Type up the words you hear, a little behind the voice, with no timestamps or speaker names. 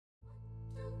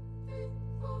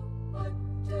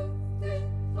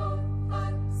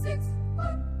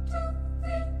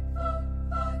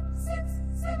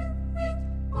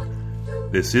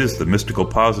This is The Mystical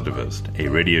Positivist, a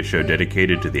radio show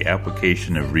dedicated to the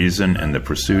application of reason and the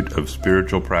pursuit of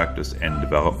spiritual practice and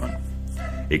development.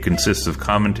 It consists of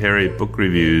commentary, book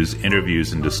reviews,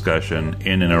 interviews, and discussion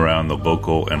in and around the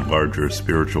local and larger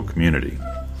spiritual community.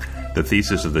 The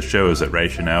thesis of the show is that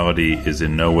rationality is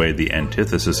in no way the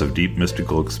antithesis of deep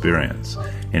mystical experience.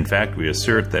 In fact, we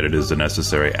assert that it is a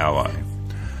necessary ally.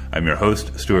 I'm your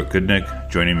host, Stuart Goodnick.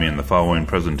 Joining me in the following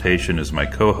presentation is my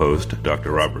co-host,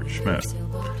 Dr. Robert Schmidt.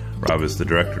 Rob is the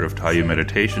director of Tayu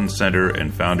Meditation Center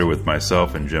and founder with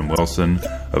myself and Jim Wilson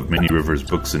of Many Rivers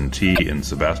Books and Tea in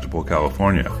Sebastopol,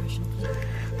 California.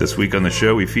 This week on the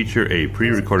show, we feature a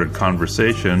pre-recorded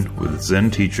conversation with Zen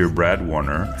teacher Brad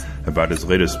Warner about his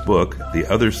latest book, The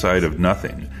Other Side of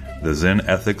Nothing, The Zen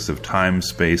Ethics of Time,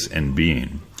 Space, and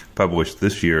Being, published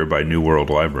this year by New World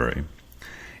Library.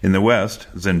 In the West,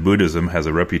 Zen Buddhism has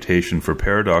a reputation for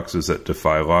paradoxes that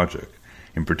defy logic.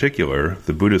 In particular,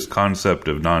 the Buddhist concept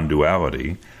of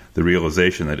non-duality, the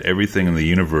realization that everything in the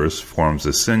universe forms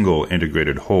a single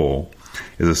integrated whole,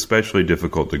 is especially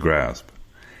difficult to grasp.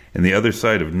 In The Other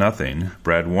Side of Nothing,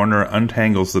 Brad Warner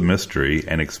untangles the mystery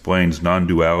and explains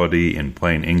non-duality in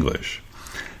plain English.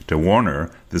 To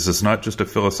Warner, this is not just a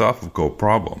philosophical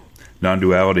problem.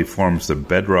 Non-duality forms the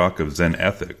bedrock of Zen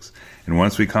ethics, and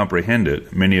once we comprehend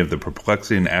it, many of the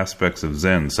perplexing aspects of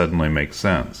Zen suddenly make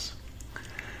sense.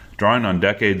 Drawing on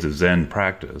decades of Zen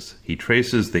practice, he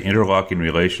traces the interlocking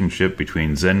relationship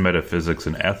between Zen metaphysics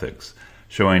and ethics,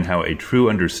 showing how a true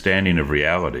understanding of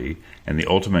reality and the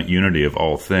ultimate unity of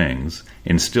all things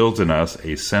instills in us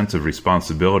a sense of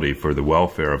responsibility for the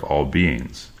welfare of all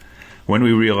beings. When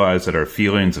we realize that our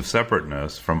feelings of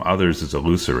separateness from others is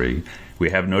illusory,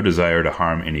 we have no desire to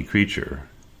harm any creature.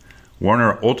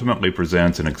 Warner ultimately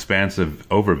presents an expansive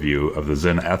overview of the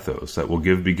Zen ethos that will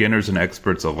give beginners and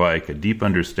experts alike a deep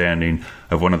understanding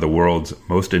of one of the world's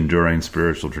most enduring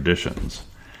spiritual traditions.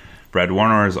 Brad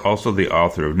Warner is also the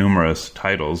author of numerous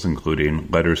titles, including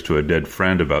Letters to a Dead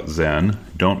Friend About Zen,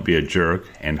 Don't Be a Jerk,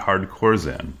 and Hardcore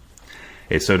Zen.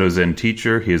 A Soto Zen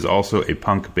teacher, he is also a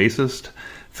punk bassist,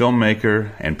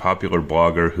 filmmaker, and popular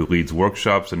blogger who leads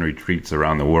workshops and retreats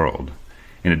around the world.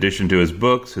 In addition to his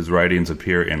books, his writings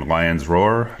appear in Lion's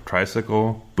Roar,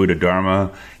 Tricycle, Buddha Dharma,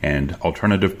 and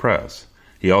Alternative Press.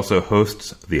 He also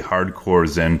hosts the Hardcore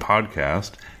Zen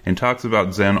podcast and talks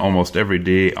about Zen almost every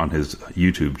day on his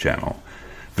YouTube channel.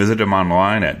 Visit him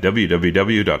online at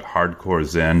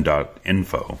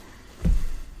www.hardcorezen.info.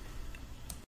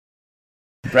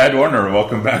 Brad Warner,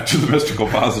 welcome back to The Mystical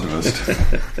Positivist.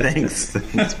 Thanks.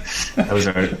 That was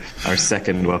our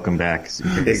second welcome back.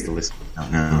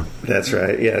 That's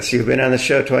right. Yes, you've been on the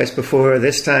show twice before.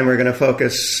 This time we're going to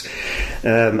focus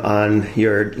on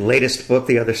your latest book,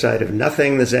 The Other Side of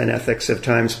Nothing, The Zen Ethics of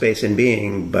Time, Space, and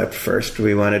Being. But first,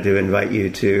 we wanted to invite you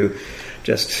to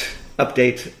just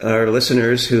update our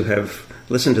listeners who have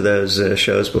listened to those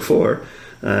shows before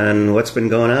on what's been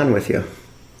going on with you.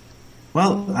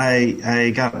 Well,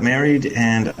 I got married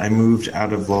and I moved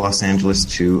out of Los Angeles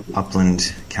to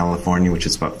Upland, California, which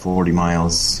is about 40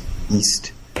 miles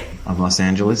east of Los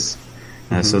Angeles.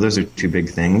 So those are two big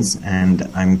things. And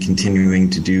I'm continuing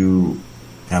to do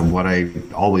what I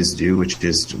always do, which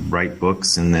is write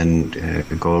books and then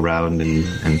go around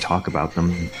and talk about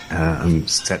them. I'm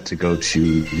set to go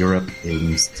to Europe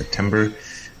in September,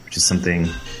 which is something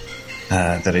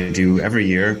that I do every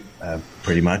year,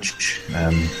 pretty much.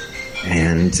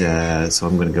 And so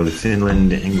I'm going to go to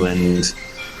Finland, England,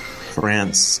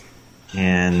 France,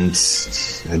 and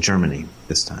Germany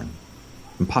this time.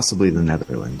 And possibly the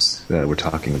Netherlands. We're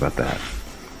talking about that.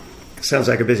 Sounds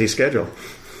like a busy schedule.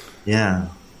 Yeah.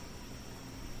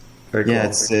 Very cool. Yeah,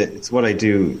 it's what I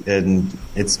do, and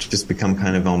it's just become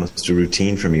kind of almost a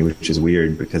routine for me, which is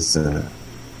weird because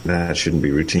that shouldn't be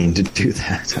routine to do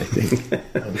that, I think.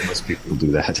 Most people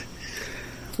do that.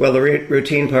 Well, the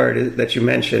routine part that you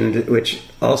mentioned, which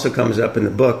also comes up in the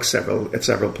book at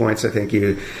several points, I think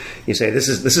you say this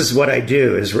is what I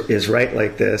do is write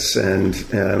like this and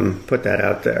put that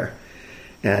out there,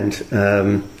 and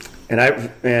Stuart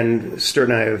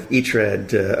and I have each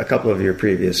read a couple of your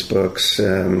previous books,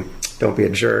 Don't Be a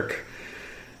Jerk,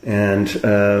 and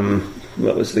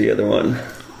what was the other one?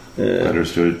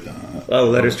 Letters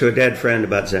to a Dead Friend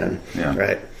About Zen. Yeah.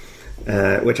 Right.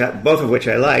 Both of which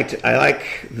I liked. I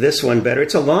like this one better.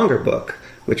 It's a longer book,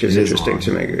 which is interesting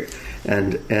to me.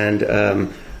 And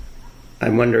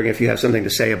I'm wondering if you have something to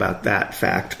say about that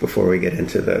fact before we get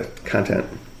into the content.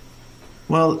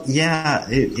 Well, yeah,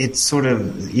 it sort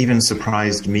of even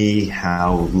surprised me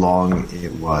how long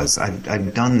it was.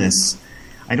 I've done this.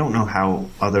 I don't know how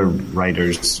other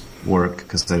writers work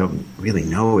because I don't really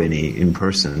know any in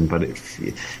person, but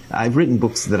I've written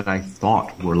books that I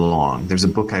thought were long. There's a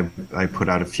book I put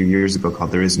out a few years ago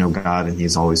called There Is No God and He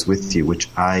Is Always With You, which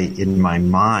in my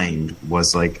mind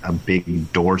was like a big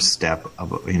doorstop,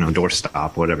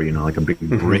 whatever, like a big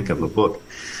brick of a book.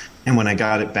 And when I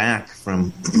got it back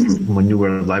from when New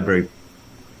World Library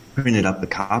printed up the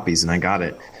copies and I got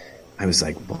it, I was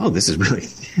like, wow, this is really,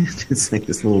 it's like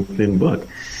this little thin book.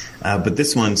 But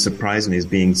this one surprised me as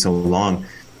being so long.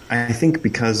 I think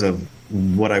because of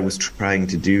what I was trying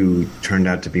to do turned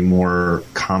out to be more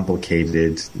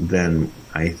complicated than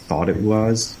I thought it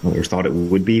was or thought it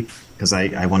would be, because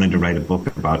I wanted to write a book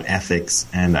about ethics,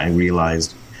 and I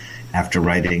realized after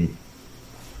writing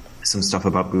some stuff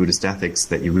about Buddhist ethics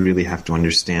that you really have to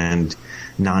understand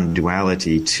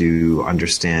non-duality to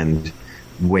understand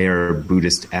where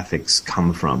Buddhist ethics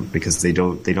come from, because they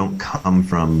don't come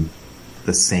from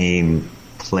the same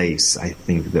place, I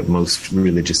think, that most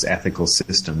religious ethical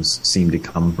systems seem to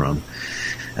come from,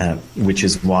 which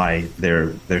is why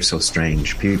they're so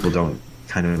strange. People don't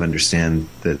kind of understand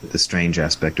the strange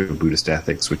aspect of Buddhist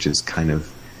ethics, which is kind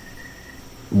of,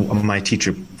 my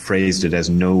teacher phrased it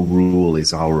as no rule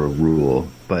is our rule,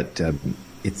 but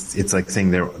it's like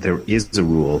saying there is a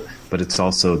rule, but it's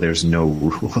also there's no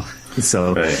rule.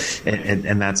 So, right.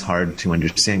 and that's hard to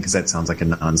understand because that sounds like a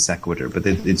non sequitur, but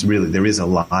it's really, there is a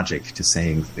logic to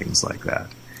saying things like that.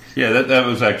 Yeah, that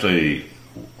was actually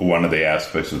one of the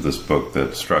aspects of this book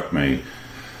that struck me,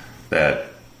 that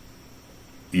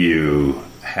you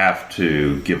have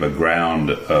to give a ground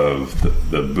of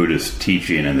the Buddhist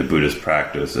teaching and the Buddhist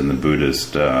practice and the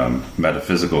Buddhist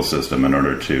metaphysical system in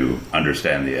order to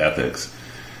understand the ethics.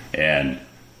 And,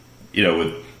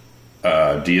 with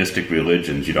deistic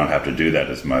religions, you don't have to do that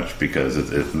as much because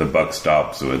the buck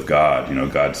stops with God.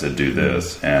 God said do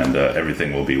this and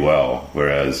everything will be well.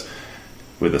 Whereas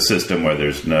with a system where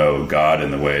there's no God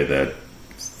in the way that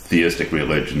theistic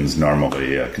religions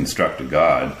normally construct a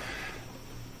God,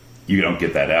 you don't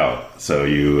get that out. So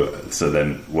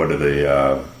then what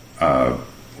are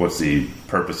what's the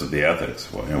purpose of the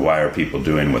ethics? Why are people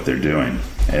doing what they're doing?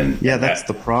 And yeah, that's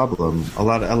the problem. A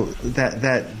lot of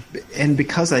that, and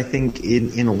because I think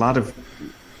in a lot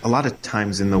of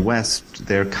times in the West,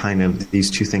 they're kind of,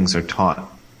 these two things are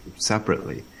taught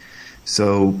separately.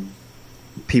 So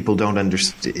people don't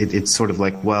understand. It's sort of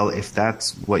like, well, if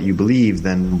that's what you believe,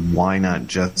 then why not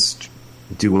just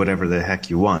do whatever the heck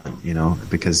you want,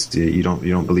 because you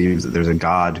don't believe that there's a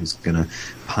God who's going to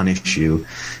punish you.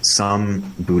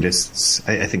 Some Buddhists,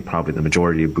 I think probably the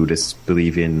majority of Buddhists,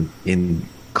 believe in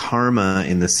karma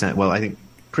in the sense. Well, I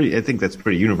think that's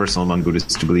pretty universal among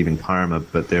Buddhists to believe in karma,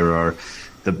 but there are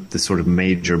the sort of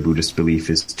major Buddhist belief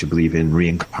is to believe in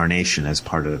reincarnation as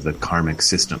part of the karmic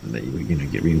system, that you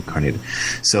get reincarnated.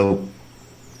 So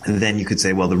then you could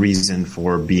say, well, the reason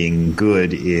for being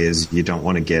good is you don't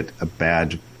want to get a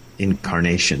bad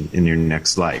incarnation in your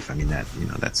next life. I mean,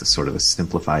 that's a sort of a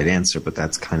simplified answer, but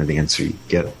that's kind of the answer you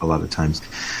get a lot of times.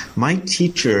 My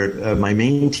teacher, my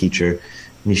main teacher,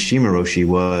 Nishima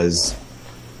Roshi,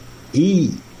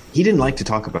 he didn't like to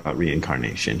talk about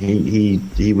reincarnation.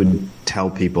 He would tell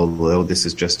people, oh, this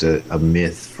is just a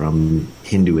myth from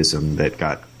Hinduism that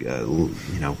got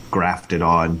grafted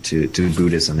on to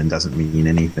Buddhism and doesn't mean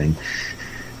anything.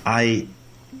 I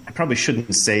probably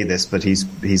shouldn't say this, but he's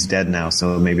dead now,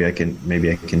 so maybe I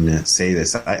can say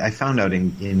this. I found out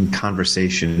in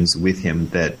conversations with him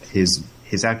that his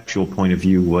actual point of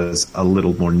view was a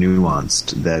little more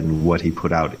nuanced than what he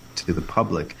put out to the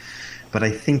public. But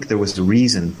I think there was a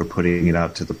reason for putting it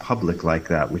out to the public like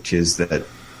that, which is that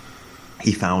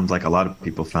he found, like a lot of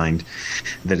people find,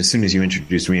 that as soon as you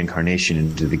introduce reincarnation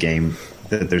into the game,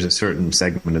 that there's a certain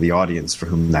segment of the audience for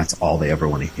whom that's all they ever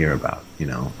want to hear about,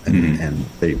 and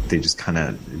they just kind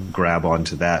of grab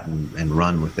onto that and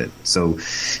run with it. So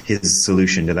his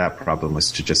solution to that problem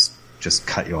was to just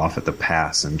cut you off at the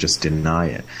pass and just deny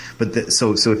it. But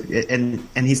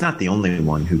and he's not the only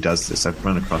one who does this. I've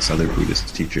run across other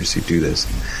Buddhist teachers who do this.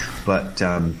 But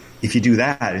if you do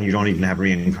that and you don't even have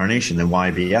reincarnation, then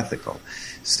why be ethical?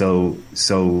 So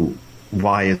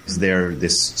why is there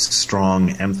this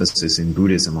strong emphasis in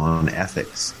Buddhism on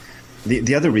ethics?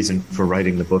 The other reason for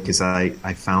writing the book is I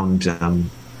found,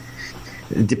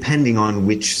 depending on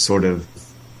which sort of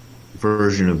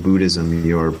version of Buddhism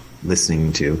you're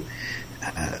listening to,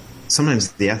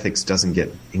 sometimes the ethics doesn't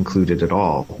get included at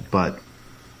all, but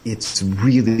it's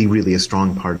really, really a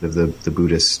strong part of the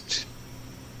Buddhist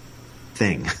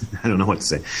thing. I don't know what to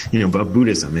say. But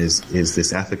Buddhism is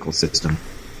this ethical system.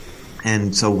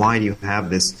 And so why do you have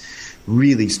this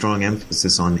really strong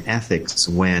emphasis on ethics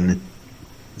when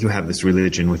you have this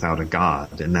religion without a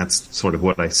God, and that's sort of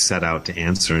what I set out to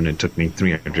answer, and it took me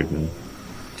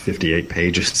 358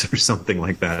 pages or something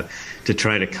like that to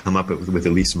try to come up with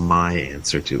at least my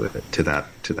answer to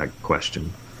that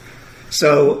question.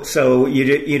 So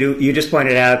you just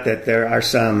pointed out that there are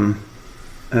some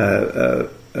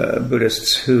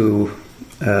Buddhists who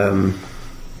don't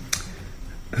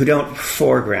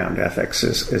foreground ethics.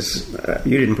 Is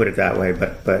you didn't put it that way,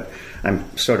 but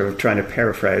I'm sort of trying to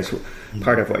paraphrase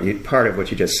part of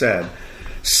what you just said.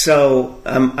 So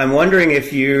I'm wondering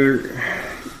if you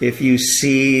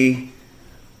see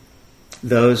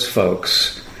those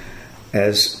folks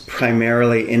as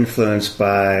primarily influenced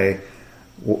by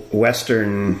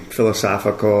Western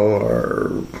philosophical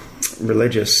or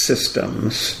religious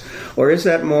systems, or is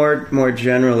that more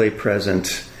generally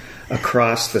present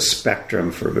across the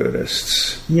spectrum for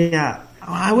Buddhists? Yeah,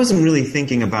 I wasn't really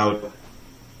thinking about,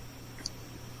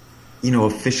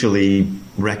 officially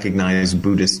recognized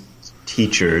Buddhist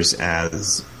teachers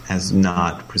as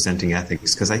not presenting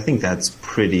ethics, because I think that's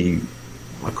pretty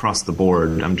across the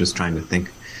board. I'm just trying to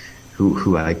think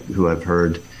who I've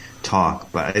heard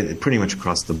talk, but pretty much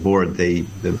across the board, the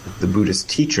Buddhist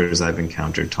teachers I've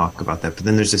encountered talk about that. But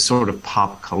then there's this sort of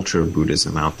pop culture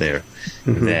Buddhism out there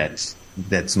that's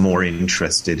more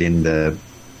interested in the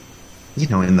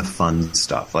fun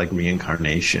stuff like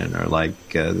reincarnation or like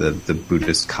the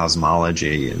Buddhist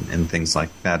cosmology and things like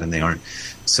that, and they aren't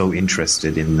so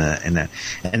interested in that.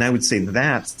 And I would say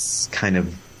that's kind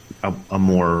of a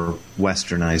more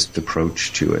westernized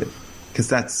approach to it, because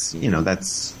that's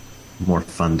more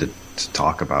fun to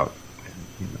talk about,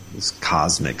 this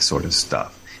cosmic sort of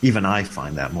stuff. Even I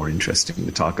find that more interesting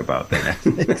to talk about than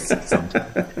ethics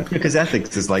sometimes. Because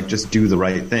ethics is like, just do the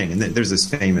right thing. And there's this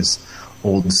famous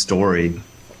old story,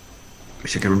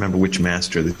 wish I could remember which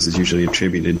master this is usually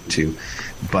attributed to,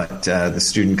 but the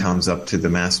student comes up to the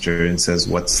master and says,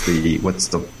 what's the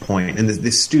point? And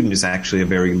this student is actually a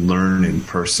very learned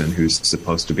person who's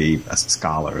supposed to be a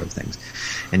scholar of things.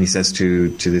 And he says to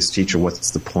this teacher,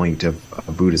 what's the point of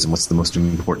Buddhism? What's the most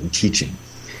important teaching?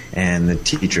 And the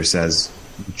teacher says,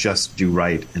 just do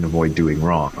right and avoid doing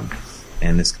wrong.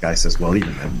 And this guy says, well,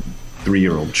 even a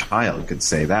 3-year-old child could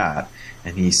say that.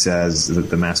 And he says,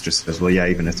 the master says, well, yeah,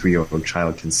 even a 3-year-old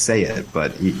child can say it,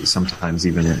 but sometimes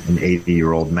even an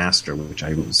 80-year-old master, which I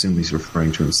assume he's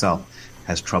referring to himself,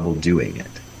 has trouble doing it.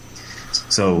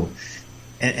 So,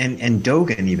 and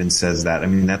Dogen even says that. I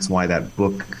mean, that's why that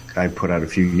book I put out a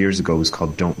few years ago was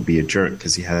called Don't Be a Jerk,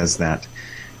 because he has that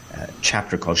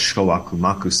chapter called Showaku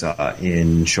Makusa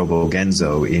in Shobo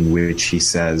Genzo, in which he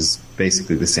says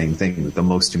basically the same thing, that the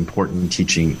most important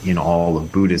teaching in all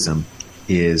of Buddhism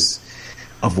is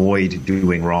avoid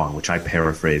doing wrong, which I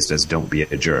paraphrased as don't be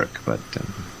a jerk. But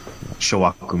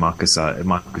Showaku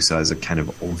Makusa is a kind of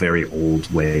very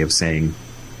old way of saying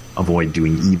avoid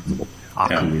doing evil.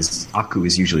 Aku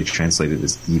is usually translated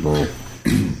as evil.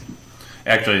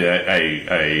 Actually,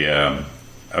 I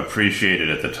appreciated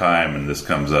at the time, and this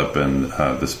comes up in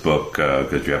this book,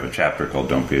 because you have a chapter called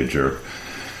Don't Be a Jerk.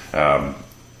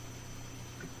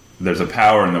 There's a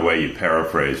power in the way you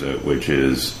paraphrase it, which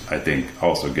is, I think,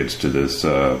 also gets to this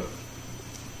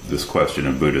this question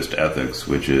of Buddhist ethics,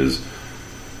 which is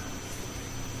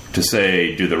to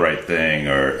say do the right thing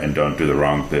and don't do the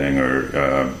wrong thing,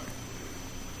 or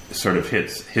sort of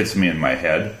hits me in my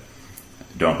head.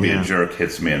 Don't be a jerk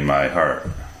hits me in my heart,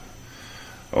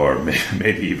 or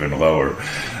maybe even lower,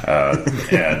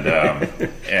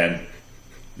 and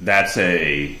that's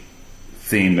a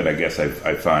theme that I guess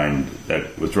I find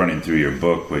that was running through your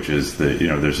book, which is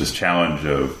there's this challenge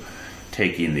of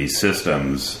taking these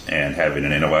systems and having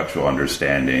an intellectual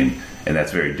understanding, and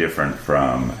that's very different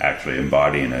from actually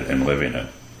embodying it and living it.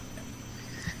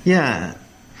 Yeah,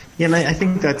 and I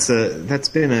think that's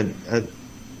been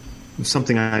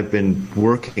something I've been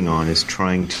working on, is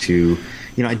trying to,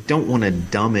 I don't want to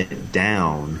dumb it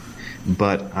down,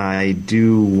 but I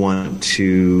do want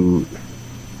to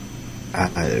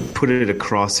put it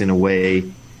across in a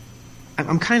way.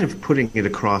 I'm kind of putting it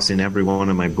across in every one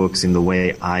of my books in the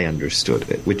way I understood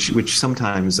it, which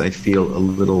sometimes I feel a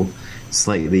little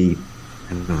slightly,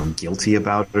 guilty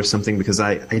about or something, because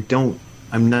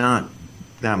I'm not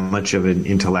that much of an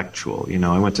intellectual.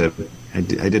 I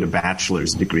did a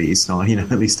bachelor's degree, so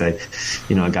at least I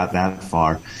got that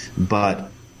far. But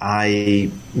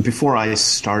before I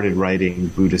started writing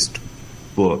Buddhist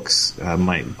books,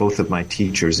 both of my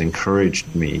teachers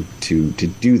encouraged me to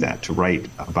do that, to write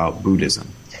about Buddhism.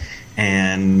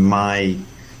 And my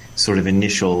sort of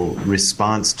initial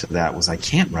response to that was, I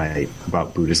can't write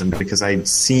about Buddhism, because I'd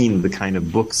seen the kind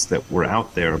of books that were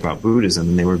out there about Buddhism,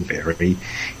 and they were very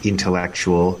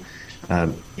intellectual,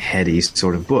 heady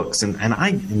sort of books, and I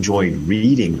enjoyed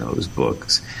reading those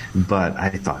books, but I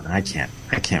thought I can't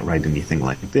write anything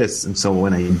like this. And so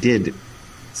when I did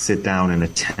sit down and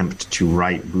attempt to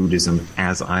write Buddhism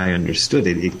as I understood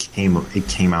it, it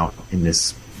came out in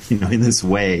this in this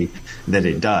way that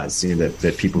it does.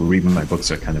 That people reading my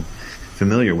books are kind of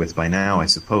familiar with by now, I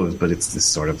suppose. But it's this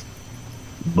sort of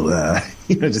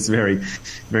just very,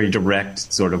 very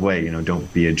direct sort of way.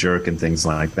 Don't be a jerk and things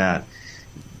like that.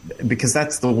 Because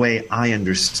that's the way I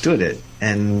understood it,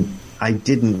 and I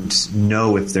didn't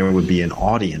know if there would be an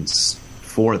audience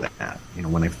for that.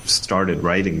 When I started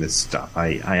writing this stuff,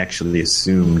 I actually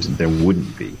assumed there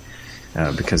wouldn't be,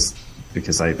 because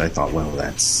I thought, well,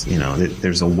 that's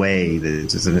there's a way,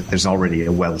 there's already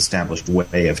a well-established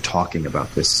way of talking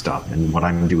about this stuff, and what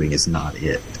I'm doing is not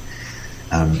it.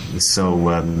 So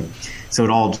it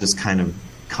all just kind of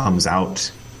comes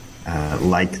out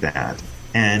like that,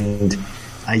 and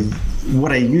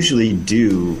what I usually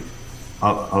do,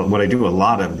 what I do a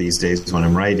lot of these days when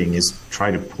I'm writing, is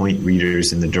try to point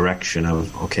readers in the direction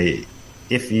of, okay,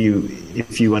 if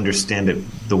you understand it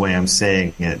the way I'm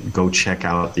saying it, go check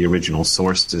out the original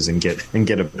sources and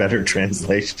get a better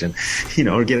translation,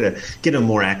 or get a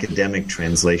more academic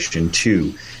translation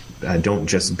too. Don't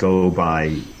just go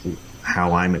by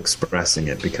how I'm expressing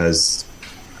it, because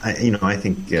I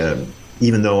think.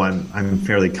 Even though I'm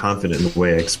fairly confident in the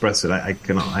way I express it, I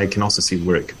can also see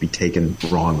where it could be taken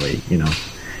wrongly,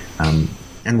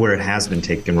 and where it has been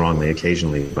taken wrongly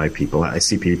occasionally by people. I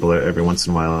see people every once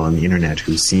in a while on the internet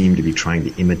who seem to be trying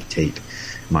to imitate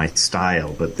my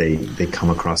style, but they come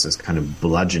across as kind of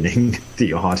bludgeoning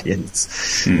the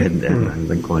audience, and I'm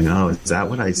like going, oh, is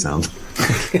that what I sound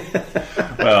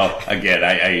like? Well, again,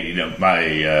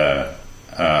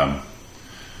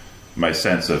 my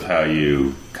sense of how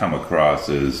you come across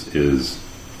is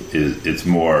it's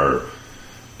more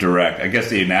direct. I guess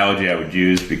the analogy I would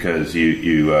use, because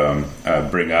you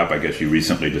bring up, I guess you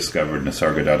recently discovered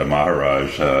Nisargadatta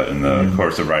Maharaj in the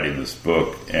course of writing this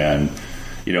book, and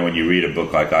when you read a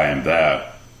book like I Am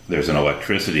That, there's an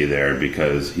electricity there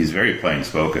because he's very plain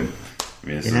spoken. I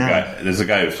mean, there's a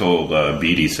guy who sold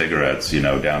beady cigarettes,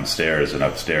 downstairs, and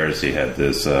upstairs he had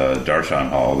this darshan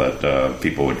hall that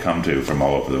people would come to from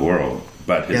all over the world.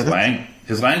 But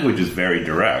his language is very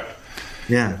direct.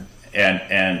 Yeah.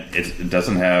 And it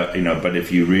doesn't have, but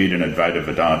if you read an Advaita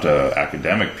Vedanta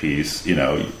academic piece,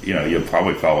 you'll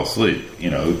probably fall asleep,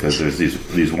 because there's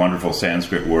these wonderful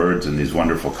Sanskrit words and these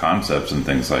wonderful concepts and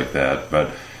things like that,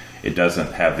 but it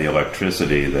doesn't have the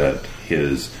electricity that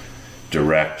his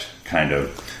direct kind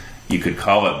of, you could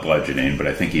call it bludgeoning, but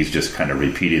I think he's just kind of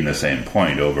repeating the same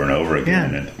point over and over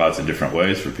again in lots of different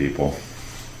ways for people.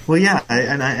 Well, yeah,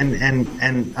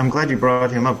 and I'm glad you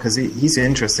brought him up, because he's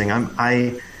interesting.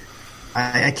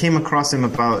 I came across him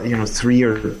about 3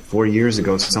 or 4 years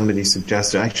ago. Somebody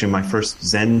suggested, actually, my first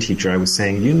Zen teacher, I was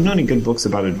saying, you know any good books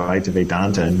about Advaita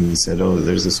Vedanta? And he said, oh,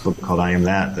 there's this book called I Am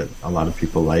That a lot of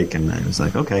people like. And I was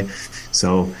like, okay.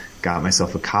 So got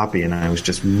myself a copy, and I was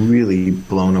just really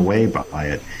blown away by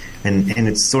it. And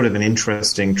it's sort of an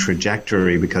interesting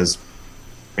trajectory, because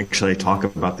actually I talk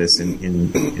about this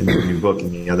in the new book,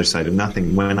 In the Other Side of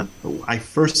Nothing. When I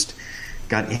first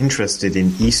got interested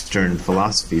in Eastern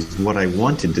philosophies, what I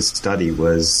wanted to study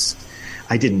was,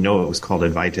 I didn't know it was called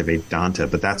Advaita Vedanta,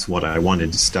 but that's what I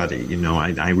wanted to study.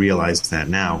 I realized that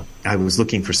now. I was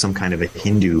looking for some kind of a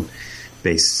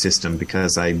Hindu-based system,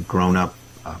 because I'd grown up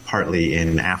partly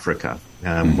in Africa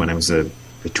when I was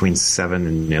between 7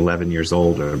 and 11 years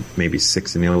old, or maybe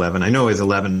 6 and 11. I know I was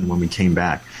 11 when we came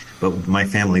back, but my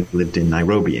family lived in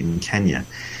Nairobi in Kenya.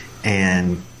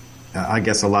 And I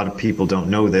guess a lot of people don't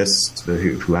know this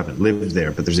who haven't lived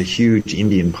there, but there's a huge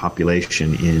Indian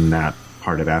population in that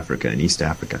part of Africa, in East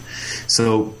Africa.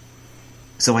 So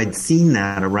I'd seen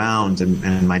that around,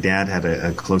 and my dad had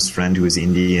a close friend who was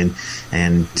Indian,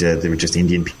 and there were just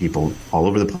Indian people all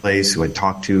over the place who I'd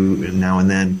talk to now and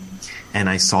then. And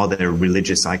I saw their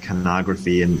religious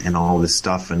iconography and all this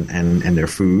stuff and their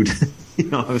food.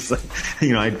 I was like,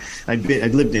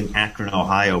 I'd lived in Akron,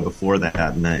 Ohio before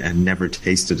that, and I'd never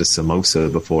tasted a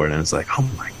samosa before. And I was like, oh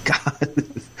my God,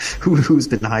 who's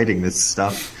been hiding this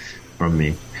stuff from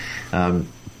me?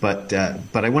 But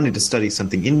I wanted to study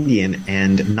something Indian,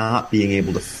 and not being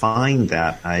able to find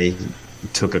that, I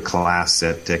took a class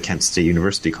at Kent State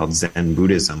University called Zen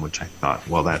Buddhism, which I thought,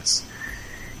 well, that's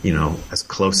as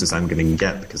close as I'm going to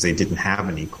get, because they didn't have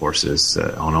any courses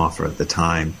on offer at the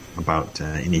time about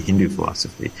any Hindu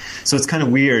philosophy. So it's kind of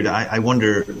weird. I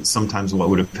wonder sometimes what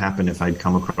would have happened if I'd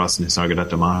come across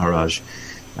Nisargadatta Maharaj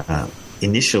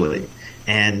initially.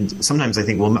 And sometimes I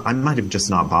think, well, I might have just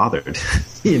not bothered,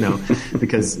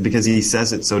 because he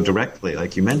says it so directly,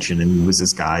 like you mentioned. And he was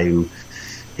this guy who,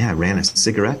 ran a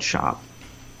cigarette shop,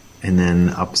 and then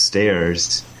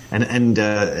upstairs. And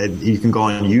you can go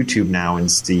on YouTube now and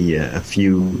see a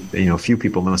few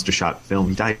people must have shot film.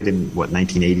 He died in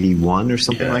 1981 or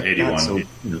something like 81. that. So,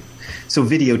 so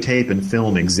videotape and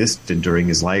film existed during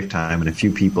his lifetime, and a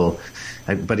few people,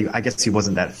 but I guess he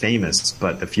wasn't that famous.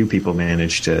 But a few people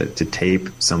managed to tape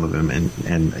some of him,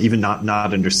 and even not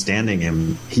understanding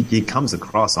him, he comes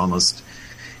across almost,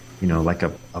 like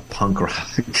a punk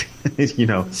rock,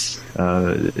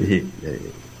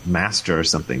 master or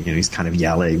something. He's kind of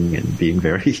yelling and being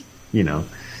very, not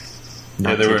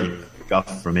taking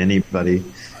guff from anybody.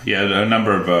 Yeah, a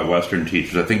number of Western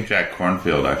teachers. I think Jack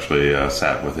Kornfield actually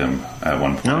sat with him at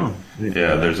one point. Oh,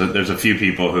 yeah. There's a few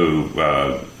people who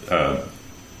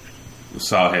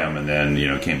saw him and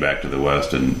then came back to the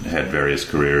West and had various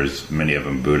careers. Many of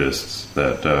them Buddhists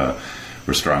that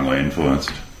were strongly influenced.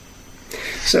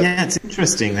 So, yeah, it's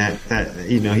interesting that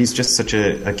he's just such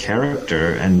a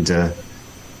character,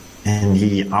 and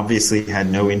he obviously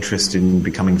had no interest in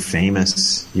becoming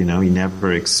famous. He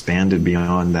never expanded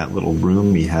beyond that little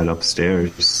room he had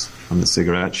upstairs from the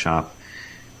cigarette shop.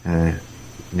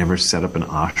 Never set up an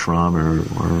ashram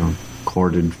or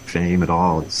courted fame at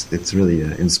all. It's really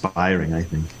inspiring, I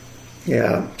think.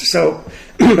 Yeah. So,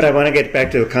 but I want to get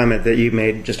back to a comment that you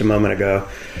made just a moment ago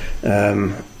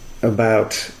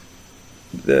about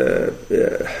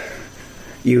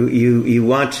you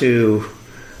want to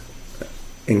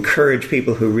encourage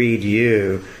people who read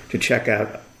you to check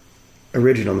out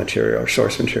original material or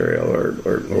source material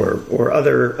or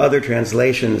other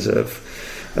translations of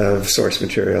source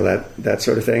material, that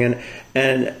sort of thing.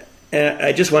 And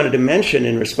I just wanted to mention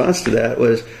in response to that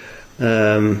was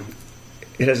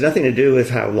it has nothing to do with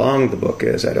how long the book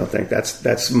is. I don't think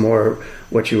that's more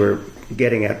what you were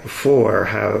getting at before,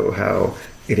 how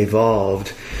it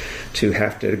evolved to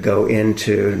have to go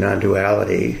into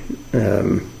non-duality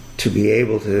to be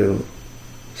able to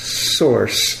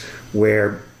source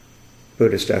where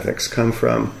Buddhist ethics come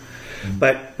from.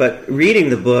 But reading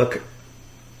the book,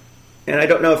 and I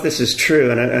don't know if this is true,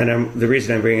 and the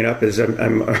reason I'm bringing it up is I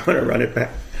want to run it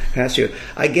past you.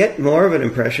 I get more of an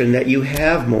impression that you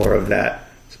have more of that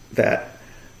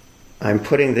I'm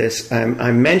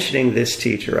mentioning this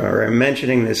teacher, or I'm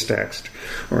mentioning this text,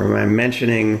 or I'm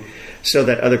mentioning so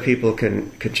that other people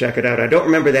can check it out. I don't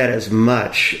remember that as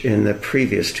much in the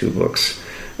previous two books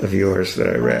of yours that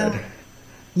I read.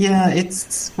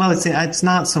 It's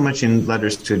not so much in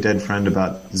Letters to a Dead Friend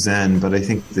about Zen, but I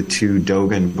think the two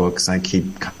Dogen books, I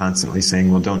keep constantly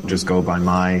saying, well, don't just go by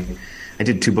I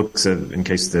did two books in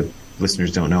case the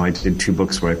listeners don't know, I did two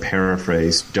books where I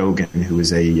paraphrased Dogen, who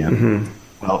was a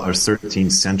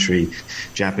 13th century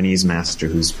Japanese master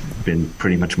who's been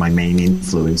pretty much my main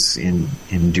influence in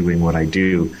doing what I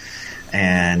do.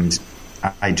 And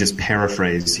I just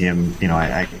paraphrased him.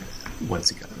 The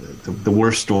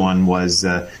worst one was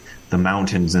the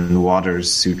Mountains and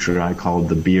Waters Sutra. I called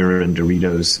the Beer and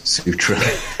Doritos Sutra.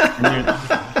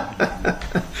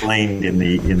 Explained in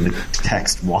the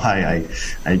text why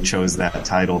I chose that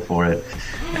title for it.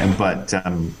 But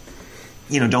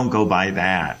don't go by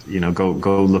that.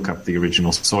 Go look up the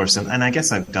original source. And I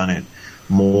guess I've done it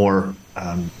more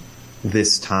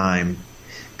this time.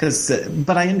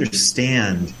 But I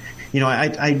understand.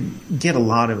 I get a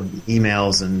lot of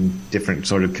emails and different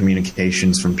sort of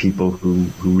communications from people who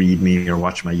read me or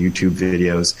watch my YouTube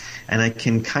videos, and I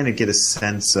can kind of get a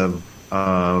sense of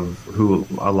who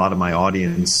a lot of my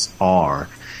audience are.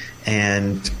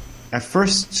 And at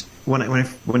first, when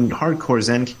Hardcore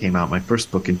Zen came out, my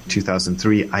first book in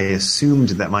 2003, I assumed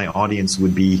that my audience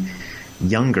would be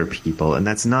younger people, and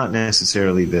that's not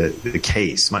necessarily the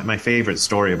case. My favorite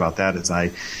story about that is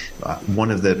I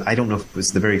don't know if it was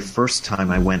the very first time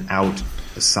I went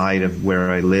outside of where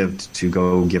I lived to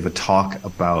go give a talk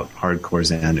about Hardcore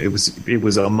Zen. It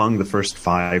was among the first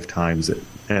 5 times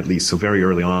at least, so very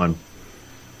early on.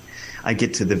 I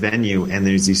get to the venue and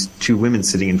there's these 2 women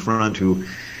sitting in front who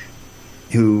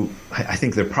I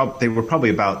think they were probably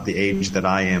about the age that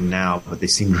I am now, but they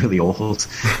seemed really old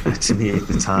to me at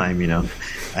the time,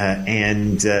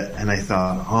 and I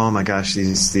thought, oh my gosh,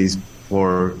 these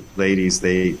poor ladies,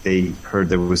 they heard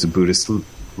there was a Buddhist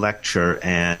lecture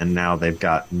and now they've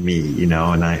got me,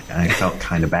 and I felt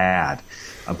kind of bad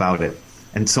about it.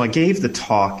 And so I gave the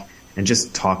talk and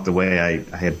just talked the way I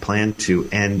had planned to,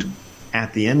 and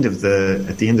at the end of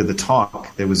the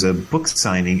talk, there was a book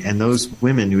signing, and those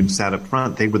women who'd sat up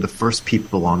front, they were the first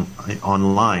people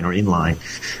online or in line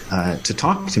to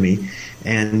talk to me,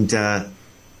 and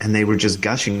they were just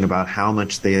gushing about how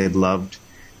much they had loved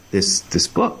this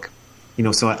book.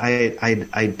 So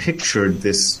I pictured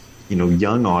this,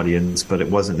 young audience, but it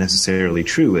wasn't necessarily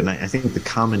true. And I think the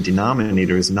common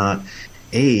denominator is not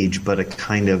age, but a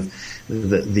kind of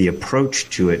the approach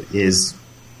to it is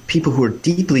people who are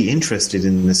deeply interested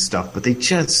in this stuff, but they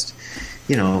just,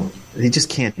 they just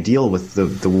can't deal with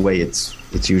the way it's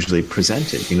usually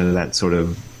presented. That sort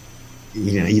of,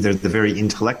 either the very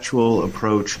intellectual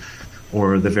approach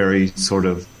or the very sort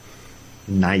of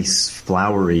nice,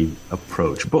 flowery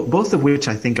approach, both of which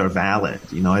I think are valid.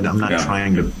 I'm not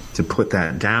trying to put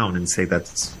that down and say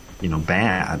that's,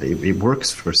 bad. It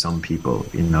works for some people.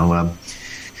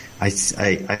 I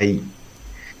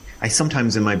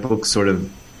sometimes in my book sort of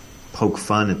poke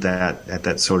fun at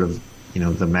that sort of,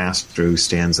 the master who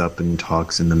stands up and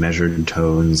talks in the measured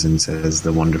tones and says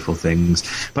the wonderful things.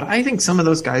 But I think some of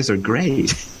those guys are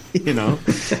great.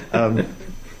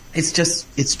 It's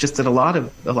just that a lot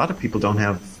of people don't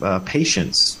have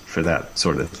patience for that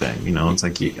sort of thing. It's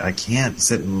like I can't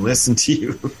sit and listen to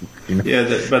you. Yeah,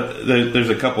 but there's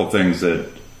a couple things that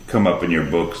come up in your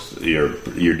books, your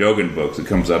Dogen books. It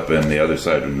comes up in The Other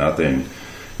Side of Nothing.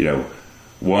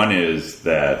 One is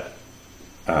that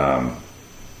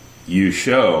you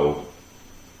show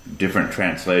different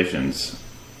translations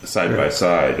side by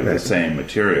side of the same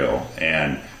material,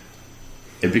 and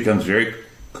it becomes very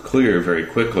clear very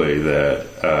quickly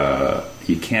that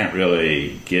you can't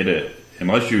really get it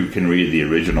unless you can read the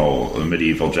original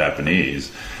medieval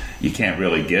Japanese. You can't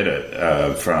really get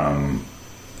it from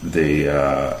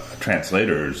the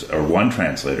translators or one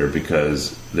translator,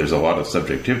 because there's a lot of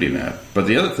subjectivity in that. But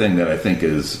the other thing that I think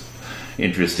is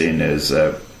interesting is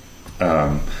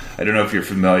I don't know if you're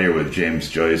familiar with James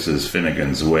Joyce's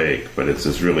Finnegan's Wake, but it's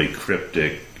this really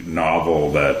cryptic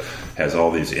novel that has all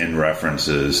these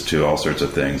in-references to all sorts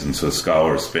of things, and so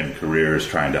scholars spend careers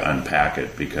trying to unpack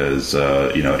it because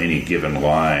any given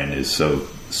line is so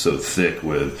thick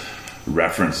with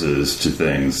references to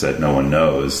things that no one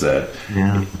knows that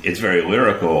it's very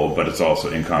lyrical, but it's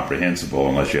also incomprehensible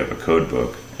unless you have a code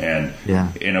book. And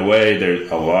in a way,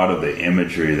 there's a lot of the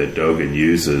imagery that Dogen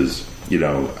uses,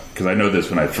 because I know this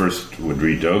when I first would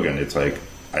read Dogen, it's like,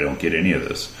 I don't get any of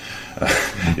this.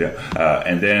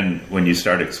 And then when you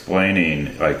start explaining,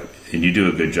 and you do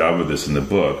a good job of this in the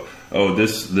book,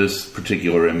 this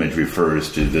particular image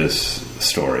refers to this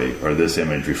story, or this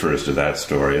image refers to that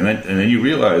story, and then you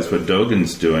realize what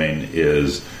Dogen's doing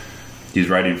is he's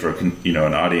writing for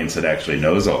an audience that actually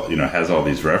knows all, has all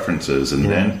these references, and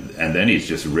then he's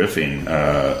just riffing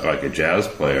like a jazz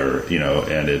player,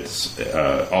 and it's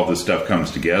all this stuff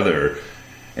comes together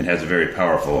and has a very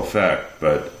powerful effect,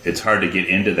 but it's hard to get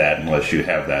into that unless you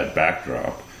have that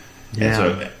backdrop.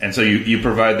 Yeah. And so you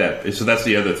provide that. So that's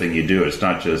the other thing you do. It's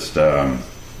not just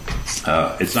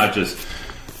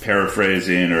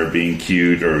paraphrasing or being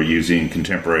cute or using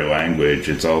contemporary language.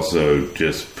 It's also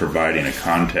just providing a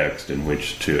context in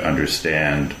which to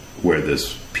understand where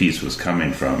this piece was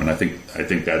coming from. And I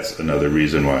think that's another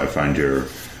reason why I find your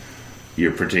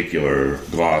particular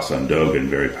gloss on Dogen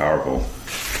very powerful.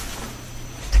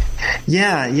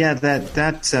 Yeah,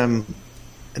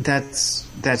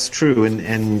 that's true,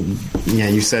 and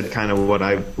you said kind of what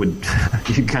I would.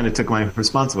 You kind of took my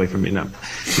response away from me now.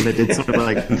 But it's sort of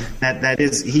like that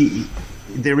is he.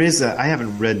 There is I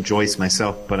haven't read Joyce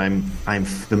myself, but I'm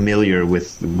familiar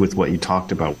with what you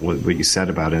talked about, what you said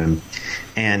about him,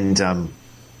 and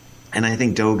I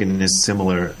think Dogen is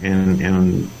similar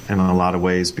in a lot of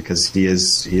ways, because he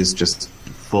is just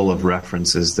full of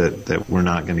references that we're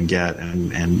not going to get,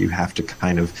 and you have to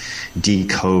kind of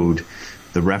decode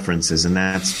the references, and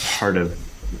that's part of,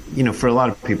 for a lot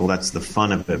of people that's the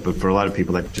fun of it, but for a lot of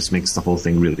people that just makes the whole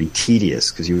thing really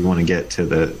tedious, because you want to get to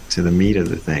the meat of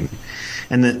the thing.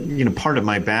 And part of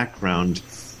my background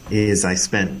is I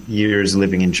spent years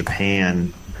living in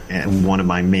Japan, and one of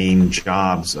my main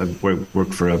jobs, I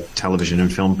worked for a television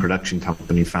and film production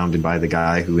company founded by the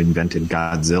guy who invented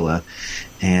Godzilla,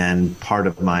 and part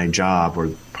of my job,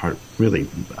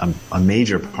 a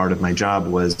major part of my job,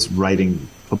 was writing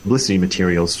publicity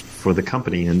materials for the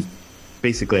company, and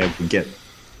basically I would get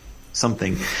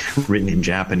something written in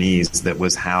Japanese that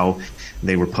was how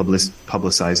they were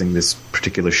publicizing this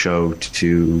particular show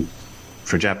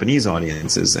for Japanese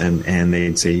audiences, and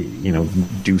they'd say,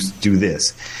 do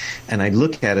this, and I'd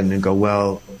look at it and go,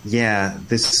 well, yeah,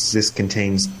 this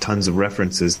contains tons of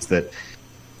references that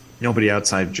nobody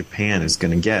outside of Japan is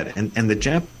going to get, and the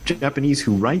Japanese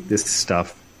who write this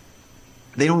stuff,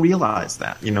 they don't realize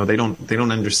that, they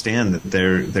don't understand that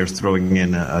they're throwing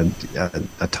in a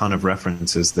ton of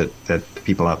references that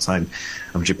people outside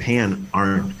of Japan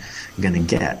aren't going to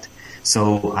get.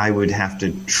 So I would have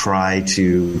to try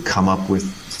to come up with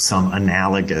some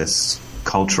analogous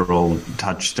cultural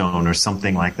touchstone or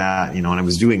something like that, and I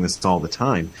was doing this all the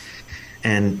time.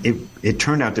 And it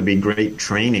turned out to be great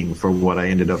training for what I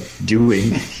ended up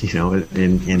doing,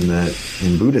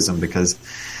 in Buddhism, because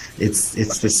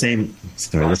it's the same.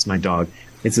 Sorry, that's my dog.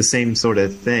 It's the same sort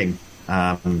of thing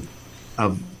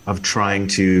of trying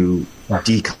to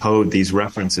decode these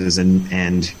references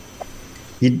and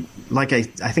like I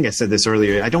think I said this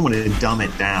earlier. I don't want to dumb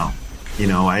it down.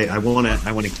 I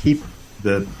want to keep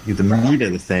the meat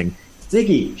of the thing.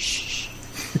 Ziggy, shh.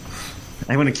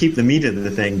 I want to keep the meat of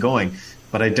the thing going,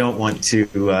 but I don't want to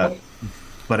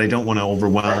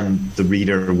overwhelm the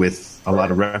reader with a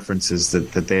lot of references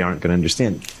that they aren't going to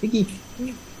understand. Ziggy.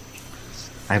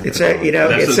 It's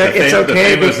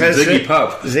okay because Ziggy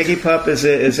Pup. Ziggy Pup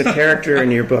is a character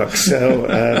in your book, so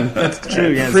that's true.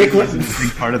 Yeah, Ziggy's a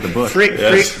big part of the book.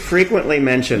 Frequently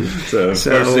mentioned. So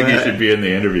Ziggy should be in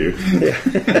the interview. Yeah.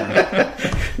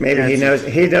 Maybe he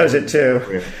knows it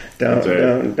too.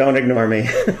 Don't ignore me.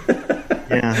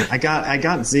 Yeah, I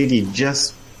got Ziggy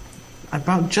just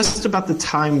about the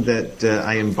time that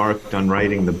I embarked on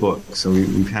writing the book. So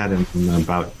we've had him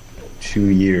about 2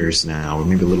 years now, or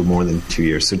maybe a little more than 2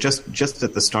 years. So just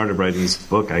at the start of writing this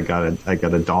book, I got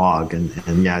a dog,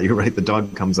 and yeah, you're right. The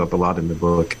dog comes up a lot in the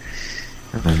book.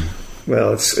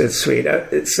 Well, it's sweet.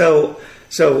 So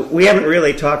we haven't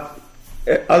really talked,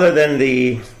 other than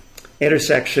the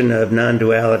intersection of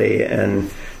non-duality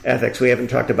and ethics. We haven't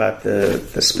talked about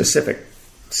the specific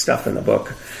stuff in the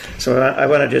book. So I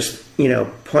want to just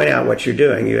point out what you're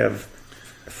doing. You have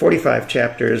 45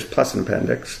 chapters plus an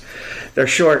appendix. They're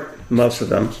short, most of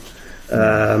them,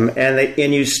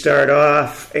 and you start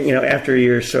off. After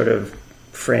you're sort of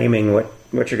framing what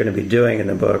you're going to be doing in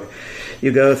the book,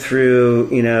 you go through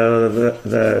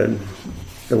the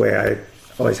way I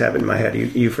always have it in my head.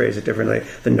 You phrase it differently: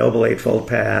 the Noble Eightfold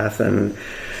Path, and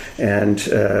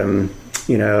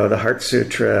the Heart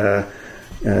Sutra,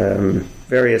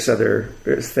 various other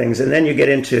things, and then you get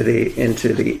into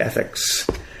the ethics,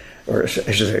 or I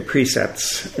should say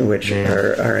precepts, which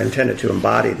are intended to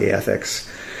embody the ethics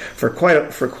for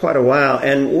quite a while.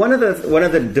 And one of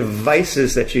the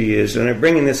devices that you used, and I'm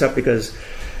bringing this up because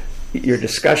your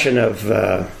discussion of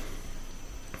the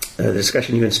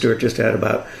discussion you and Stuart just had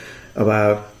about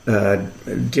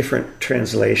different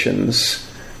translations,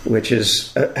 which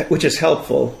is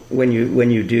helpful when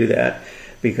you do that,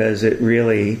 because it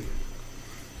really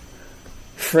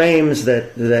frames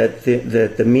that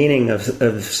the meaning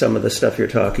of some of the stuff you're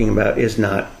talking about is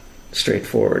not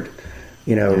straightforward.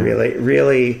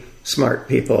 Really smart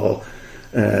people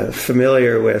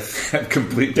familiar with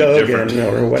completely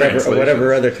Dogen or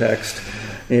whatever other text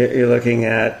you're looking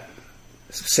at,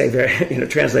 say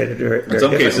translated very in some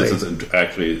differently. cases it's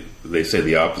actually they say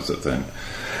the opposite thing.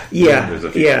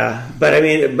 Yeah, but I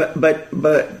mean, but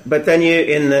then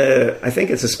you I think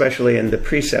it's especially in the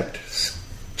precepts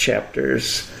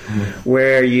chapters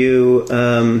where you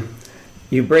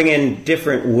bring in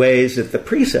different ways that the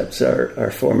precepts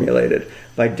are formulated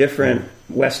by different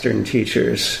Western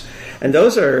teachers, and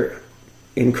those are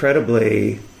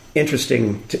incredibly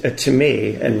interesting to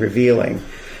me and revealing,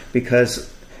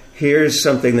 because here's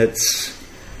something that's,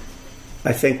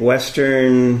 I think,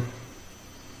 Western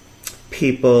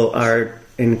people are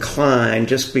inclined,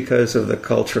 just because of the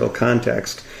cultural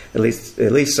context, at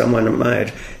least someone of my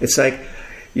age, it's like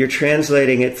you're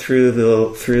translating it through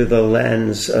the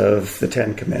lens of the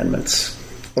Ten Commandments,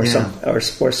 or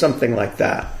something like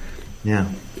that. Yeah.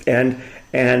 And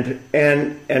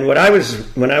when I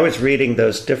was reading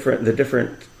the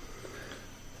different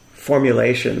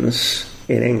formulations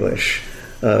in English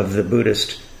of the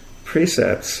Buddhist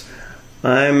precepts,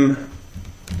 I'm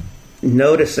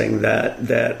noticing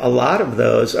that a lot of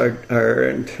those are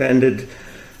intended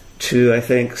to, I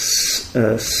think,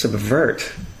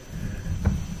 subvert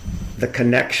the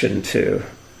connection to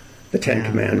the Ten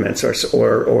Commandments,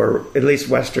 or at least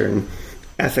Western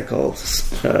ethical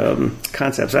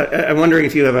concepts. I'm wondering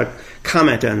if you have a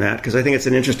comment on that, because I think it's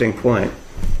an interesting point.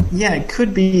 Yeah, it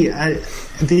could be. I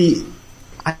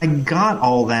got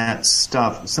all that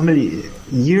stuff.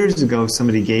 Years ago,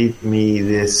 somebody gave me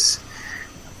this.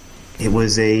 It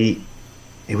was a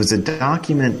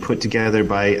document put together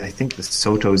by, I think, the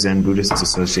Soto Zen Buddhist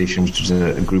Association, which is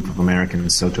a group of American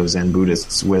Soto Zen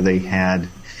Buddhists, where they had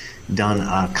done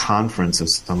a conference of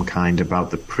some kind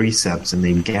about the precepts, and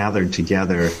they gathered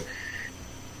together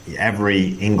every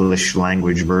English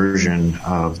language version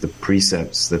of the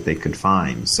precepts that they could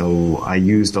find. So I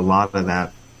used a lot of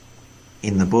that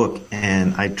in the book,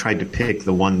 and I tried to pick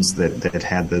the ones that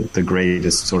had the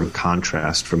greatest sort of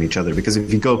contrast from each other. Because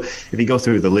if you go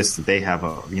through the list that they have,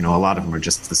 a lot of them are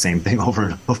just the same thing over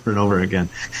and over and over again.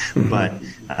 Mm-hmm. But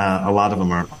a lot of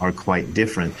them are quite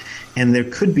different, and there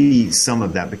could be some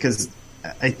of that, because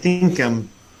I think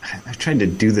I tried to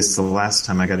do this the last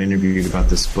time I got interviewed about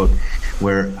this book,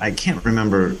 where I can't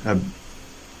remember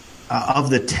of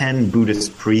the 10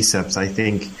 Buddhist precepts. I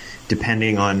think,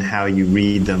 depending on how you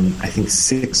read them, I think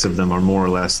 6 of them are more or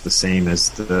less the same as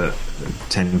the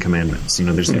 10 commandments.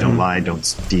 There's don't lie, don't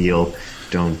steal,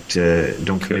 don't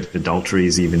commit adultery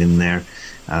is even in there.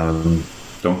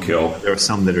 Don't kill. There are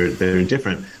some that are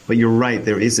different, but you're right.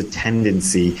 There is a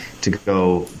tendency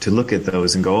to look at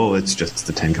those and go, "Oh, it's just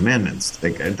the 10 Commandments."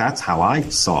 That's how I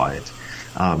saw it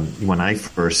when I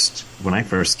first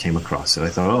came across it. I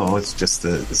thought, "Oh, it's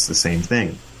the same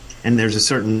thing," and there's a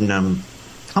certain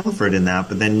comfort in that.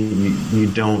 But then you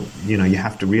don't, you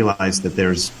have to realize that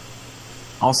there's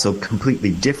also completely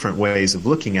different ways of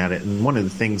looking at it. And one of the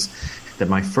things that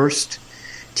my first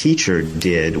teacher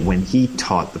did when he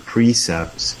taught the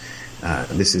precepts,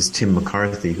 this is Tim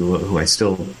McCarthy, who I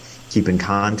still keep in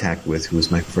contact with, who was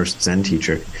my first Zen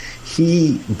teacher.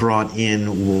 He brought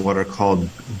in what are called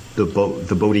the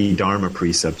Bodhidharma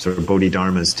precepts, or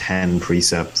Bodhidharma's 10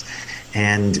 precepts,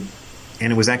 and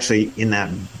it was actually in that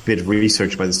bit of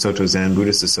research by the Soto Zen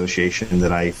Buddhist Association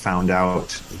that I found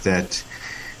out that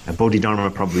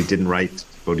Bodhidharma probably didn't write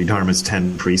Bodhidharma's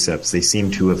 10 precepts. They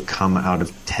seem to have come out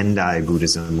of Tendai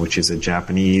Buddhism, which is a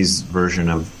Japanese version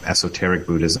of esoteric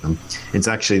Buddhism. It's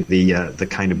actually the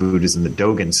kind of Buddhism that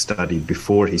Dogen studied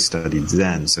before he studied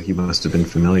Zen, so he must have been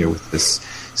familiar with this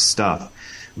stuff.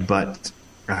 But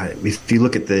if you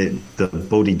look at the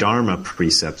Bodhidharma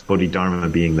precepts, Bodhidharma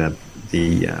being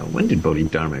when did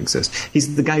Bodhidharma exist?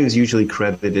 He's the guy who's usually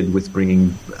credited with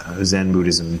bringing Zen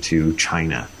Buddhism to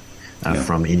China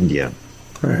from India.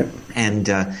 Right.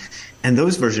 And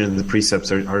those versions of the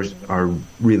precepts are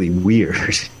really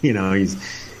weird.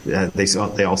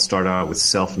 They all start out with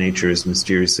self nature is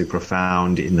mysteriously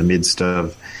profound in the midst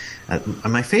of.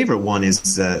 My favorite one is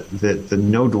the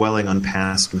no dwelling on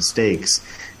past mistakes.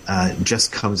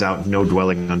 Just comes out no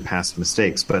dwelling on past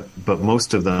mistakes, but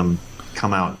most of them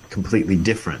come out completely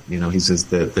different. He says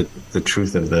the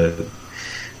truth of the.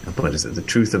 What is it? The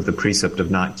truth of the precept of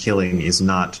not killing is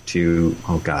not to,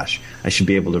 oh gosh, I should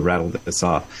be able to rattle this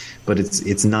off, but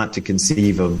it's not to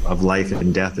conceive of life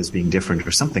and death as being different, or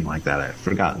something like that. I've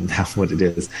forgotten what it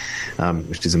is,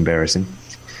 which is embarrassing.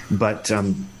 But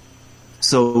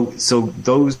so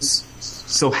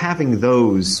having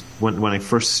those when I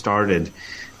first started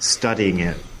studying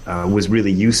it was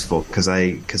really useful, because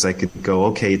I could go,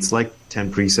 okay, it's like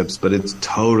 10 precepts, but it's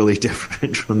totally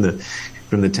different from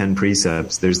the 10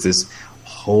 precepts. There's this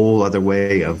whole other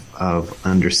way of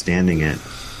understanding it.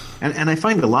 And I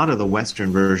find a lot of the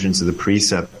Western versions of the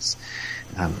precepts,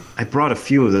 I brought a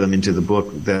few of them into the book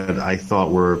that I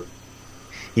thought were,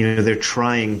 they're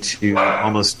trying to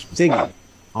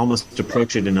almost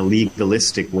approach it in a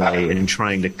legalistic way and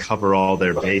trying to cover all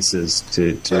their bases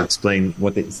to explain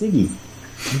what they... Ziggy,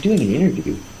 I'm doing an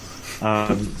interview.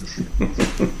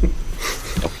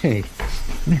 Okay.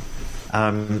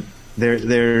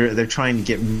 They're trying to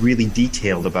get really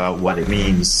detailed about what it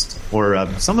means, or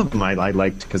some of them I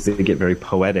liked because they get very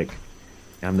poetic.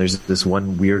 There's this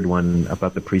one weird one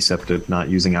about the precept of not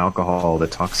using alcohol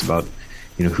that talks about,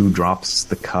 who drops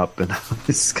the cup and all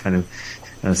this kind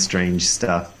of strange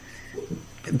stuff.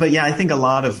 But yeah, I think a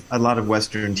lot of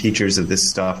Western teachers of this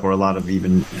stuff, or a lot of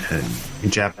even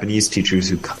Japanese teachers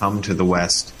who come to the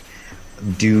West,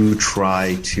 do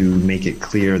try to make it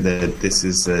clear that this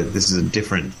is a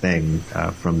different thing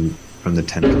from the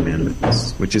 10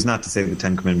 Commandments, which is not to say the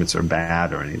 10 Commandments are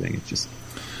bad or anything. It's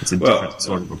a different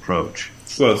sort of approach.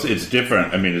 Well, it's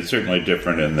different. I mean, it's certainly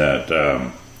different in that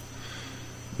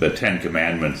the 10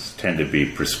 Commandments tend to be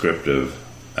prescriptive.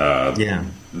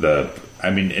 In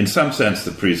some sense,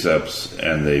 the precepts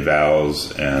and the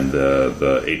vows and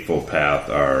the Eightfold Path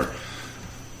are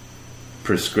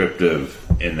prescriptive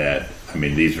in that. A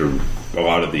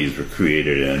lot of these were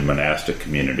created in monastic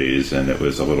communities, and it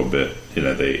was a little bit,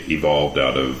 they evolved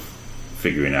out of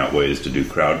figuring out ways to do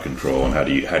crowd control and how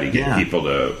do you get people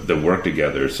to work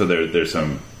together. So there's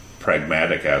some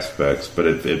pragmatic aspects, but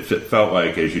it felt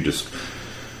like, as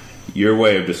your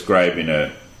way of describing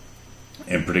it,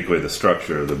 and particularly the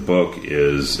structure of the book,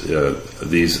 is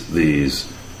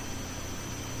these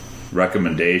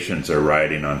recommendations are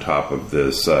riding on top of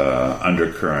this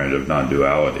undercurrent of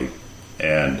non-duality.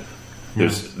 And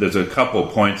there's a couple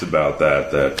points about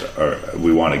that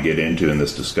we want to get into in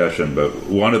this discussion, but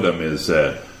one of them is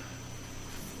that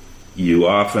you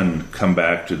often come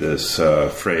back to this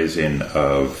phrasing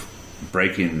of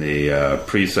breaking the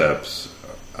precepts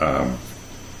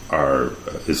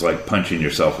is like punching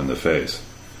yourself in the face.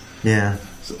 Yeah.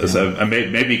 So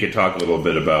maybe you could talk a little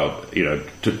bit about,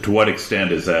 to what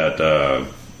extent is that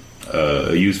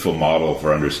a useful model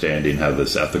for understanding how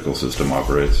this ethical system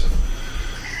operates?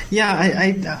 Yeah,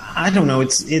 I don't know.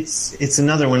 It's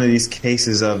another one of these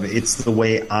cases of it's the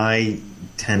way I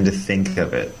tend to think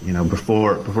of it.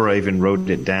 Before I even wrote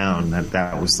it down,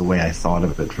 that was the way I thought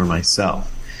of it for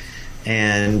myself,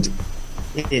 and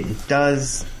it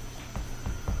does.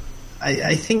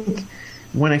 I think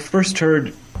when I first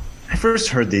heard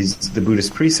the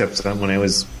Buddhist precepts when I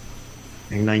was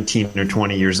 19 or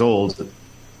 20 years old.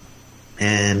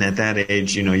 And at that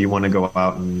age, you want to go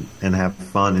out and have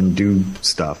fun and do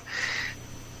stuff.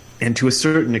 And to a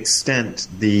certain extent,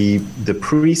 the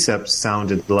precepts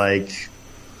sounded like,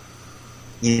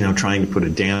 trying to put a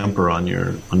damper on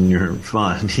your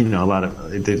fun.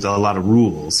 There's a lot of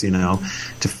rules,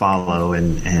 to follow.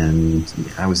 And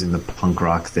I was in the punk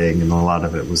rock thing, and a lot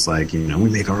of it was like, we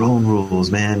make our own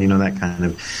rules, man. That kind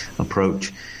of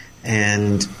approach.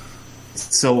 And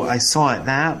so I saw it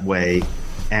that way.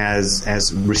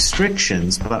 As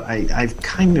restrictions, but I've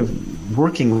kind of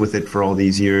working with it for all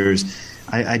these years.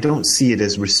 I don't see it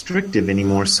as restrictive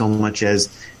anymore so much as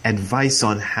advice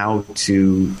on how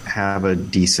to have a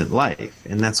decent life.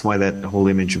 And that's why that whole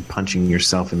image of punching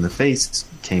yourself in the face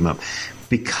came up,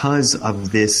 because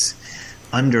of this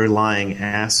underlying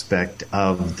aspect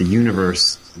of the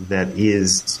universe that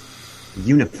is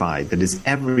unified, that is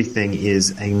everything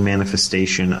is a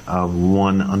manifestation of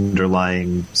one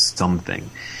underlying something.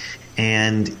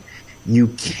 And you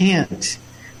can't,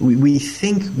 we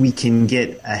think we can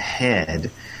get ahead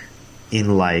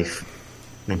in life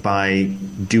by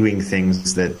doing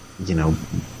things that,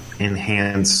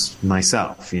 enhance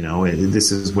myself.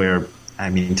 This is where,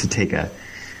 to take a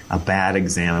bad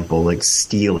example, like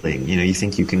stealing, you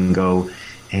think you can go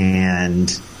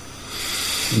and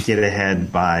get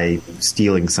ahead by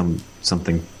stealing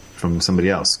something from somebody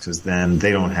else, because then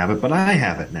they don't have it, but I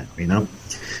have it now,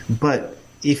 But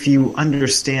if you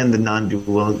understand the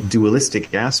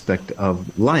non-dualistic aspect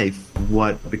of life,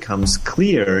 what becomes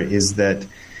clear is that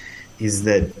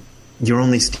you're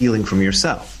only stealing from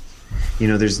yourself.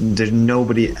 There's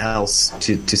nobody else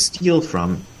to steal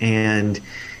from, and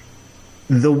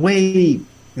the way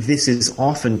this is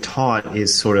often taught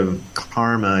is sort of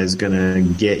karma is going to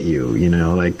get you,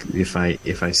 like if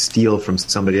I steal from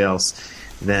somebody else,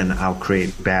 then I'll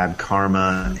create bad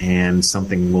karma and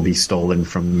something will be stolen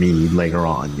from me later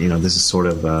on. This is sort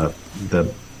of the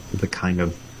kind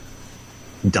of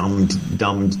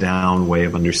dumbed down way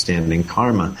of understanding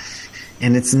karma.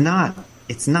 And it's not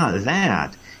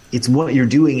that. It's what you're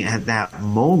doing at that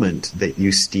moment that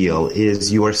you steal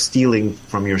is you are stealing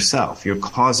from yourself. You're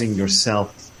causing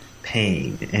yourself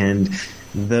pain. And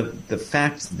the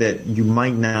fact that you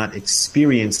might not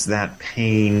experience that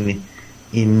pain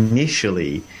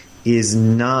initially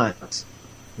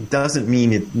doesn't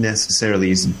mean it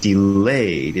necessarily is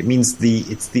delayed. It means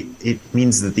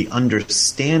that the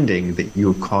understanding that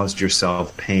you have caused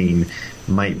yourself pain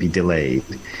might be delayed.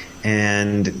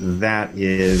 And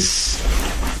that's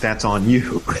on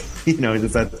you.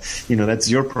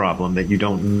 That's your problem, that you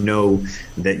don't know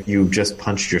that you just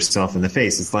punched yourself in the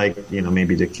face. It's like,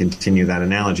 maybe to continue that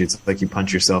analogy, it's like you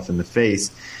punch yourself in the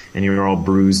face and you're all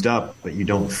bruised up, but you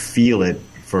don't feel it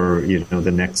for,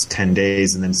 the next 10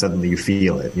 days, and then suddenly you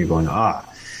feel it and you're going,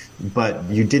 but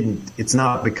you didn't, it's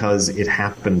not because it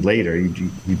happened later. You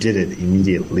did it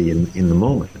immediately in the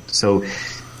moment. So,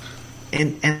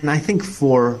 and I think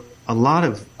for a lot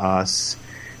of us,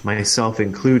 myself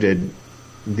included,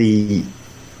 the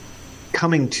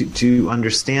coming to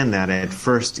understand that at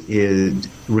first it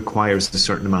requires a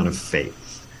certain amount of faith.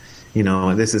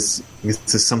 This is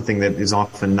something that is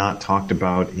often not talked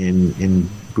about in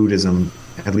Buddhism,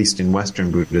 at least in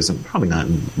Western Buddhism, probably not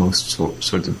in most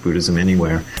sorts of Buddhism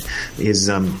anywhere, is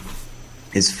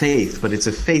faith, but it's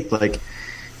a faith like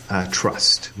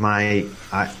trust.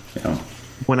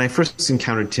 When I first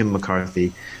encountered Tim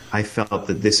McCarthy, I felt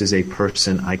that this is a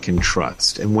person I can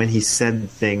trust. And when he said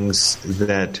things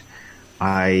that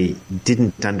I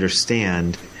didn't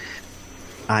understand,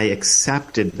 I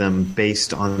accepted them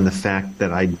based on the fact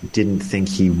that I didn't think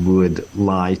he would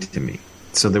lie to me.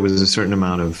 So there was a certain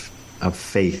amount of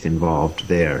faith involved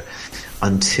there,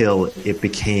 until it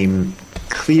became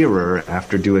clearer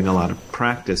after doing a lot of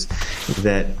practice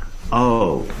that,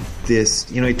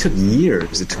 it took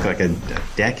years. It took like a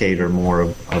decade or more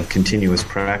of continuous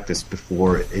practice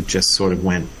before it just sort of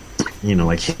went,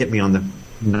 hit me on the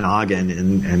noggin,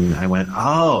 and I went,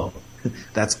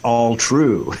 that's all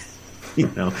true.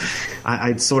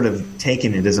 I'd sort of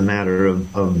taken it as a matter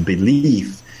of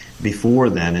belief before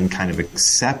then and kind of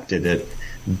accepted it,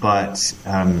 but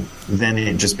then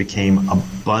it just became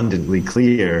abundantly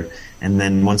clear. And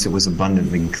then once it was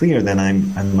abundantly clear, then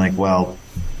I'm like, well,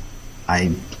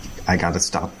 I got to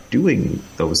stop doing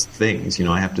those things.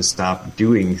 I have to stop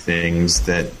doing things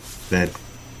that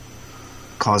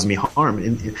cause me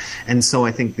harm. And so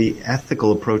I think the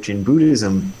ethical approach in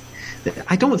Buddhism,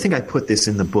 I don't think I put this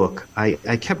in the book. I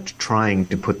kept trying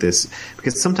to put this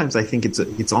because sometimes I think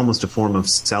it's almost a form of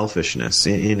selfishness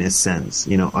in a sense,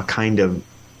 a kind of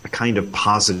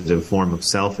positive form of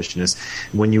selfishness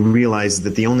when you realize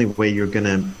that the only way you're going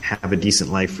to have a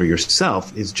decent life for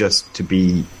yourself is just to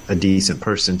be a decent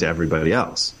person to everybody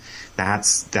else.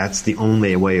 That's the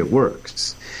only way it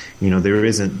works. There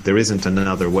isn't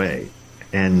another way.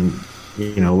 And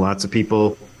lots of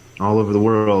people all over the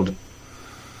world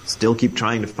still keep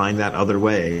trying to find that other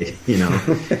way.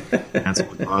 That's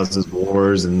what causes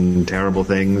wars and terrible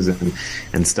things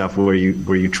and stuff where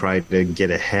you try to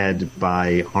get ahead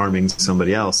by harming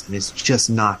somebody else, and it's just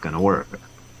not going to work.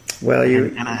 Well,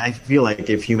 and I feel like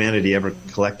if humanity ever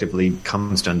collectively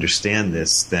comes to understand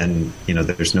this, then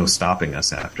there's no stopping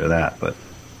us after that. But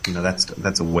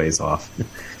that's a ways off.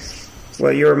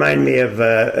 Well, you remind me of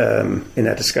in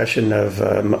that discussion of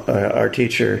our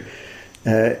teacher.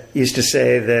 Used to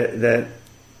say that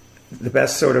the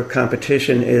best sort of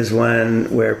competition is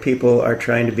one where people are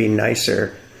trying to be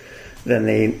nicer than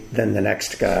the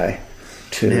next guy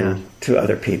to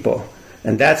other people,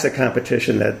 and that's a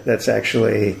competition that's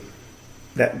actually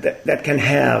that can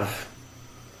have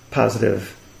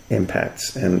positive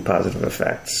impacts and positive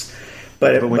effects.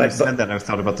 But when you said that, I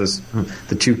thought about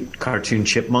the two cartoon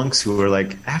chipmunks who were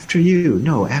like, after you.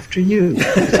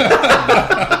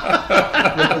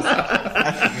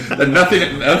 And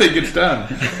nothing gets done.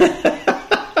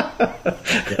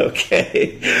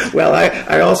 Okay. Well,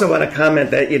 I also want to comment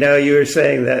that, you were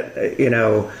saying that,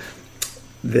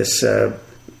 this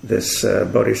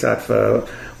Bodhisattva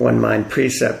one mind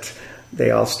precept, they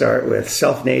all start with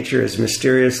self-nature is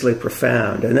mysteriously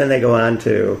profound. And then they go on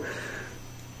to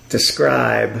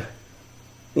describe,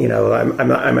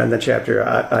 I'm in the chapter,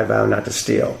 I vow not to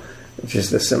steal, which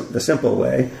is the simple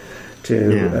way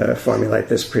to formulate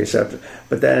this precept.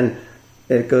 But then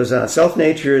it goes on.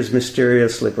 Self-nature is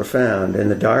mysteriously profound. In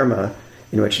the Dharma,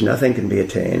 in which nothing can be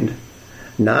attained,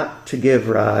 not to give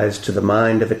rise to the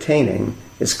mind of attaining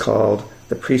is called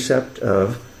the precept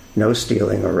of no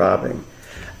stealing or robbing.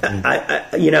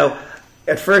 At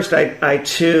first I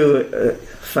too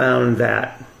found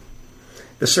that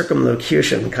the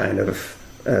circumlocution kind of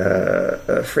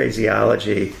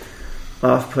phraseology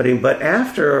off-putting, but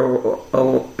after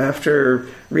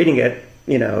reading it,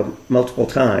 multiple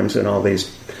times in all these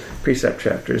precept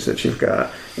chapters that you've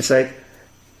got, it's like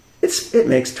it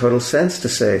makes total sense to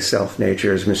say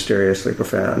self-nature is mysteriously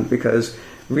profound, because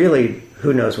really,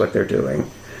 who knows what they're doing?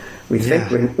 We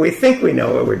think we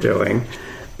know what we're doing,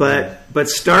 but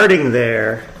starting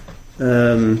there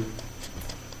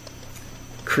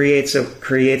creates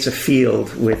a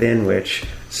field within which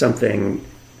something.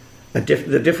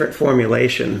 The different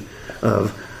formulation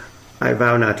of I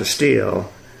vow not to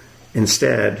steal,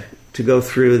 instead to go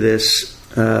through this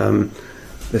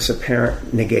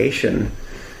apparent negation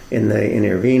in the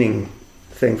intervening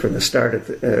thing from the start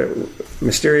of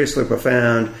mysteriously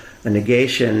profound, a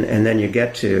negation, and then you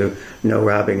get to no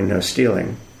robbing and no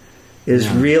stealing is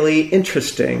really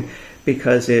interesting,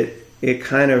 because it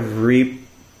kind of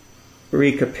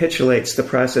recapitulates the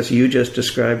process you just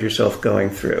described yourself going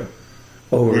through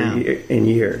over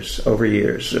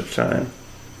years of time.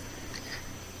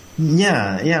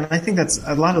 And I think that's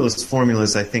a lot of those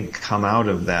formulas. I think come out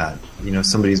of that.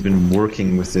 Somebody's been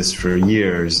working with this for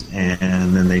years,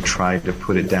 and then they try to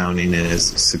put it down in as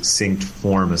succinct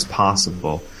form as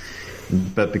possible.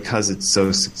 But because it's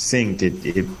so succinct,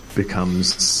 it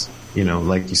becomes,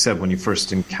 like you said, when you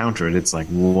first encounter it, it's like,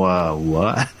 whoa,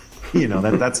 what?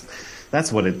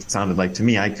 That's what it sounded like to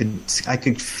me. I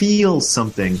could feel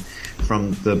something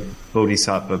from the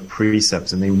Bodhisattva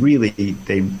precepts, and they really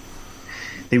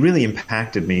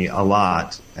impacted me a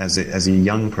lot as a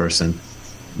young person.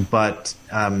 But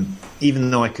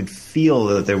even though I could feel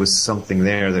that there was something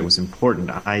there that was important,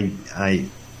 I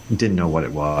didn't know what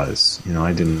it was.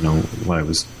 I didn't know what I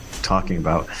was talking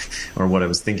about or what I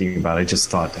was thinking about. I just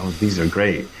thought, oh, these are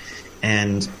great.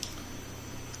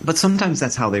 But sometimes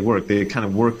that's how they work. They kind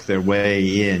of work their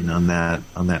way in on that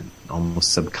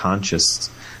almost subconscious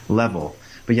level.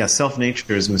 But yeah,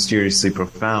 self-nature is mysteriously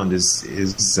profound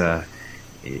is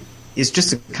is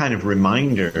just a kind of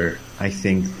reminder, I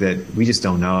think, that we just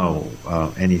don't know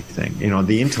anything.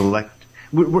 The intellect.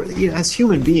 As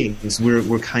human beings,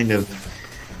 we're kind of,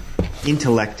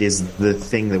 intellect is the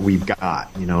thing that we've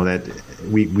got. That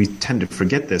we tend to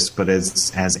forget this, but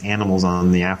as animals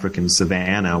on the African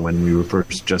savannah, when we were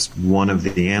first just one of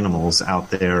the animals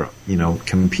out there,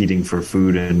 competing for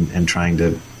food and trying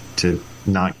to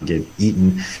not get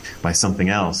eaten by something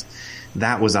else,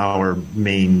 that was the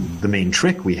main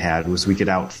trick we had, was we could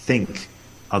outthink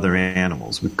other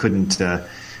animals. We couldn't.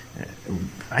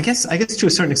 I guess to a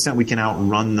certain extent we can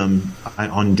outrun them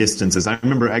on distances. I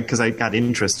remember, because I got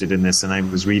interested in this, and I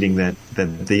was reading that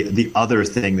the other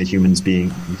thing that human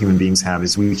beings have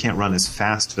is we can't run as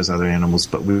fast as other animals,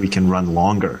 but we can run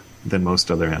longer than most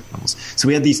other animals. So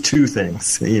we had these two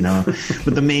things,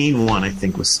 but the main one, I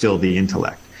think, was still the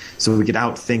intellect. So we could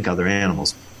outthink other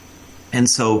animals. And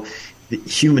so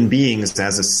human beings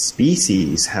as a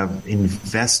species have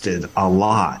invested a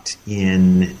lot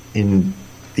in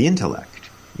the intellect,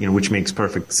 which makes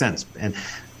perfect sense. And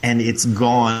it's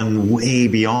gone way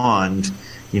beyond,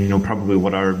 probably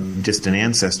what our distant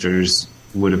ancestors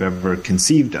would have ever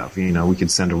conceived of. We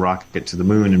could send a rocket to the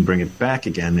moon and bring it back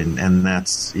again. And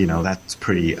that's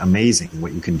pretty amazing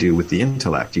what you can do with the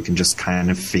intellect. You can just kind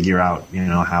of figure out,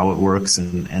 how it works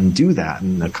and do that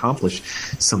and accomplish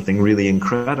something really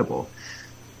incredible.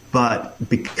 But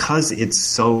because it's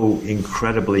so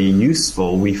incredibly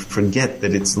useful, we forget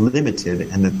that it's limited,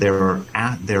 and that there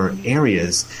are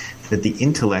areas that the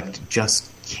intellect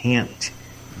just can't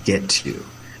get to.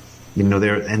 And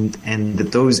that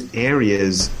those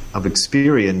areas of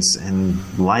experience and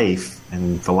life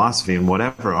and philosophy and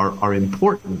whatever are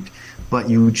important, but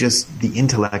the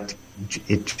intellect,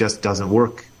 it just doesn't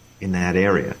work in that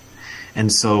area.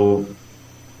 And so,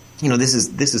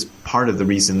 this is part of the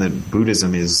reason that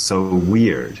Buddhism is so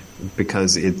weird,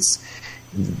 because it's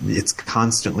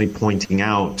constantly pointing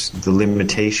out the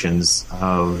limitations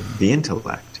of the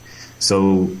intellect.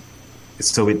 So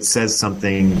it says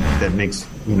something that makes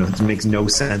no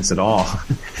sense at all,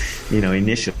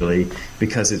 initially,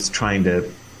 because it's trying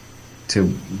to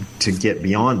get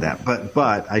beyond that.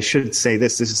 But I should say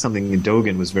this is something that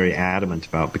Dogen was very adamant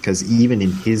about, because even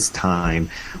in his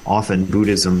time, often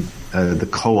Buddhism, the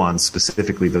koans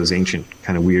specifically, those ancient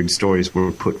kind of weird stories,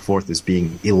 were put forth as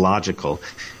being illogical.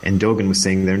 And Dogen was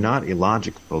saying they're not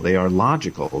illogical, they are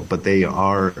logical, but they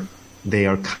are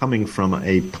coming from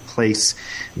a place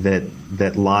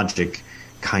that logic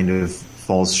kind of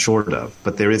falls short of.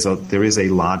 But there is a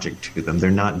logic to them.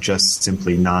 They're not just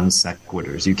simply non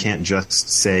sequiturs. You can't just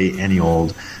say any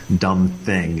old dumb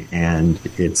thing and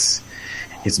it's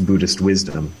Buddhist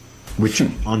wisdom, which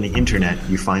on the internet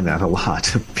you find that a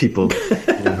lot. People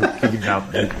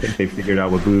they figured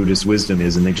out what Buddhist wisdom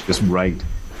is, and they just write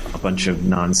a bunch of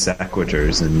non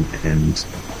sequiturs and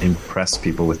impress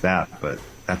people with that. But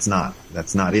that's not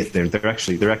it. There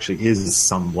actually is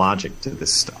some logic to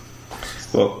this stuff.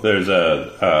 Well, there's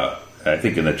I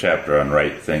think in the chapter on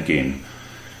right thinking,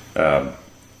 I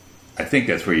think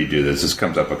that's where you do this. This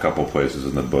comes up a couple places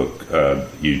in the book.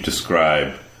 You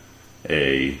describe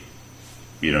the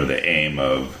aim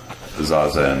of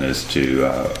Zazen is to,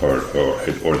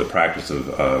 or the practice of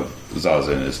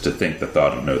Zazen is to think the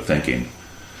thought of no thinking.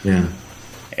 Yeah.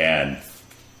 And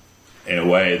in a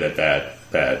way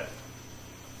that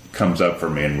comes up for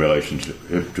me in relation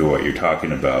to what you're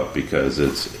talking about, because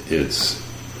it's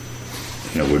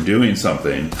we're doing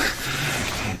something,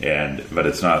 but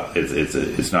it's not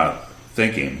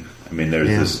thinking. I mean,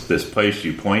 there's this place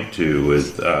you point to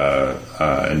with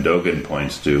and Dogen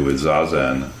points to with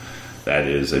Zazen, that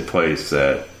is a place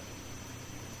that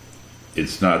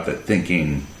it's not that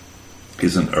thinking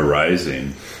isn't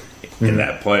arising in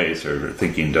that place, or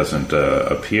thinking doesn't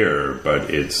appear, but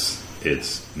it's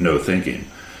no thinking.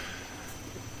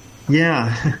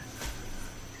 Yeah.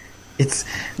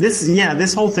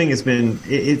 This whole thing has been,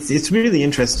 it's really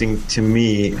interesting to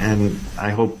me, and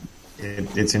I hope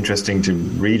it's interesting to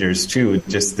readers too,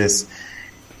 just this,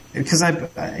 because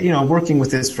I've, working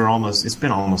with this for it's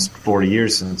been almost 40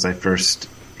 years since I first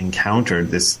encountered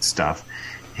this stuff,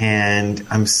 and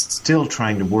I'm still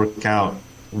trying to work out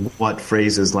what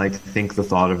phrases like think the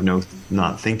thought of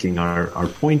not thinking are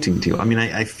pointing to. I mean,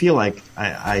 I feel like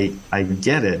I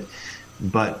get it,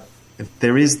 but if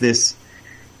there is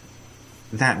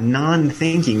that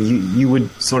non-thinking, you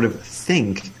would sort of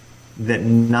think that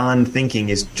non-thinking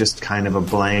is just kind of a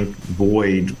blank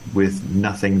void with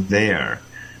nothing there.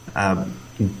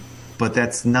 But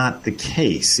that's not the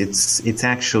case. It's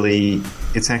actually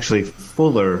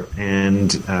fuller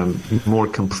and more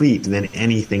complete than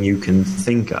anything you can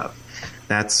think of.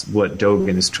 That's what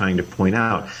Dogen is trying to point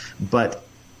out. But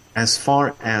as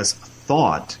far as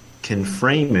thought can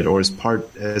frame it, or as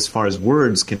far as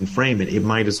words can frame it, it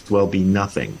might as well be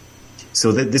nothing.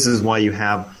 So this is why you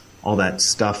have all that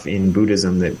stuff in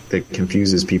Buddhism that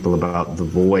confuses people about the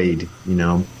void.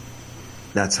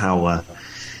 That's how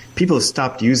people have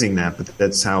stopped using that, but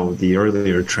that's how the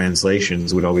earlier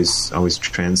translations would always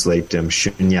translate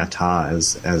shunyata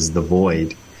as the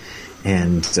void.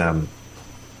 And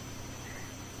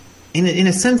in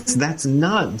a sense, that's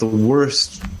not the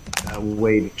worst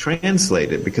way to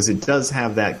translate it, because it does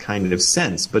have that kind of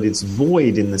sense, but it's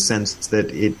void in the sense that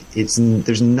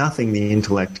there's nothing the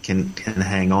intellect can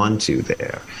hang on to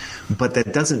there. But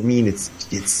that doesn't mean it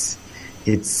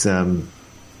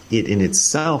in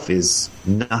itself is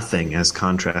nothing as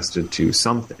contrasted to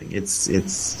something. It's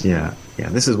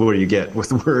This is where you get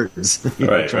with words.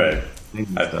 Right.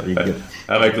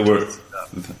 I like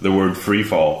the word free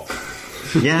fall.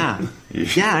 Yeah.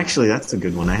 Actually, that's a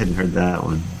good one. I hadn't heard that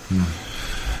one.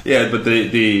 Yeah, but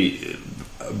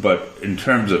but in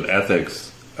terms of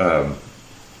ethics,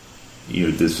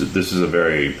 this is a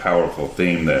very powerful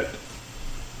theme that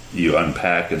you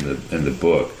unpack in the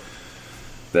book.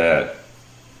 That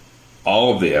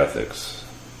all of the ethics,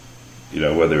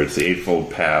 whether it's the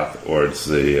Eightfold Path or it's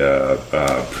the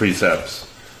precepts,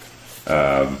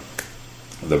 the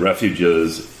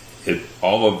refuges,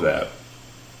 all of that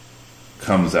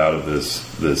comes out of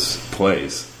this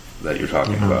place that you're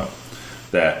talking about.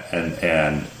 That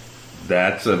and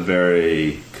that's a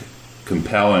very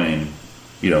compelling,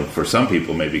 for some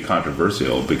people maybe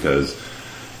controversial, because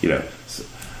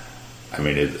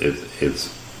it's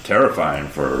terrifying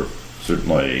for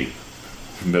certainly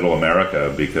middle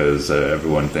America, because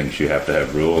everyone thinks you have to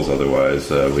have rules,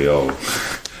 otherwise we all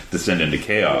descend into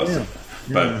chaos.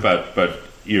 But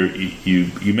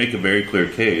you make a very clear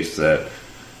case that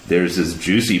there's this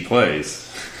juicy place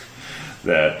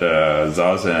that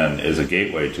Zazen is a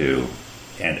gateway to,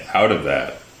 and out of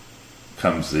that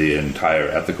comes the entire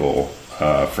ethical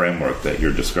framework that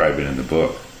you're describing in the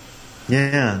book.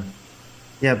 Kodo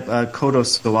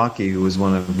Sawaki, who was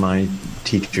one of my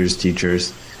teachers,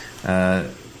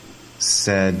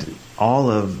 said all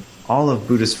of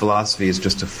Buddhist philosophy is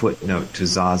just a footnote to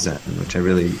Zazen, which I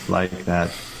really like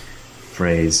that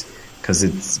phrase, because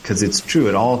it's true.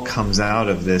 It all comes out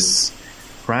of this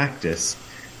practice,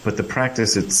 but the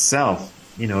practice itself,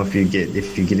 if you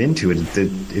get into it,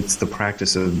 it's the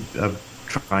practice of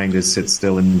trying to sit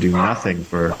still and do nothing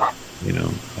for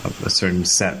a certain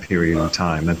set period of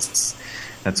time.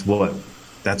 That's what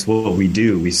we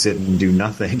do. We sit and do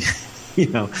nothing,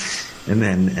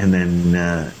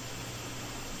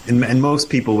 and most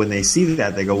people, when they see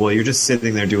that, they go, well, you're just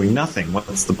sitting there doing nothing.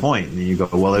 What's the point? And you go,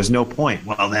 well, there's no point.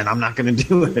 Well, then I'm not going to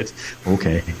do it.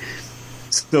 Okay.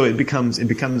 So it becomes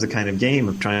a kind of game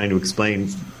of trying to explain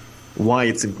why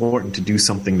it's important to do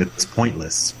something that's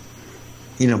pointless.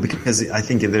 Because I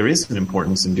think there is an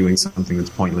importance in doing something that's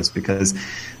pointless, because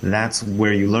that's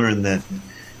where you learn that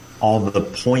all the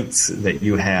points that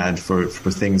you had for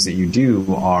things that you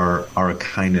do are a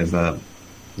kind of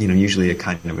usually a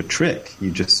kind of a trick.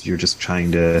 You're just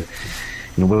trying to,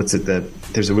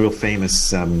 there's a real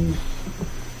famous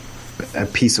a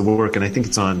piece of work, and I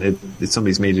think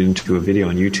somebody's made it into a video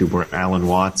on YouTube, where Alan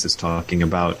Watts is talking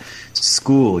about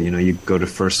school. You go to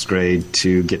first grade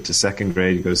to get to second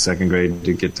grade, you go to second grade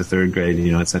to get to third grade,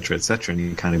 et cetera, and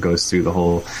he kind of goes through the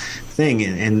whole thing,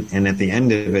 and at the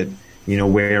end of it,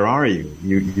 where are you?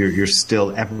 You're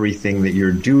still, everything that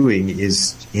you're doing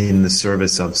is in the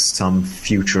service of some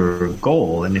future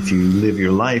goal. And if you live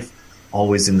your life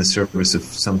always in the service of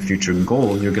some future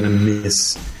goal, you're going to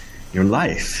miss your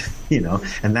life,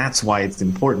 And that's why it's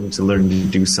important to learn to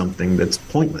do something that's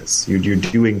pointless. You're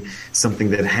doing something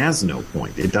that has no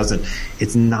point.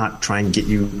 It's not trying to get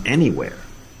you anywhere.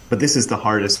 But this is the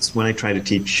hardest. When I try to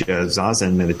teach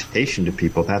Zazen meditation to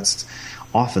people, that's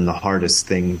often the hardest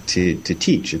thing to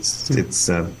teach.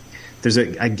 There's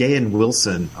a Gahan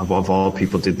Wilson, of all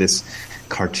people, did this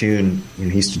cartoon. He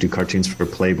used to do cartoons for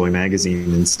Playboy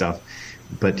magazine and stuff,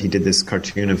 but he did this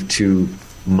cartoon of two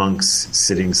monks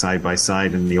sitting side by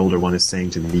side, and the older one is saying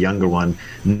to the younger one,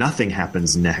 "Nothing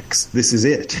happens next. This is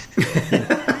it."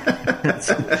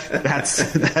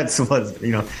 that's what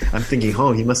I'm thinking.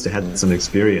 Oh, he must have had some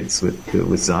experience with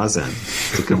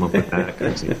Zazen to come up with that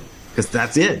cartoon. Because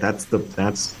that's it. That's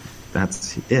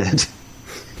it.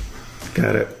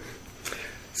 Got it.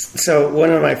 So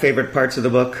one of my favorite parts of the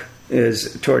book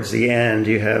is towards the end.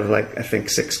 You have, I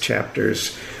think 6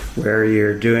 chapters where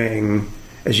you're doing,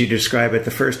 as you describe it,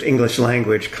 the first English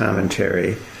language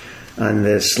commentary on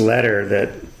this letter that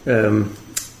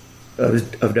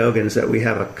Dogen's that we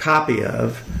have a copy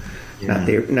of, not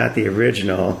the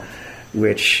original,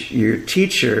 which your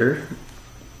teacher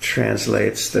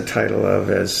translates the title of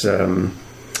as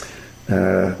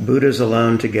Buddhas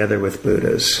Alone Together with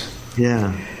Buddhas.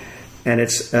 Yeah. And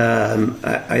it's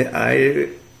I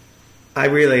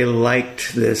really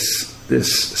liked this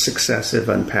successive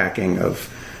unpacking of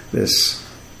this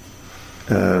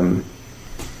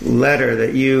letter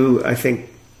that you, I think,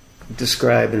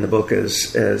 describe in the book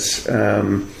as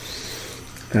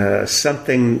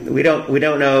something we don't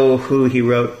know who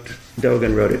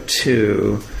Dogen wrote it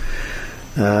to,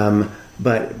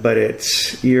 but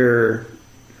it's your.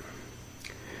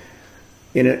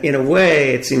 In a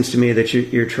way, it seems to me that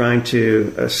you're trying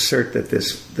to assert that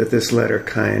this letter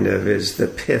kind of is the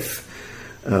pith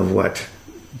of what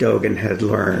Dogen had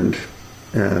learned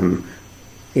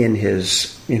in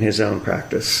his own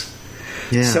practice.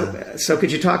 Yeah. So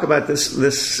could you talk about this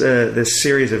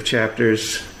series of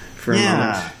chapters for a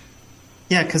moment?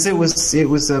 Yeah, because it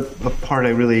was a part I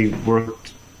really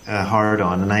worked hard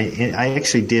on, and I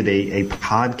actually did a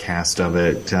podcast of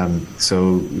it.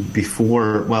 So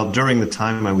during the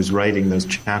time I was writing those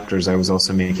chapters, I was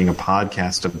also making a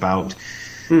podcast about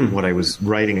what I was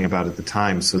writing about at the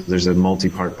time. So there's a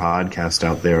multi-part podcast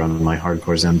out there on my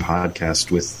Hardcore Zen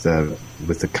podcast with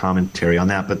the commentary on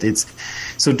that. But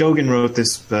so Dogen wrote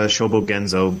this Shobo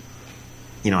Genzo.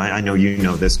 I know you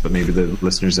know this, but maybe the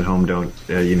listeners at home don't.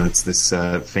 It's this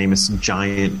famous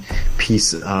giant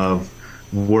piece of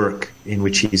work in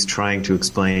which he's trying to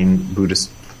explain Buddhist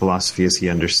philosophy as he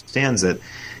understands it.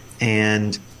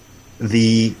 And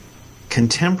the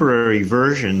contemporary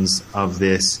versions of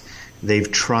this, they've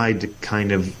tried to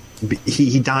kind of...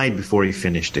 He died before he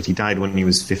finished it. He died when he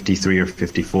was 53 or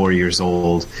 54 years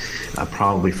old,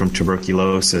 probably from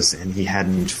tuberculosis, and he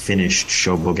hadn't finished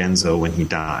Shobo Genzo when he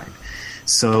died.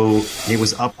 So it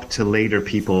was up to later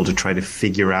people to try to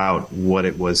figure out what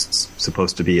it was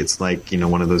supposed to be. It's like,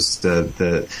 one of those,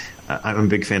 I'm a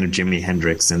big fan of Jimi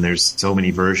Hendrix, and there's so many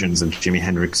versions of Jimi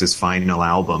Hendrix's final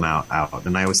album out.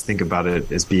 And I always think about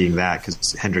it as being that,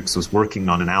 because Hendrix was working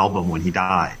on an album when he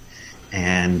died.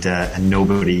 And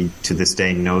nobody to this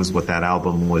day knows what that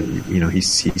album was. He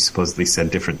supposedly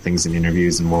said different things in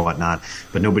interviews and whatnot,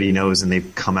 but nobody knows. And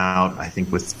they've come out, I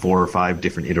think, with 4 or 5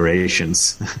 different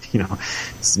iterations.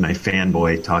 This is my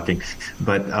fanboy talking,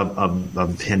 but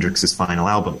of Hendrix's final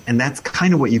album. And that's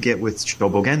kind of what you get with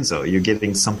Shobo Genzo. You're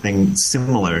getting something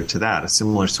similar to that, a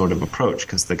similar sort of approach,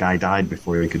 because the guy died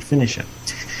before he could finish it.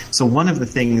 So one of the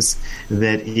things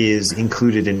that is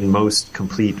included in most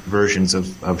complete versions of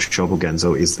Shobo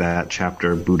Genzo is that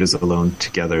chapter, Buddhas Alone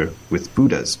Together with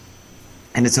Buddhas.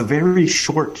 And it's a very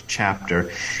short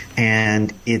chapter,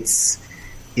 and it's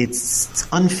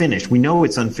unfinished. We know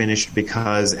it's unfinished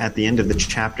because at the end of each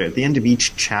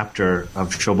chapter of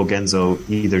Shobo Genzo,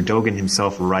 either Dogen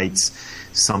himself writes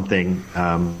something,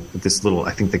 this little,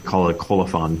 I think they call it a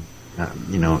colophon,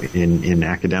 in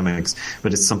academics,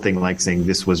 but it's something like saying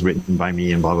this was written by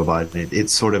me and blah, blah, blah.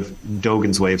 It's sort of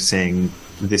Dogen's way of saying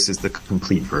this is the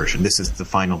complete version. This is the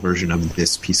final version of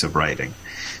this piece of writing.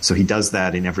 So he does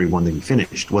that in every one that he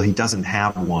finished. Well, he doesn't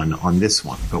have one on this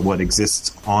one, but what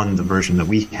exists on the version that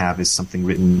we have is something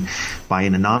written by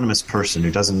an anonymous person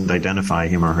who doesn't identify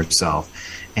him or herself.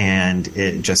 And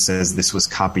it just says this was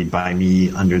copied by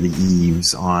me under the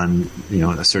eaves on,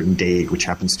 a certain date, which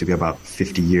happens to be about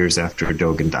 50 years after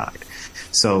Dogen died.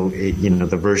 So,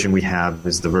 the version we have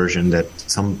is the version that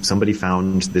somebody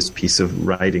found this piece of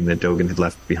writing that Dogen had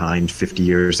left behind 50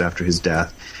 years after his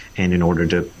death, and in order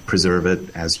to preserve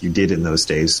it, as you did in those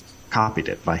days, copied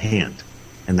it by hand.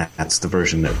 And that's the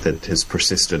version that has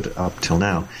persisted up till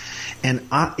now. And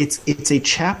it's a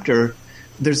chapter...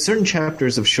 There's certain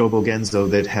chapters of Shobo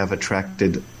Genzo that have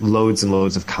attracted loads and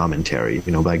loads of commentary.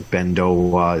 Like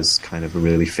Bendowa is kind of a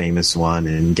really famous one,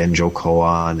 and Genjo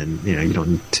Koan, and you don't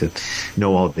need to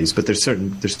know all of these, but there's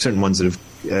certain ones that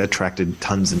have attracted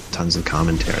tons and tons of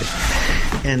commentary.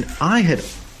 And I had,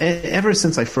 ever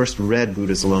since I first read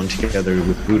Buddhas Alone Together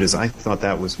with Buddhas, I thought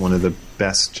that was one of the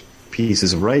best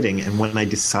pieces of writing. And when I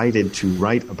decided to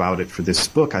write about it for this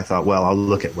book, I thought, well, I'll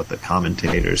look at what the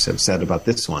commentators have said about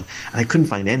this one. And I couldn't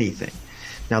find anything.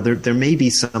 Now, there may be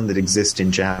some that exist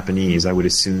in Japanese. I would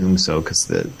assume so, because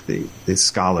the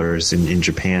scholars in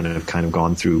Japan have kind of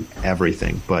gone through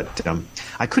everything. But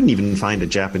I couldn't even find a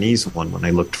Japanese one when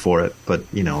I looked for it. But,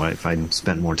 if I'd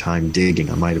spent more time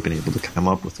digging, I might have been able to come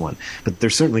up with one. But there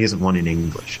certainly isn't one in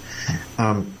English.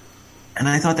 And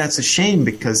I thought that's a shame,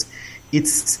 because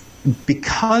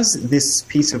because this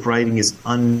piece of writing is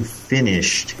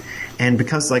unfinished, and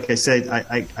because, like I said,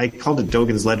 I called it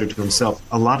Dogen's letter to himself,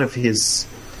 a lot of his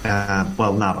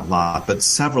well, not a lot, but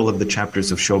several of the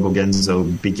chapters of Shobo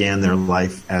Genzo began their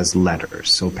life as letters.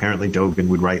 So apparently Dogen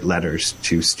would write letters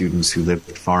to students who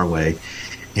lived far away,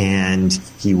 and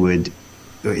he would,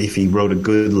 if he wrote a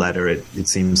good letter, it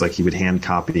seems like he would hand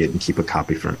copy it and keep a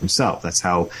copy for himself. That's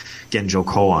how Genjo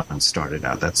Koan started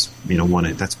out. That's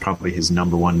that's probably his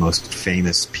number one most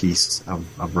famous piece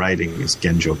of writing is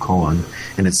Genjo Koan,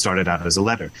 and it started out as a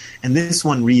letter. And this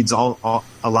one reads a lot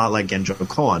like Genjo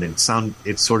Koan.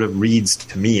 It sort of reads,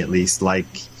 to me at least, like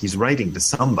he's writing to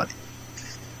somebody.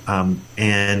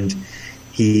 And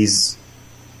since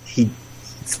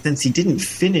he didn't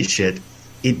finish it,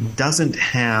 it doesn't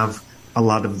have a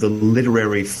lot of the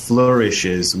literary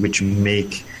flourishes which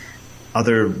make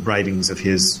other writings of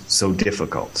his so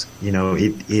difficult.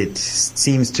 It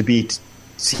seems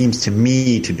to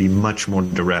me to be much more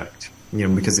direct,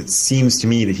 because it seems to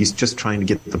me that he's just trying to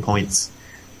get the points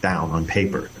down on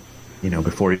paper,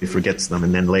 before he forgets them,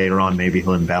 and then later on maybe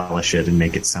he'll embellish it and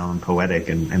make it sound poetic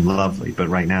and lovely. But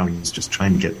right now he's just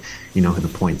trying to get, the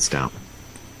points down.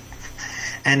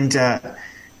 And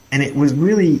it was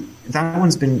really, that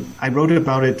one's been, I wrote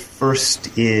about it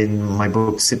first in my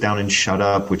book, Sit Down and Shut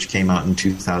Up, which came out in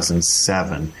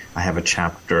 2007. I have a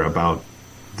chapter about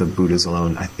the Buddha's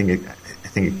Alone. I think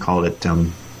it called it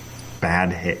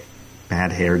Bad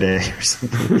Hair Day or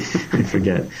something. I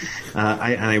forget.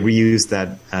 I reused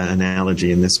that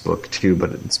analogy in this book too,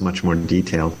 but it's much more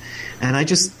detailed. And I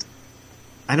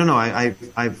don't know,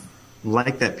 I've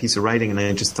liked that piece of writing, and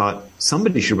I just thought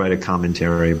somebody should write a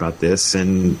commentary about this,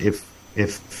 and if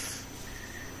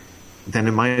then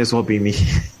it might as well be me,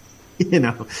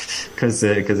 because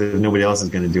if nobody else is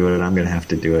going to do it, I'm going to have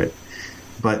to do it.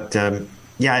 But I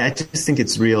just think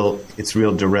it's real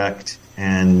direct,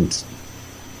 and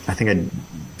I think I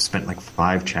spent like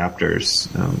 5 chapters.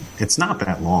 It's not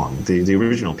that long. The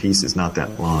original piece is not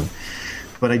that long,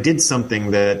 but I did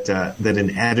something that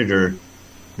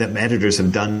editors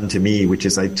have done to me, which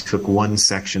is I took one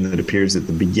section that appears at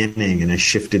the beginning and I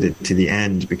shifted it to the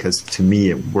end, because to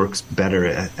me it works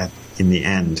better in the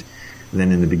end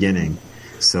than in the beginning.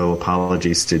 So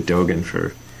apologies to Dogen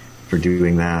for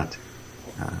doing that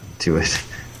to it.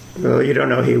 Well, you don't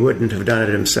know, he wouldn't have done it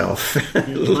himself.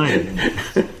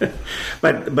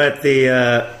 but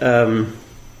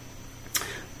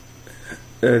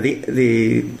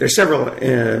there's several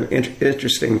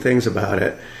interesting things about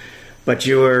it. But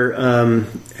your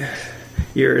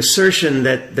assertion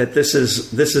that this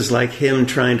is like him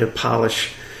trying to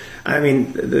polish, I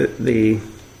mean, the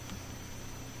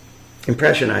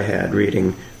impression I had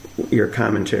reading your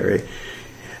commentary,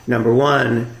 number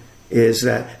one, is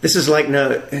that this is like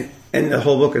and the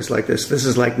whole book is like this. This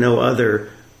is like no other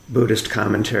Buddhist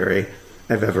commentary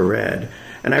I've ever read.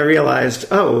 And I realized,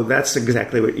 that's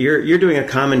exactly what you're doing, a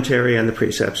commentary on the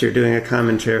precepts. You're doing a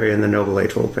commentary on the Noble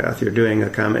Eightfold Path. You're doing a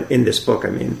comment in this book,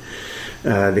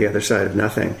 The Other Side of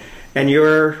Nothing. And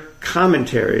your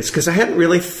commentaries, because I hadn't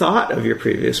really thought of your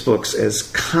previous books as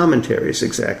commentaries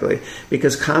exactly,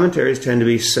 because commentaries tend to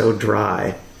be so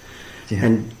dry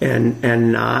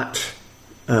and not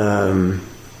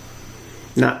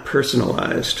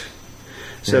personalized.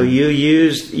 So you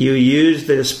use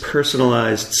this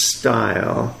personalized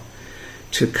style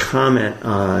to comment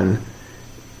on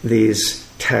these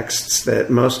texts that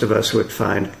most of us would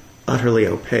find utterly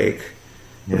opaque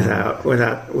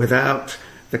without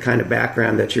the kind of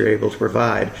background that you're able to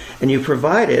provide, and you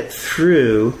provide it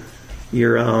through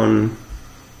your own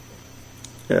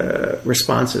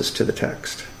responses to the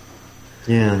text.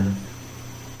 Yeah,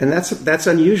 and that's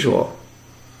unusual.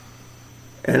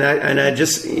 And I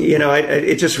just,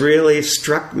 it just really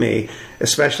struck me,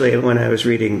 especially when I was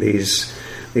reading these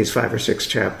 5 or 6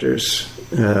 chapters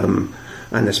on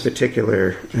this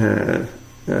particular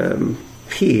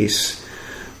piece,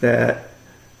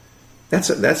 that's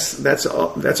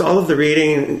all of the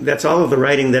reading, that's all of the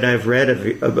writing that I've read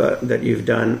that you've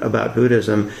done about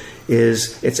Buddhism.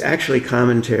 It's actually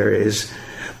commentaries,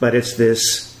 but it's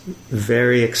this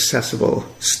very accessible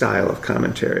style of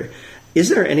commentary. Is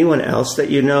there anyone else that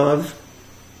you know of,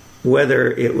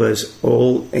 whether it was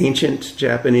ancient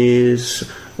Japanese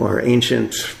or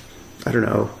ancient,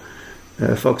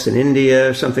 folks in India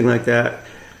or something like that,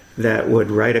 that would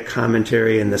write a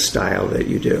commentary in the style that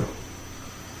you do?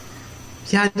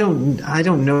 Yeah, I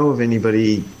don't know of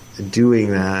anybody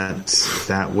doing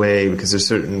that way, because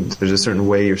there's a certain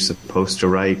way you're supposed to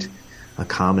write a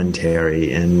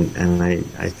commentary, and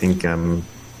I think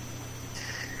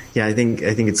I think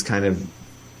it's kind of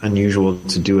unusual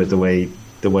to do it the way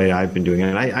I've been doing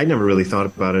it. I never really thought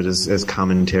about it as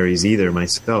commentaries either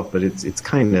myself, but it's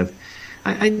kind of,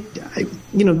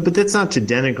 But that's not to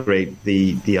denigrate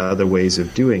the other ways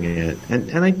of doing it.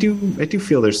 And I do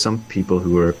feel there's some people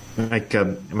who are like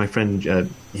my friend.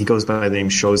 He goes by the name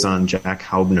Shozan Jack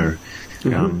Haubner.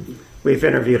 Mm-hmm. We've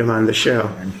interviewed him on the show.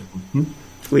 Mm-hmm.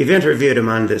 We've interviewed him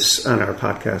on our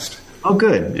podcast. Oh,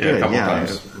 good. Yeah, good. A couple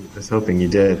times. I was hoping you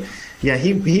did. Yeah,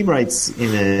 he writes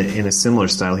in a similar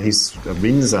style. He's a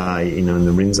Rinzai, in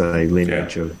the Rinzai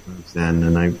lineage of Zen,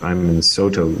 and I'm in the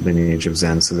Soto lineage of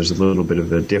Zen, so there's a little bit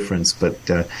of a difference. But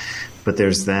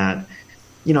there's that.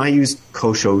 I used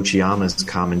Kosho Uchiyama's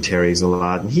commentaries a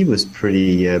lot, and he was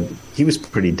pretty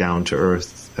down to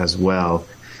earth as well.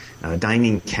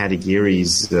 Dainin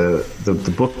Katagiri's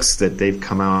the books that they've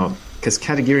come out, because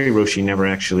Katagiri Roshi never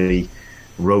actually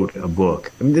wrote a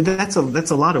book. I mean, that's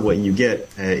a lot of what you get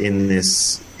in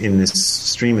this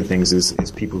stream of things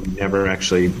is people who never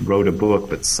actually wrote a book,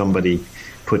 but somebody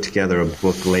put together a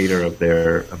book later of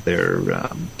their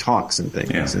talks and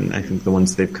things. Yeah. And I think the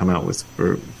ones they've come out with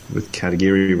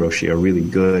Katagiri Roshi are really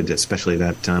good, especially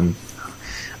that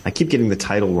I keep getting the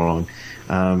title wrong.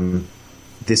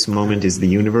 This Moment is the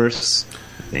Universe,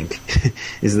 I think,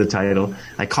 is the title.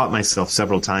 I caught myself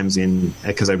several times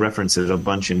because I referenced it a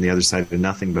bunch in The Other Side of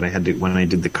Nothing, but I had to, when I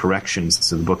did the corrections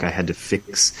to the book, I had to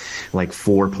fix like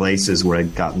 4 places where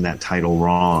I'd gotten that title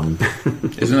wrong.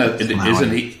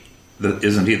 Isn't he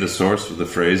the source of the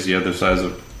phrase "The Other Side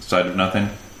of Nothing"?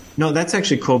 No, that's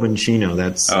actually Kobun Chino.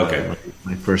 That's okay.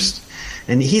 My first.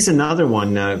 And he's another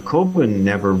one. Kobun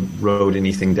never wrote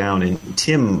anything down. And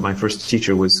Tim, my first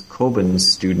teacher, was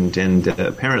Kobun's student. And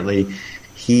apparently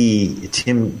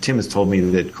Tim has told me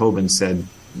that Kobun said,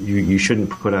 you shouldn't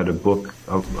put out a book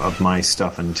of my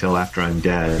stuff until after I'm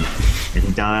dead. And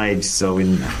he died, so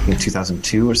in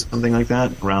 2002 or something like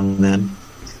that, around then.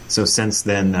 So since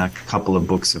then, a couple of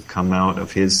books have come out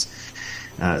of his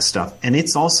stuff. And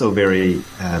it's also very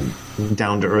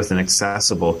down to earth and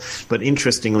accessible. But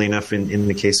interestingly enough, in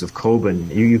the case of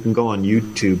Kobun, you can go on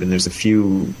YouTube and there's a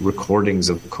few recordings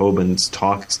of Kobun's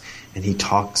talks, and he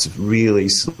talks really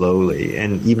slowly.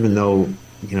 And even though,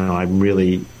 I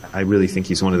really think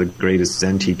he's one of the greatest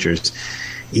Zen teachers,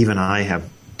 even I have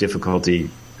difficulty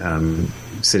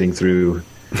sitting through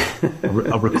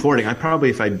a recording. I probably,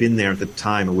 if I'd been there at the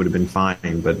time, it would have been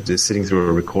fine. But just sitting through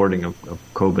a recording of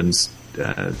Kobun's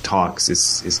talks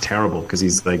is terrible, because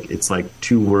it's like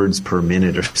 2 words per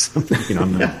minute or something.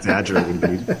 I'm not exaggerating,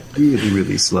 but he's really,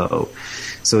 really slow.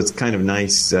 So it's kind of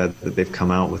nice that they've come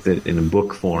out with it in a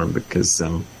book form, because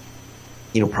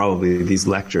probably these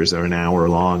lectures are an hour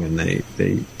long and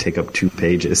they take up 2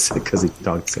 pages because he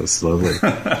talks so slowly.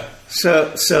 But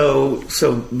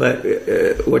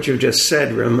what you've just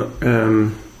said,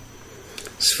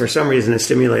 for some reason, has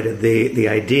stimulated the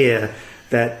idea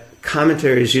that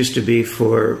commentaries used to be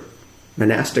for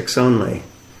monastics only.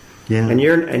 Yeah. And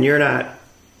you're not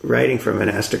writing for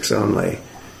monastics only.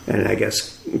 And I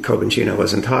guess Kobun Chino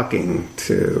wasn't talking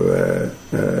to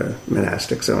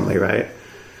monastics only, right?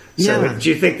 So yeah. Do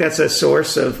you think that's a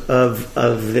source of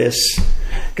this?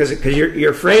 Because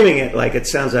you're framing it like it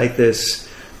sounds like this.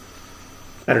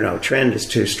 I don't know. Trend is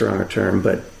too strong a term,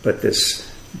 but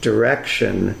this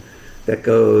direction that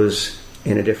goes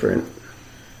in a different.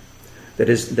 That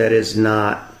is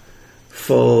not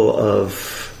full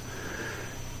of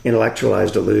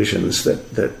intellectualized illusions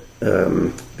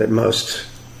that most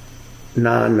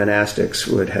non-monastics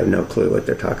would have no clue what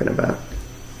they're talking about.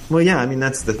 Well, yeah, I mean,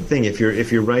 that's the thing. If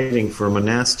you're writing for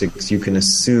monastics, you can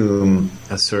assume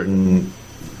a certain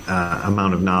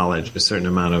amount of knowledge, a certain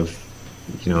amount of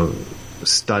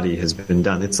study has been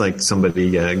done. It's like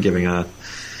somebody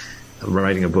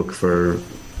writing a book for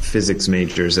physics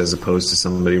majors as opposed to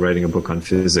somebody writing a book on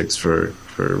physics for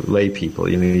lay people.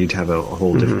 You'd have a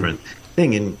whole different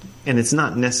thing. And it's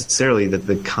not necessarily that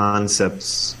the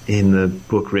concepts in the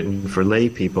book written for lay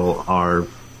people are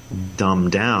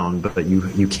dumbed down, but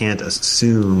you can't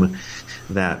assume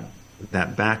that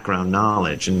background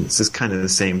knowledge. And this is kind of the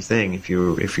same thing. If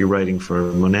you're writing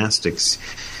for monastics,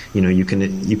 you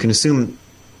can assume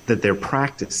that they're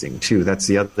practicing too. That's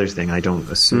the other thing I don't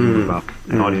assume about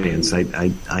an audience.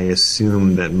 I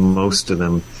assume that most of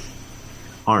them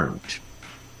aren't,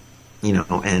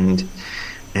 and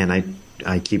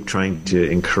I keep trying to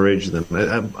encourage them.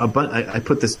 I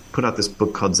put out this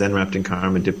book called Zen Wrapped in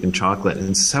Karma, Dipped in Chocolate,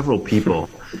 and several people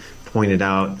pointed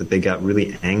out that they got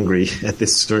really angry at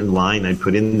this certain line I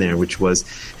put in there, which was,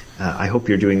 I hope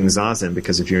you're doing Zazen,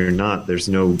 because if you're not, there's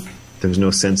no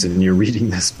sense in you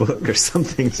reading this book, or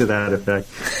something to that effect,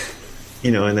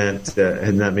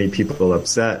 and that made people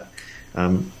upset.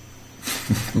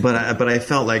 But I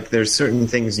felt like there's certain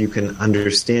things you can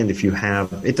understand if you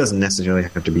have. It doesn't necessarily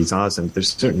have to be Zazen.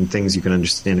 There's certain things you can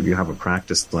understand if you have a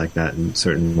practice like that, and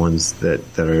certain ones that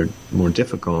are more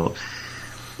difficult.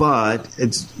 But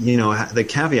it's, the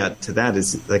caveat to that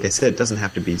is, like I said, it doesn't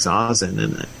have to be Zazen.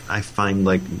 And I find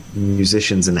like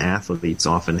musicians and athletes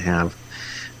often have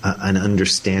an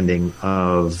understanding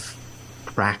of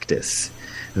practice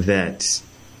that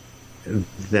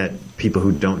people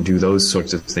who don't do those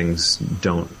sorts of things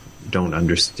don't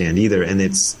understand either, and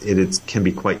it can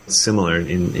be quite similar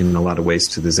in a lot of ways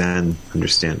to the Zen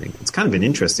understanding. It's kind of been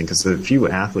interesting because a few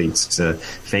athletes,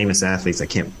 famous athletes, I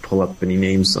can't pull up any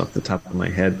names off the top of my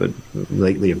head, but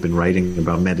lately have been writing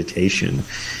about meditation,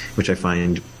 which I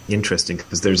find interesting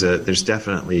because there's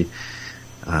definitely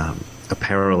a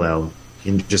parallel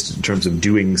in terms of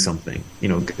doing something.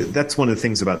 That's one of the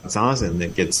things about Zazen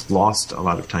that gets lost a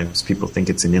lot of times. People think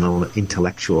it's an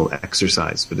intellectual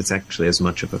exercise, but it's actually as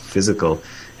much of a physical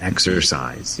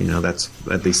exercise. That's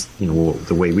at least,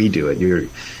 the way we do it. You're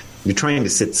trying to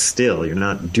sit still. You're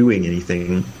not doing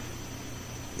anything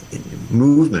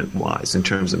movement-wise. In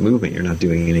terms of movement, you're not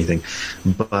doing anything.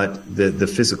 But the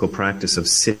physical practice of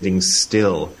sitting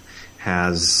still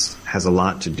has a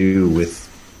lot to do with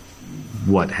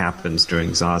what happens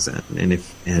during Zazen,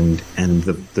 and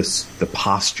the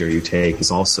posture you take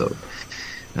is also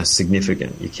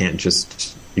significant. You can't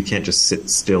just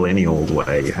sit still any old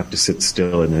way. You have to sit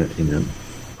still in a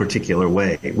particular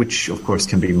way, which of course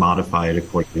can be modified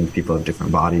according to people have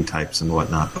different body types and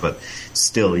whatnot. But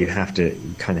still, you have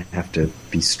to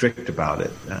be strict about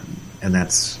it, and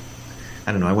that's.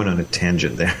 I don't know. I went on a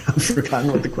tangent there. I've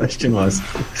forgotten what the question was.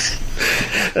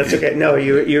 That's okay. No,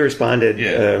 you responded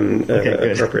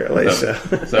appropriately.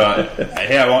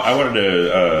 I wanted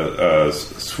to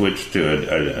switch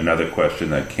to another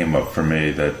question that came up for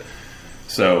me.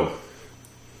 So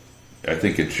I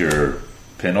think it's your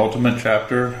penultimate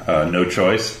chapter, No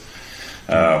Choice,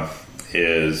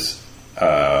 is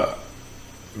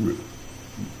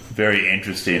very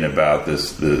interesting about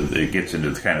this. It gets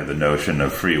into kind of the notion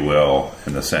of free will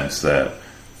in the sense that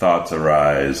thoughts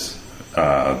arise,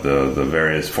 the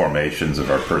various formations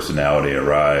of our personality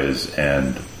arise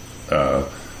and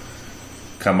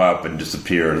come up and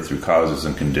disappear through causes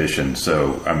and conditions.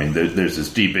 So, I mean, there's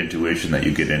this deep intuition that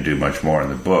you get into much more in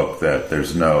the book, that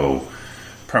there's no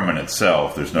permanent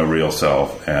self, there's no real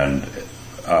self, and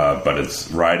but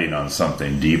it's riding on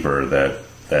something deeper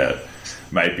that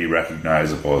might be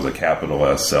recognizable as a capital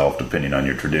S self, depending on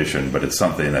your tradition, but it's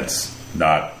something that's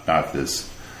not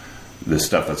this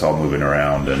stuff that's all moving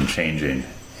around and changing.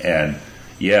 And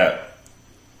yet,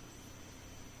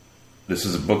 this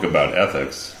is a book about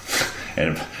ethics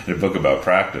and a book about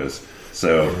practice.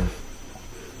 So,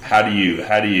 how do you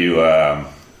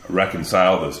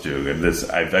reconcile those two? And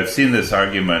I've seen this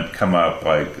argument come up.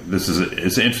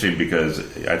 It's interesting because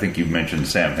I think you've mentioned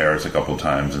Sam Harris a couple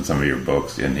times in some of your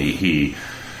books, and he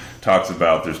talks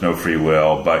about there's no free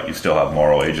will, but you still have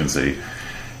moral agency.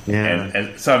 Yeah.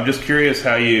 And so I'm just curious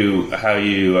how you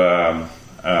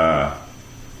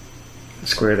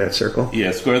square that circle.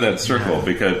 Yeah, square that circle,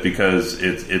 because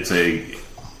it's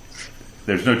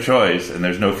there's no choice and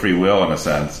there's no free will in a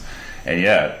sense, and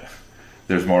yet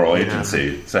there's moral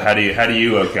agency. So how do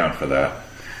you account for that?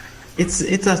 It's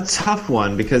a tough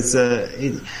one because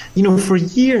for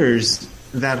years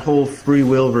that whole free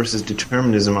will versus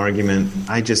determinism argument,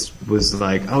 I just was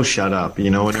like, oh, shut up,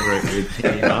 whenever it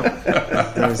came up.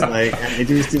 I was like, I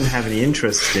just didn't have any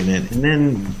interest in it. And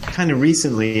then kind of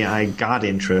recently I got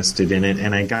interested in it,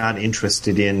 and I got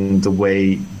interested in the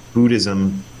way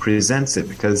Buddhism presents it,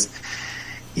 because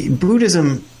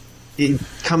Buddhism, it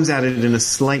comes at it in a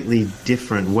slightly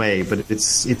different way, but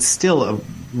it's still a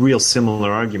real similar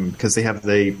argument because they have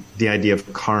the idea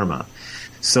of karma.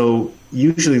 So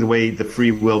usually the way the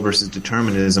free will versus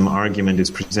determinism argument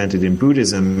is presented in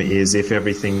Buddhism is if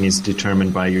everything is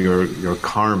determined by your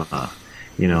karma,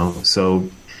 So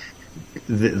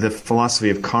the philosophy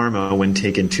of karma, when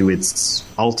taken to its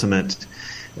ultimate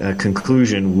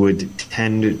conclusion, would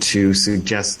tend to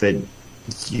suggest that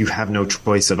you have no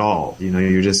choice at all.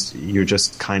 You're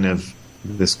just kind of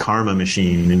this karma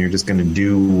machine, and you're just going to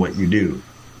do what you do.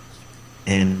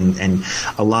 And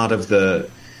a lot of the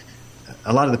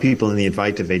people in the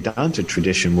Advaita Vedanta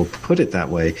tradition will put it that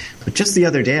way. But just the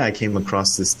other day, I came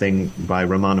across this thing by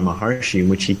Ramana Maharshi, in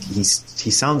which he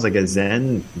sounds like a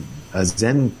Zen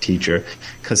teacher,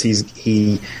 because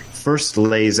he first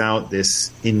lays out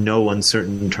this in no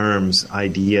uncertain terms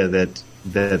idea that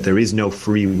there is no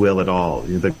free will at all.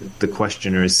 The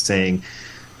questioner is saying,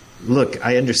 look,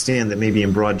 I understand that maybe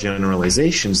in broad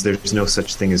generalizations there's no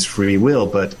such thing as free will,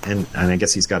 but and I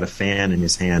guess he's got a fan in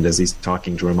his hand as he's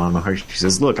talking to Ramana Maharshi. He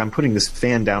says, look, I'm putting this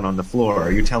fan down on the floor.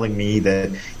 Are you telling me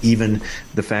that even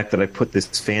the fact that I put this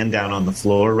fan down on the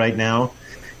floor right now,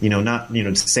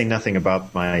 to say nothing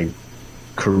about my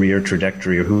career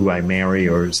trajectory or who I marry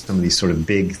or some of these sort of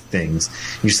big things,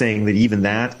 you're saying that even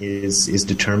that is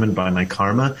determined by my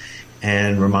karma?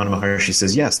 And Ramana Maharshi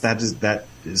says, yes, that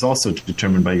is also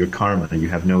determined by your karma. You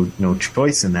have no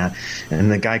choice in that.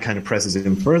 And the guy kind of presses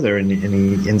him further, and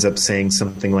he ends up saying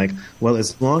something like, well,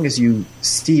 as long as you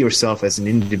see yourself as an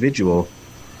individual,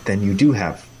 then you do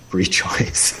have free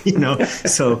choice.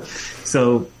 So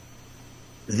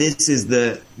this is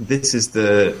the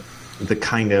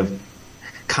kind of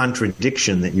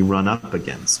contradiction that you run up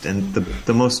against. And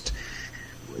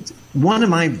one of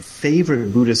my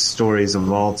favorite Buddhist stories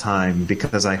of all time,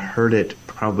 because I heard it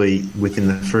probably within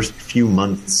the first few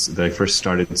months that I first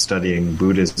started studying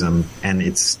Buddhism, and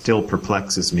it still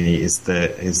perplexes me, it's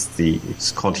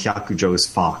called Hyakujo's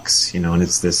Fox, and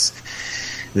it's this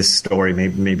story.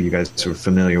 Maybe you guys are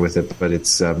familiar with it, but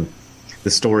it's the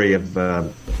story of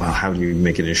how do you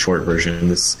make it in a short version?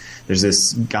 There's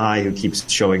this guy who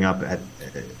keeps showing up at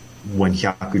when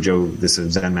Hyakujo, this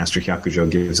Zen master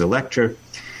Hyakujo, gives a lecture.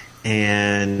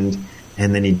 And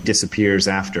then he disappears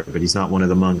after, but he's not one of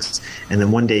the monks. And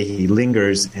then one day he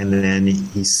lingers, and then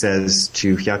he says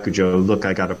to Hyakujo, look,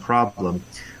 I got a problem.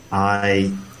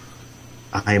 I'm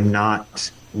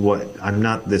not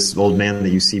this old man that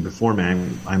you see before me.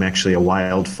 I'm actually a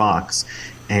wild fox.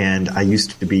 And I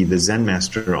used to be the Zen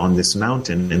master on this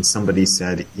mountain, and somebody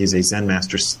said, is a Zen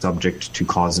master subject to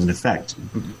cause and effect?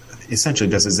 Essentially,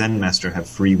 does a Zen master have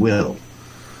free will?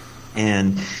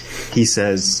 And he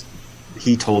says,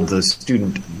 he told the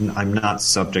student, I'm not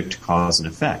subject to cause and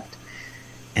effect.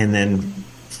 And then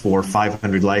for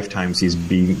 500 lifetimes,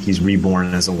 he's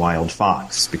reborn as a wild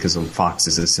fox, because a fox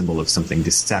is a symbol of something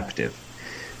deceptive.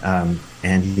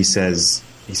 And he says,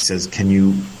 can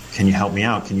you help me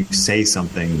out? Can you say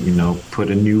something? Put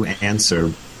a new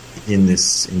answer into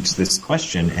this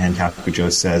question. And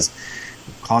Hyakujo says,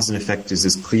 cause and effect is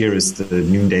as clear as the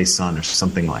noonday sun, or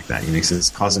something like that. He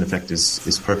says cause and effect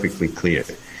is perfectly clear.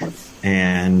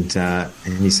 And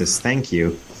he says, thank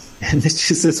you. And it's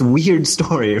just this weird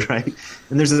story, right?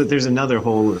 And there's another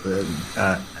whole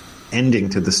ending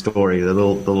to the story, the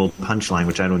little punchline,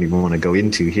 which I don't even want to go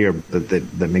into here, but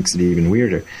that makes it even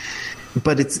weirder.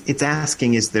 But it's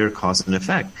asking, is there cause and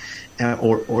effect?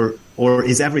 Or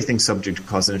is everything subject to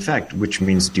cause and effect, which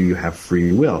means do you have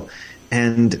free will?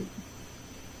 And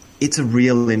it's a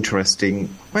real interesting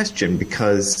question,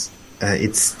 because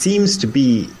it seems to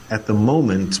be at this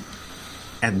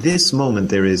moment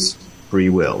there is free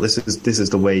will. This is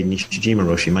the way Nishijima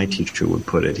Roshi, my teacher, would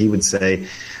put it. He would say,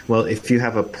 well, if you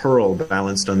have a pearl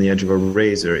balanced on the edge of a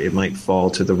razor, it might fall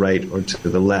to the right or to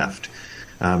the left.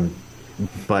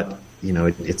 But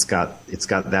it's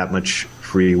got that much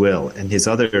free will. And his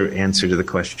other answer to the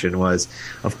question was,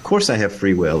 of course I have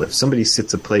free will. If somebody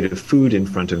sits a plate of food in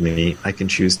front of me, I can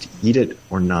choose to eat it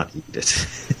or not eat it.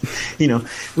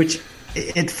 Which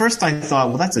at first I thought,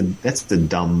 well, that's a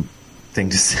dumb thing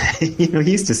to say. He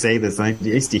used to say this. I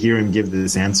used to hear him give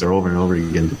this answer over and over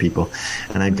again to people,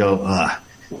 and I'd go,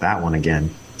 that one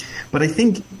again. But I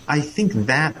think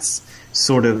that's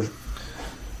sort of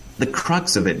the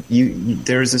crux of it.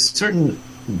 There's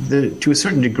to a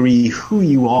certain degree, who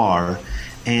you are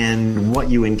and what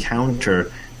you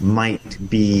encounter might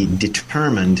be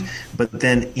determined, but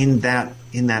then in that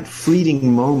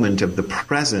fleeting moment of the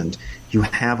present, you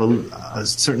have a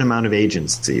certain amount of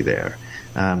agency there.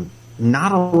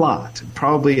 Not a lot,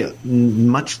 probably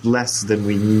much less than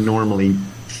we normally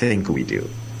think we do.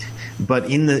 But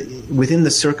within the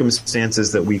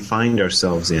circumstances that we find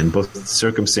ourselves in, both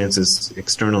circumstances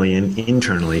externally and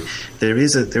internally, there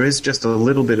is just a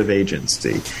little bit of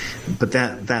agency. But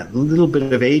that little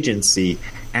bit of agency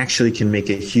actually can make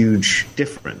a huge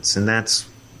difference, and that's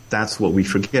what we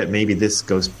forget. Maybe this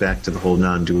goes back to the whole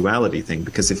non-duality thing,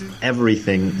 because if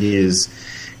everything is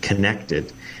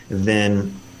connected,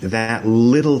 then that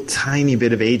little tiny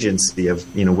bit of agency of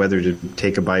whether to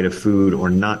take a bite of food or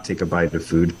not take a bite of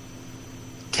food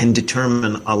can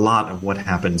determine a lot of what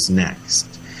happens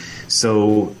next.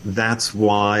 So that's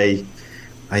why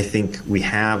I think we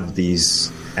have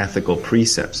these ethical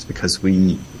precepts, because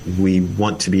we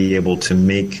want to be able to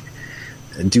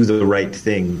do the right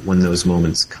thing when those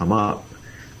moments come up.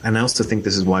 And I also think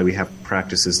this is why we have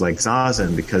practices like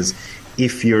Zazen, because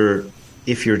if you're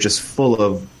just full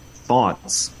of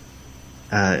thoughts,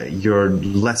 you're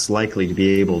less likely to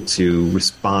be able to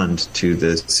respond to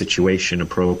the situation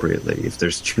appropriately if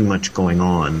there's too much going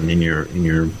on in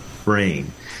your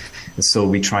brain. And so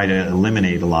we try to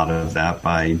eliminate a lot of that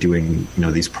by doing,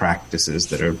 these practices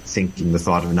that are thinking the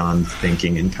thought of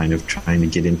non-thinking and kind of trying to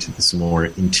get into this more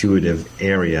intuitive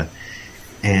area.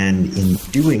 And in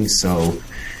doing so,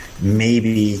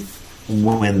 maybe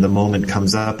when the moment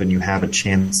comes up and you have a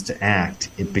chance to act,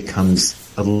 it becomes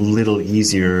a little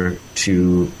easier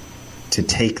to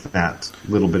take that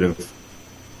little bit of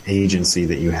agency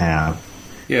that you have.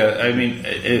 Yeah, I mean,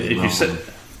 if you said...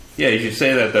 Yeah, you should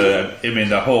say that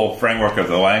the whole framework of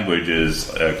the language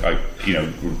is,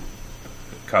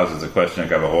 causes a question of,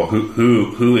 well,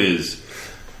 who is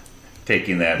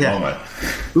taking that moment?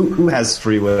 Who has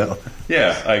free will?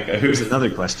 Yeah, who's another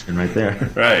question right there?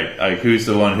 Right, who's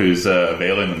the one who's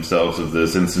availing themselves of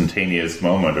this instantaneous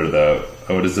moment, or the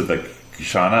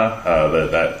kshana,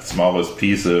 that smallest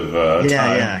piece of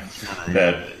time?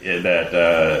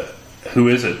 Who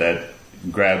is it that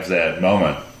grabs that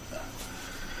moment?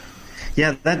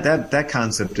 Yeah, that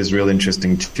concept is real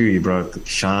interesting too. You brought up the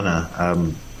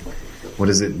kshana. What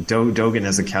is it? Dogen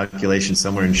has a calculation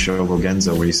somewhere in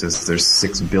Shobogenzo where he says there's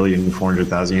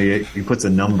 6,400,000. He puts a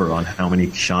number on how many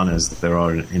kshanas there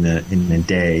are in a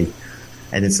day,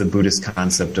 and it's a Buddhist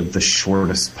concept of the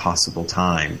shortest possible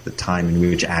time, the time in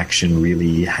which action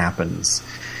really happens.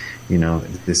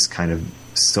 This kind of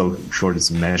so short it's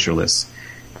measureless.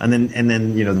 And then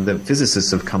the physicists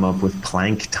have come up with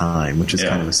Planck time, which is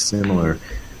kind of a similar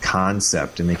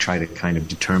concept, and they try to kind of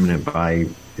determine it by,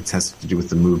 it has to do with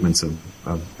the movements of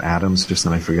atoms, just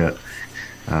then I forget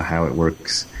how it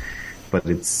works. But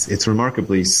it's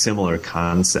remarkably similar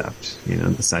concept,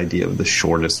 this idea of the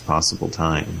shortest possible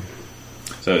time.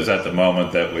 So is that the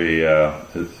moment that we,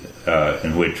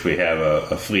 in which we have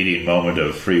a fleeting moment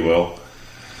of free will?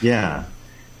 Yeah.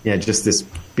 Yeah, just this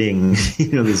being,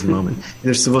 this moment.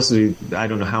 There's supposed to be, I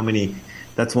don't know how many,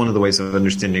 that's one of the ways of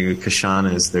understanding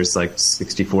kashanas. There's like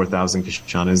 64,000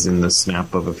 kashanas in the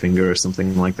snap of a finger or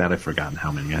something like that. I've forgotten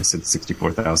how many. I said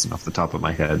 64,000 off the top of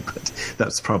my head, but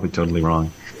that's probably totally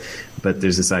wrong. But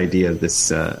there's this idea of this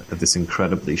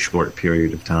incredibly short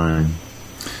period of time.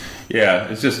 Yeah,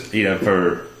 it's just,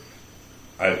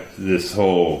 this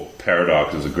whole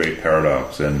paradox is a great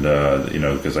paradox, and,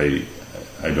 because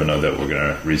I don't know that we're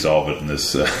going to resolve it in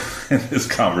this in this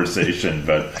conversation,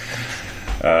 but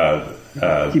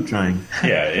keep trying.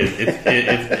 Yeah,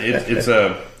 it's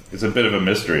a bit of a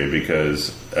mystery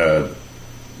because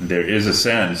there is a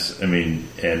sense. I mean,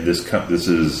 and this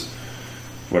is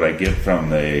what I get from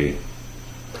the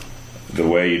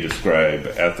way you describe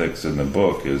ethics in the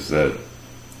book is that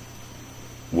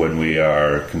when we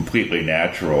are completely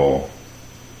natural,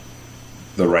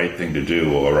 the right thing to do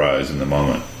will arise in the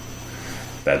moment.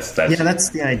 That's the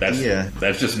idea.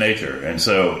 That's just nature. And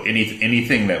so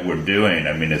anything that we're doing,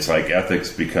 I mean, it's like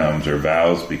ethics becomes, or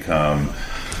vows become,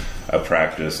 a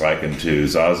practice likened to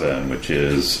zazen, which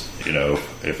is,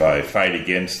 if I fight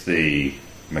against the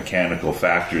mechanical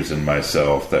factors in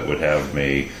myself that would have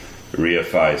me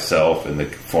reify self in the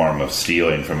form of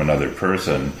stealing from another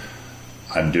person,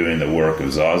 I'm doing the work of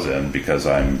zazen because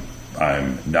I'm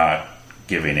not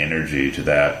giving energy to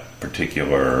that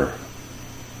particular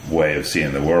way of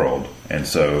seeing the world. And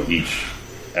so each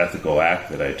ethical act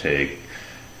that I take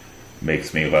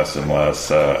makes me less and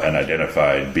less an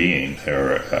identified being,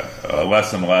 or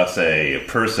less and less a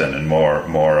person, and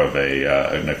more of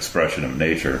an expression of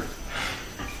nature.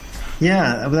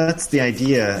 Yeah, well, that's the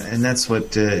idea, and that's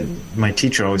what my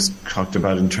teacher always talked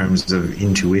about in terms of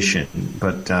intuition.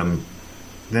 But then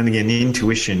again,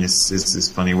 intuition is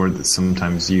this funny word that's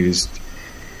sometimes used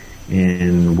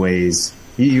in ways.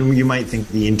 You might think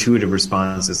the intuitive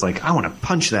response is like, I want to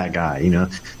punch that guy,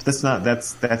 But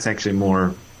that's actually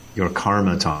more your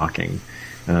karma talking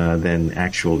than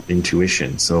actual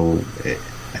intuition. So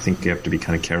I think you have to be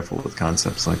kind of careful with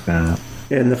concepts like that.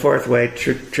 In the fourth way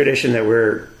tradition that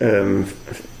we're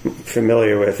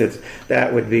familiar with,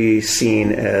 that would be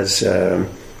seen as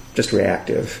just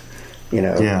reactive,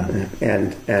 Yeah.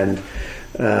 And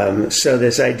so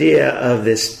this idea of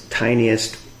this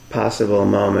tiniest possible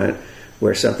moment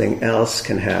where something else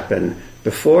can happen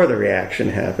before the reaction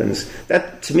happens,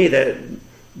 that to me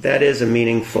that is a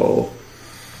meaningful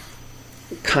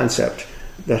concept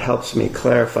that helps me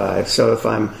clarify. So if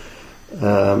I'm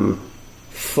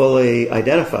fully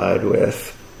identified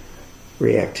with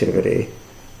reactivity,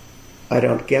 I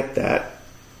don't get that,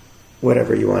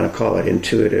 whatever you want to call it,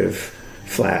 intuitive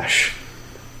flash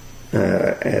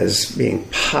as being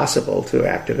possible to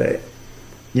activate.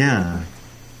 Yeah.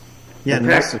 Yeah.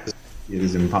 it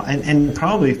is impossible, and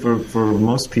probably for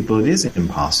most people it is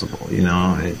impossible. You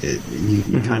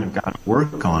kind of got to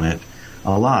work on it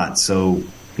a lot. So,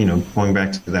 going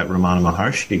back to that Ramana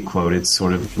Maharshi quote, it's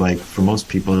sort of like for most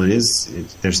people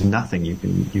there's nothing you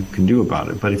can do about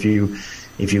it. But if you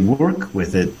work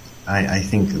with it, I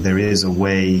think there is a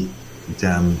way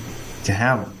to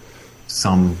have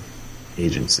some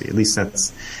agency. At least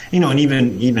that's, and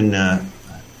even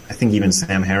I think even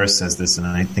Sam Harris says this, and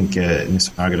I think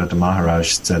Nisargadatta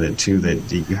Maharaj said it too,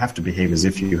 that you have to behave as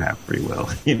if you have free will.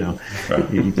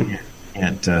 Right. You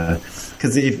can't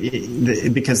because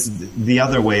the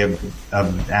other way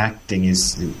of acting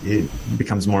is it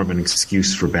becomes more of an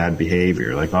excuse for bad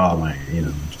behavior. Like, I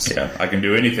can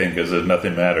do anything because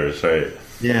nothing matters, right?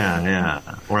 Yeah.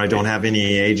 Or I don't have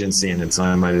any agency in it, so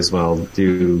I might as well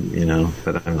do,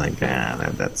 But I'm like,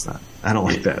 that's not. I don't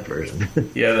like that version.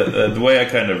 Yeah, the way I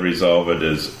kind of resolve it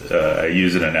is I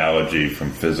use an analogy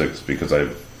from physics because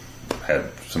I've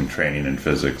had some training in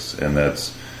physics, and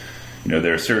that's,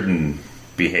 there are certain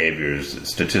behaviors,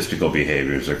 statistical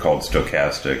behaviors, are called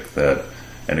stochastic.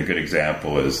 And a good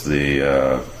example is the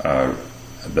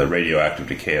radioactive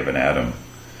decay of an atom.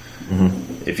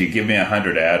 Mm-hmm. If you give me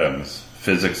 100 atoms,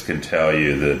 physics can tell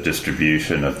you the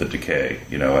distribution of the decay.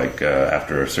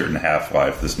 After a certain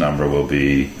half-life, this number will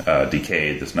be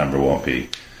decayed, this number won't be.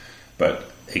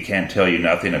 But it can't tell you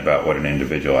nothing about what an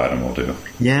individual atom will do.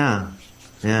 Yeah.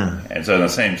 And so in the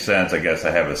same sense, I guess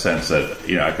I have a sense that,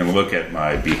 I can look at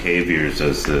my behaviors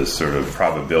as this sort of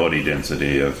probability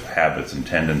density of habits and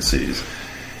tendencies.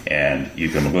 And you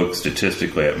can look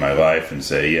statistically at my life and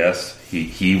say, yes,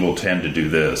 he will tend to do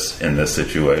this in this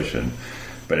situation.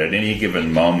 But at any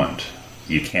given moment,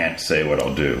 you can't say what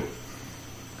I'll do.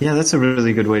 Yeah, that's a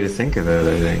really good way to think of it,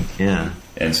 I think. Yeah.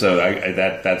 And so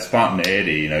that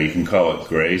spontaneity, you can call it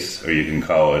grace, or you can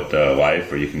call it life,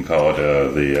 or you can call it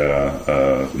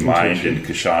the mind in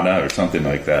Kashana, or something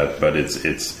like that. But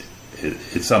it's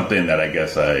something that I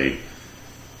guess I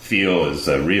feel is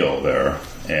real there,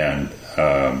 and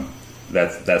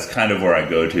that's kind of where I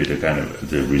go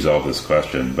to resolve this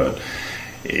question. But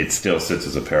it still sits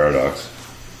as a paradox.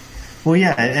 Well,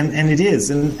 yeah, and it is.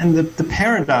 And the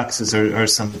paradoxes are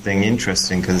something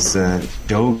interesting because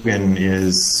Dogen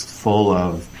is full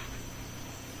of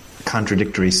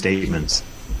contradictory statements.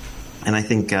 And I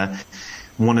think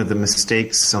one of the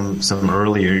mistakes some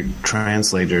earlier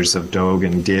translators of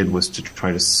Dogen did was to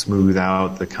try to smooth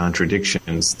out the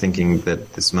contradictions, thinking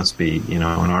that this must be, an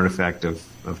artifact of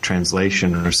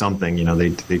translation or something.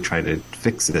 They try to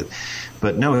fix it.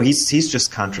 But no, he's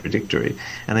just contradictory,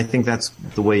 and I think that's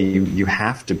the way you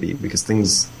have to be, because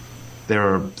there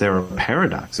are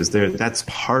paradoxes. That's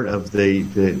part of the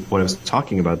what I was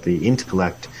talking about. The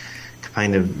intellect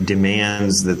kind of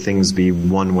demands that things be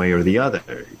one way or the other,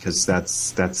 because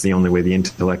that's the only way the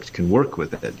intellect can work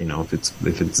with it.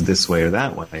 If it's this way or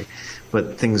that way,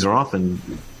 but things are often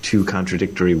two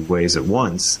contradictory ways at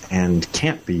once and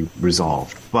can't be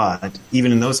resolved. But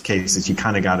even in those cases, you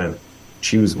kind of got to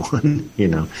choose one.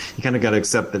 You kind of got to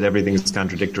accept that everything is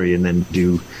contradictory and then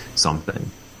do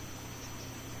something.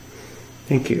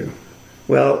 Thank you.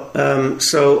 Well,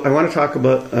 so I want to talk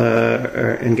about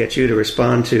and get you to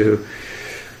respond to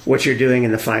what you're doing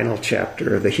in the final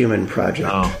chapter of the Human Project.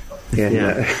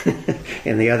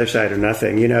 In The Other Side of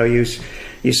Nothing.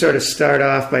 You sort of start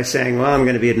off by saying, well, I'm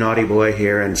going to be a naughty boy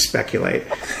here and speculate,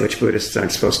 which Buddhists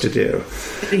aren't supposed to do.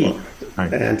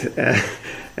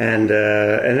 And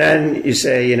then you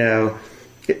say,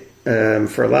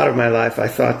 for a lot of my life, I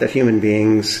thought that human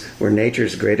beings were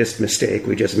nature's greatest mistake.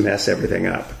 We just mess everything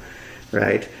up,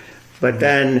 right? But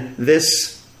then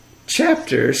this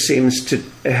chapter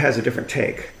it has a different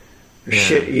take.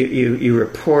 Yeah. You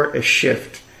report a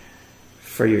shift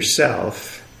for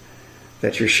yourself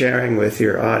that you're sharing with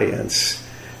your audience.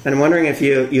 And I'm wondering if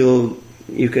you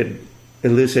could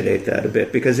elucidate that a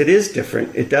bit, because it is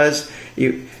different. It does,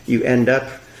 you end up,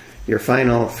 your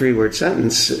final 3-word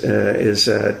sentence is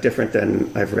different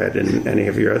than I've read in any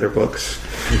of your other books.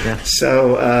 Yeah.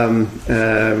 So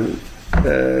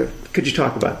could you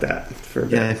talk about that for a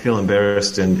bit? Yeah, I feel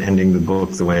embarrassed in ending the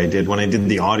book the way I did. When I did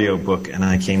the audio book and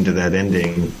I came to that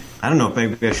ending, I don't know if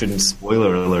maybe I shouldn't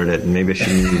spoiler alert it, and maybe I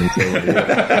shouldn't even say what it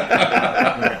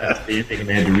is. And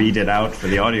I had to read it out for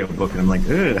the audio book, and I'm like,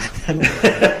 ugh.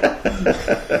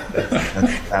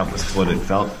 That was what it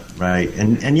felt right.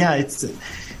 And yeah,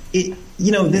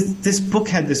 this book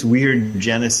had this weird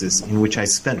genesis in which I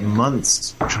spent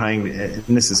months trying, and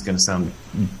this is going to sound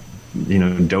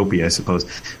dopey, I suppose.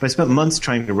 But I spent months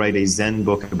trying to write a Zen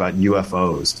book about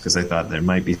UFOs because I thought there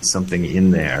might be something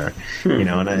in there,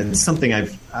 and it's something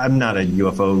I'm not a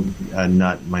UFO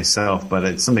nut myself, but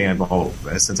it's something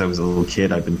since I was a little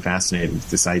kid, I've been fascinated with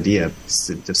this idea.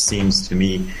 It just seems to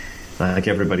me, like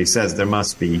everybody says, there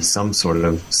must be some sort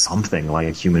of something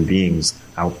like human beings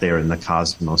out there in the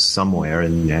cosmos somewhere,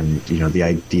 and the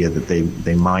idea that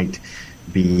they might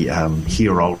be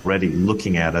here already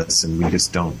looking at us and we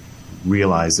just don't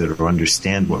realize it or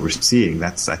understand what we're seeing.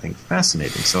 That's, I think,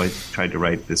 fascinating. So I tried to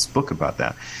write this book about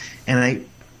that. And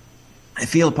I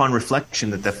feel upon reflection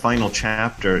that the final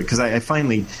chapter, because I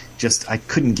finally I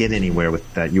couldn't get anywhere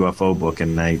with that UFO book,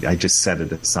 and I just set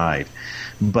it aside.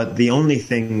 But the only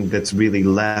thing that's really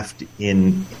left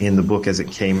in the book as it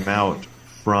came out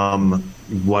from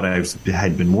what I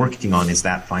had been working on is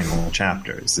that final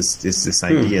chapter. It's this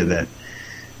idea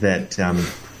that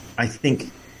I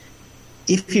think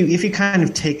if you kind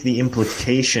of take the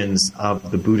implications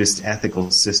of the Buddhist ethical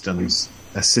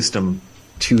system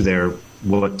to their,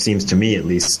 what seems to me at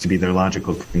least to be their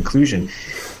logical conclusion,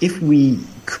 if we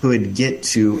could get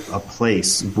to a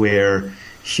place where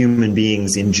human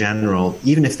beings in general,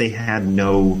 even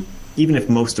if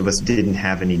most of us didn't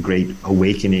have any great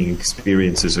awakening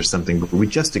experiences or something, but we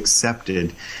just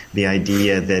accepted the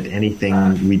idea that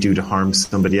anything we do to harm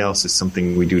somebody else is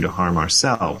something we do to harm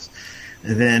ourselves,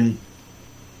 then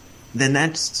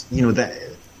that's,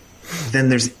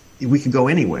 then we could go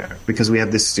anywhere because we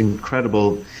have this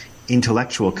incredible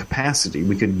intellectual capacity.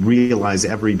 We could realize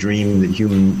every dream that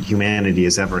humanity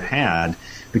has ever had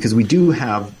because we do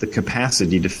have the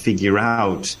capacity to figure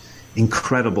out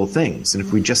incredible things. And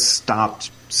if we just stopped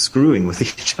screwing with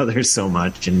each other so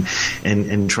much and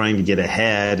trying to get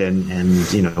ahead and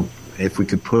if we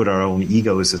could put our own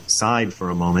egos aside for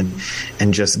a moment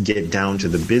and just get down to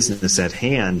the business at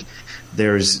hand,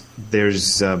 we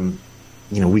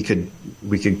could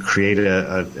create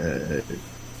the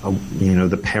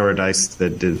paradise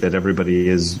that everybody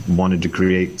has wanted to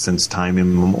create since time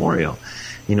immemorial.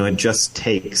 It just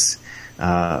takes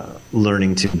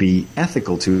learning to be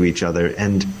ethical to each other.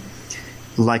 And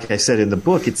like I said in the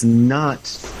book, it's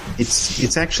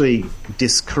actually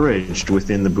discouraged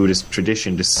within the Buddhist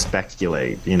tradition to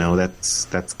speculate.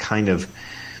 That's kind of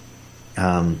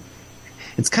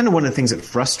it's kind of one of the things that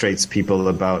frustrates people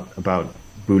about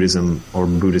Buddhism or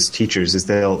Buddhist teachers is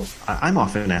I'm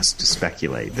often asked to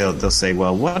speculate. They'll say,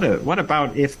 well, what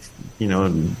about if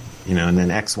and then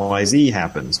XYZ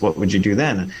happens, what would you do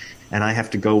then? And I have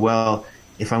to go, well,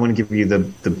 if I want to give you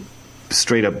the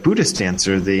straight up Buddhist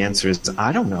answer, the answer is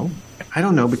I don't know. I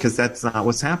don't know because that's not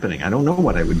what's happening. I don't know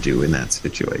what I would do in that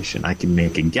situation. I can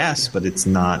make a guess, but it's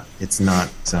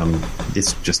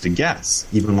just a guess,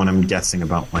 even when I'm guessing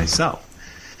about myself.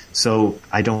 So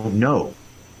I don't know.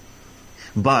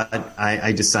 But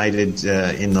I decided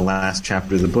in the last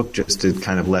chapter of the book just to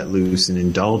kind of let loose and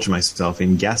indulge myself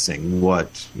in guessing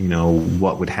what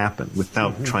would happen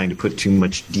without trying to put too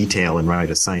much detail and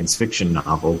write a science fiction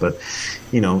novel, but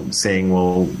saying,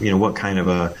 well, what kind of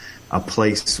a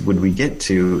place would we get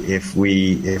to if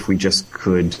we just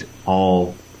could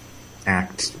all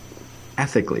act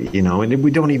ethically, and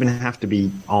we don't even have to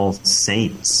be all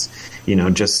saints,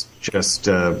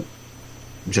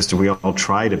 just if we all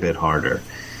tried a bit harder.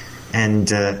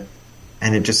 And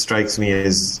it just strikes me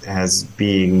as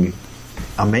being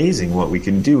amazing what we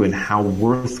can do and how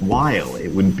worthwhile it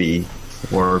would be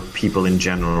for people in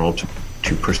general to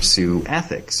pursue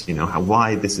ethics,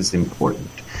 why this is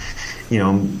important.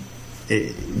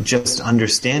 Just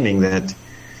understanding that,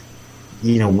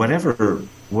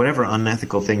 whatever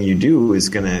unethical thing you do is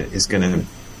gonna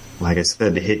like I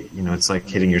said, it's like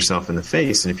hitting yourself in the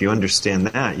face. And if you understand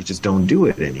that, you just don't do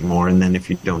it anymore. And then if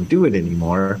you don't do it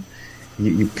anymore,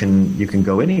 you can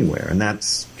go anywhere. And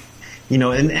that's,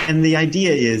 and the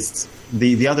idea is,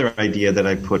 the other idea that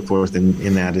I put forth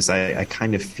in that is I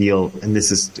kind of feel, and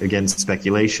this is again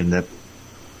speculation, that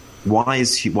why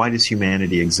does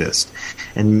humanity exist?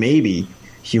 And maybe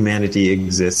humanity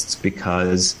exists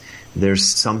because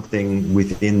there's something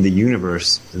within the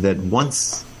universe that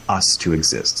wants us to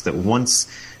exist, that wants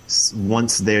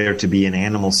there to be an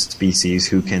animal species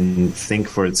who can think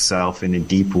for itself in a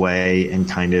deep way and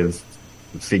kind of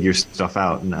figure stuff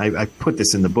out. And I put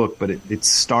this in the book, but it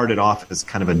started off as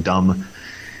kind of a dumb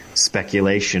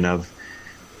speculation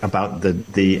about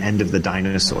the end of the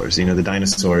dinosaurs. The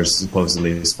dinosaurs,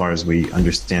 supposedly, as far as we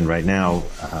understand right now,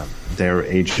 the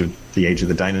age of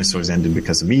the dinosaurs ended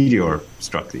because a meteor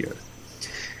struck the Earth.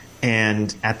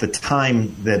 And at the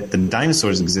time that the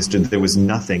dinosaurs existed, there was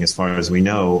nothing, as far as we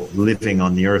know, living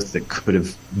on the Earth that could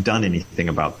have done anything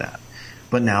about that.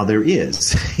 but now there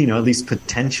is, at least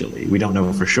potentially. We don't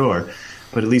know for sure,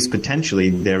 but at least potentially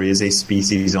there is a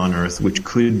species on Earth which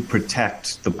could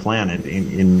protect the planet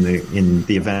in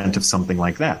the event of something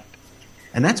like that.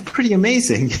 And that's pretty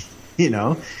amazing,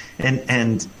 and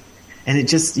it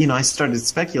just, I started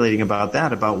speculating about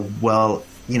that,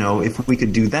 if we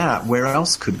could do that, where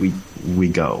else could we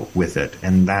go with it?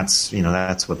 And that's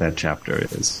what that chapter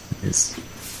is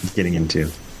getting into.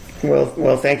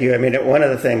 Well, thank you. I mean, one of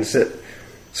the things that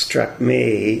struck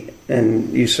me,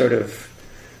 and you sort of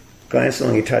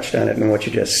glancingly touched on it in what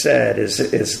you just said, is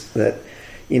that,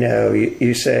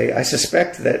 you say, I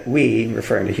suspect that we,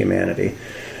 referring to humanity,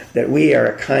 that we are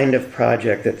a kind of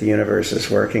project that the universe is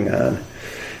working on.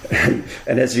 And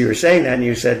as you were saying that, and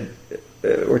you said,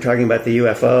 we're talking about the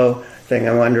UFO thing,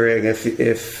 I'm wondering if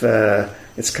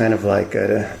it's kind of like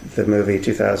the movie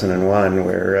 2001,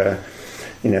 where,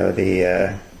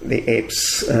 the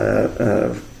apes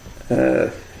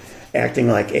acting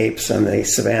like apes on the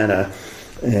savannah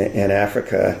in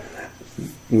Africa,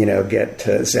 get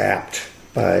zapped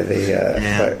by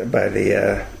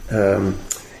the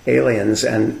aliens,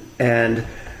 and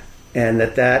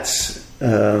that's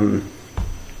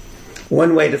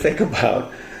one way to think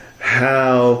about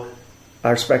how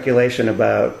our speculation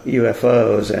about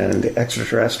UFOs and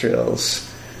extraterrestrials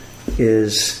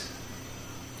is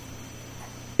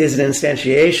an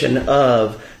instantiation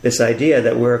of this idea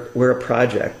that we're a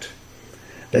project,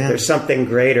 that there's something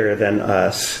greater than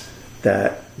us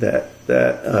that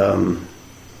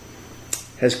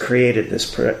has created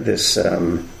this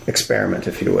experiment,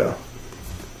 if you will.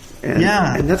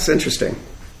 And that's interesting.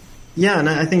 Yeah, and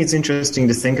I think it's interesting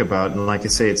to think about, and like I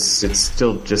say, it's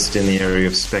still just in the area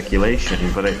of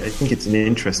speculation, but I think it's an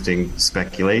interesting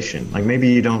speculation. Like maybe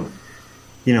you don't,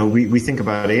 we think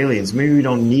about aliens. Maybe we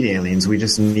don't need aliens. We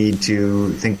just need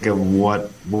to think of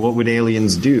what would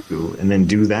aliens do, and then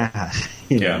do that.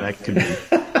 That could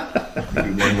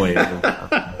be one way of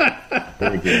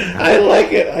very good. I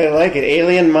like it.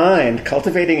 Alien mind,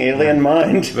 cultivating alien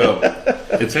mind. Well,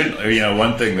 it's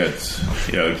one thing that's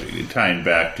tying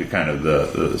back to kind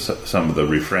of some of the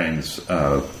refrains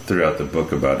throughout the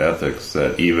book about ethics,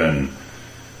 that even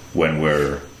when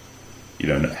we're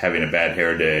having a bad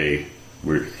hair day,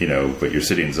 but you're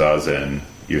sitting zazen,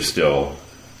 you're still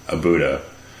a Buddha,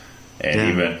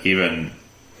 and even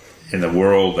in the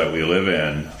world that we live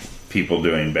in, people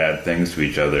doing bad things to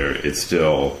each other, it's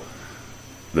still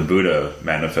the Buddha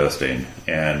manifesting,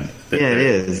 and it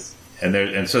is.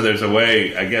 And so there's a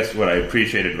way. I guess what I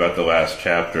appreciated about the last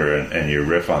chapter and your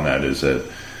riff on that is that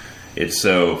it's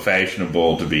so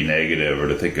fashionable to be negative or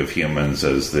to think of humans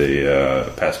as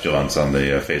the pestilence on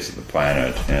the face of the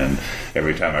planet. And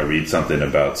every time I read something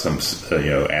about some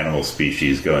animal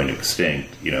species going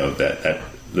extinct, that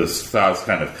those thoughts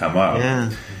kind of come up.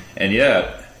 Yeah. And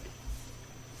yet,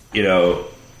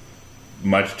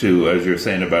 much to, as you're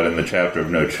saying about in the chapter of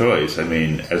No Choice, I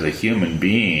mean, as a human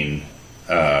being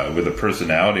with a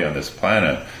personality on this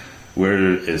planet,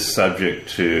 we're as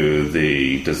subject to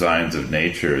the designs of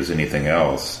nature as anything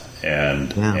else,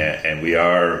 and we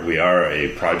are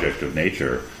a project of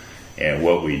nature, and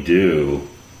what we do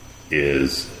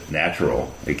is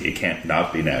natural. It can't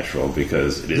not be natural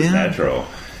because it is natural,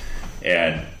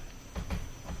 and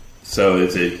so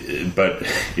but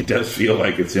it does feel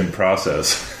like it's in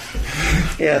process.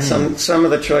 Yeah, some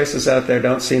of the choices out there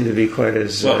don't seem to be quite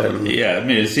as it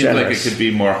seems generous. like it could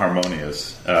be more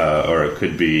harmonious, or it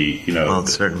could be, Well, it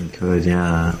certainly could,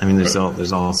 yeah. I mean, there's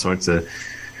all sorts of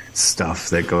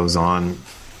stuff that goes on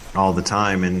all the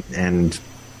time, and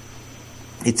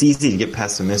it's easy to get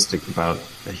pessimistic about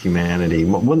humanity.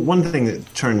 One thing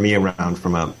that turned me around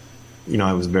from I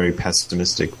was a very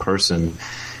pessimistic person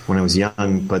when I was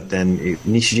young, but then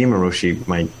Nishijima Roshi,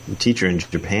 my teacher in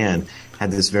Japan,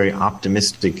 had this very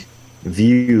optimistic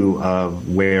view of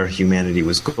where humanity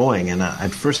was going, and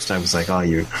at first I was like, "Oh,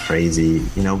 you're crazy,"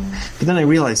 But then I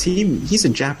realized he's a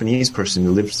Japanese person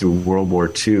who lived through World War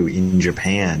II in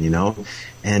Japan,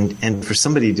 and for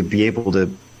somebody to be able to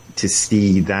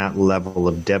see that level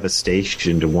of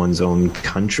devastation to one's own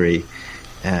country,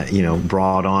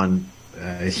 brought on.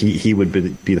 He would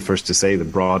be the first to say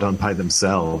that brought on by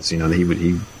themselves.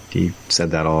 He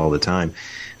said that all the time.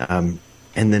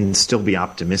 And then still be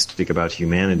optimistic about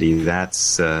humanity.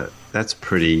 That's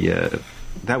pretty.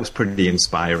 That was pretty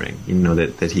inspiring.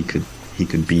 That he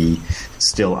could be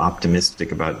still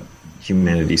optimistic about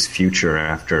humanity's future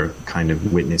after kind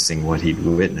of witnessing what he'd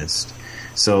witnessed.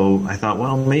 So I thought,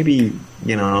 well, maybe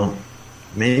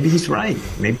he's right.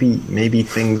 Maybe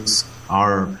things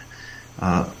are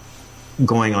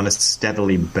going on a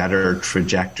steadily better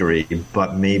trajectory,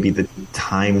 but maybe the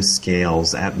time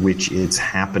scales at which it's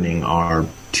happening are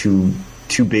too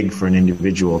big for an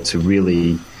individual to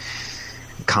really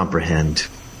comprehend,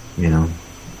 you know.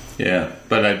 Yeah,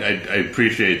 but I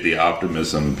appreciate the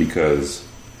optimism, because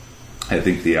I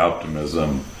think the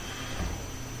optimism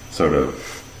sort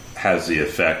of has the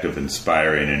effect of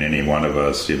inspiring in any one of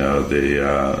us,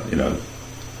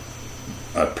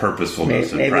 a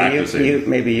purposefulness in practicing.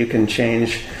 Maybe you can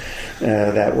change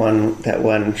that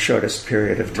one shortest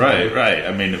period of time. Right.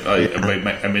 I mean,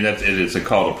 it's a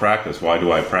call to practice. Why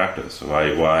do I practice?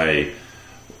 Why?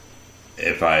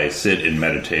 If I sit in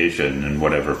meditation in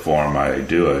whatever form I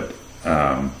do it,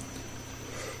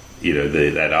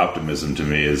 that optimism to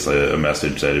me is a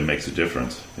message that it makes a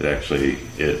difference. It actually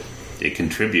it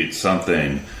contributes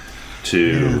something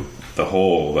to the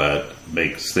whole that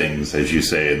makes things, as you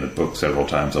say in the book several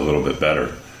times, a little bit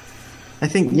better. I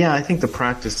think the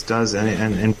practice does,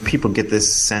 and people get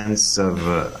this sense of.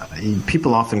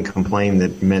 People often complain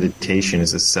that meditation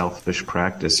is a selfish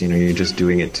practice. You're just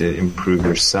doing it to improve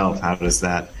yourself. How does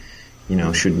that?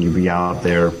 Shouldn't you be out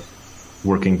there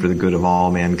working for the good of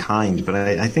all mankind? But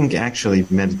I think actually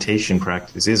meditation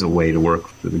practice is a way to work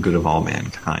for the good of all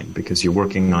mankind, because you're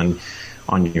working on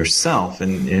yourself,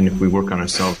 and if we work on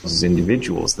ourselves as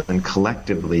individuals, then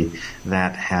collectively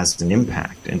that has an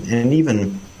impact, and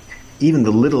even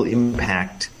the little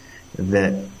impact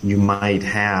that you might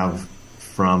have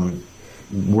from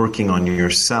working on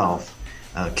yourself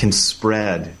can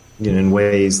spread in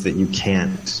ways that you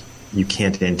can't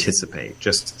anticipate.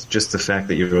 Just the fact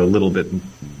that you're a little bit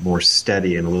more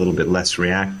steady and a little bit less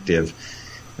reactive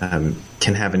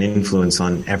can have an influence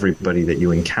on everybody that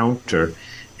you encounter,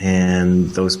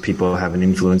 and those people have an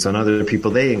influence on other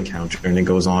people they encounter, and it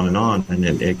goes on, and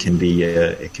it can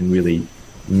really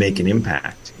make an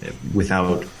impact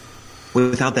without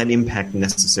that impact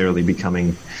necessarily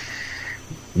becoming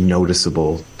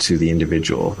noticeable to the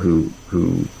individual who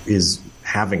is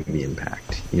having the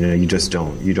impact. You just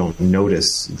don't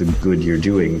notice the good you're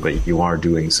doing, but you are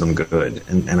doing some good,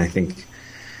 and I think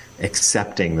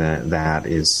accepting that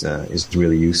is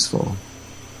really useful.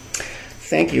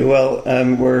 Thank you. Well,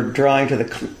 we're drawing to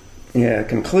the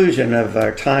conclusion of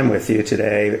our time with you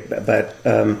today, but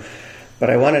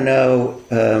I want to know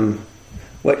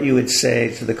what you would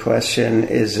say to the question: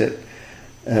 is it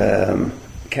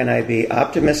can I be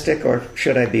optimistic, or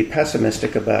should I be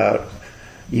pessimistic about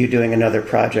you doing another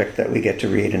project that we get to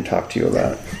read and talk to you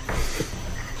about?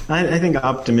 I think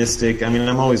optimistic. I mean,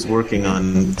 I'm always working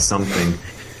on something.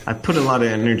 I put a lot of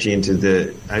energy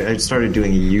into I started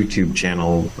doing a YouTube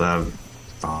channel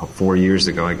 4 years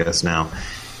ago, I guess now,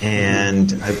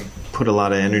 and I put a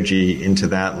lot of energy into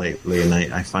that lately, and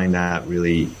I find that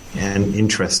really an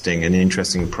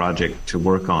interesting project to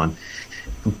work on.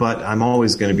 But I'm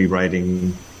always going to be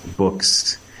writing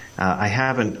books.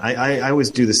 I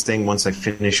always do this thing once I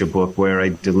finish a book where I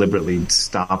deliberately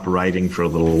stop writing for a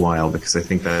little while, because I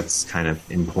think that's kind of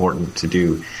important to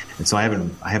do. And so I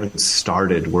haven't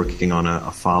started working on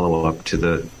a follow-up to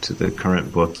the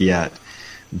current book yet.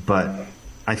 But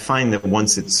I find that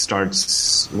once it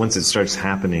starts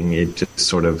happening, it just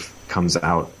sort of comes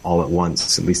out all at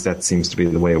once. At least that seems to be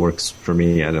the way it works for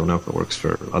me. I don't know if it works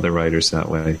for other writers that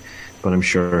way, but I'm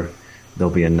sure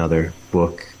there'll be another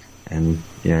book, and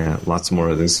lots more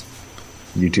of these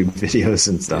YouTube videos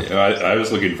and stuff. Yeah, I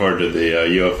was looking forward to the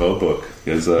UFO book,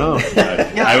 because I don't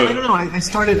know.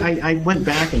 I went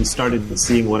back and started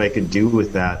seeing what I could do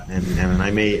with that, and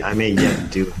I may yet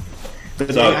do it.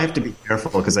 But I have to be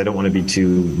careful, because I don't want to be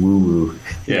too woo-woo.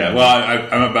 Yeah, well,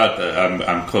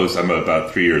 I'm close. I'm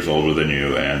about 3 years older than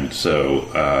you, and so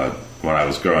when I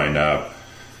was growing up,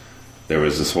 there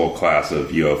was this whole class of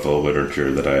UFO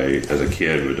literature that I, as a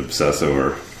kid, would obsess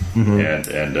over, and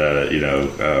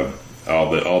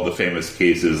all the famous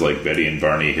cases like Betty and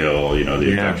Barney Hill,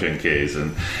 the abduction case,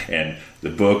 and the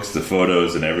books, the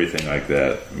photos, and everything like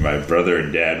that. My brother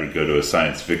and dad would go to a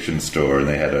science fiction store, and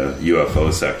they had a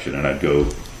UFO section, and I'd go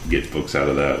get books out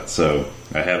of that. So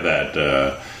I have that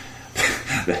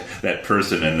that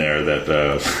person in there that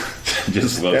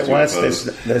just loves that wants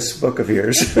UFOs. this book of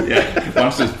yours. Yeah,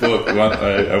 wants this book. I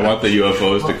want the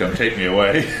UFOs to come take me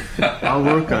away. I'll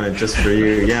work on it just for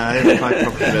you. Yeah, I've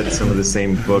probably read some of the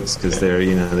same books, because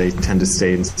they tend to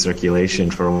stay in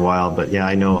circulation for a while. But yeah,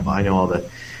 I know all the.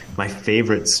 My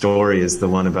favorite story is the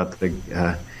one about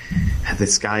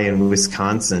this guy in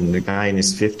Wisconsin, the guy in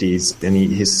his 50s, and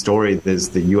his story is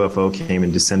the UFO came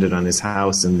and descended on his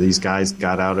house, and these guys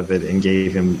got out of it and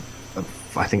gave him,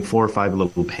 I think, 4 or 5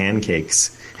 little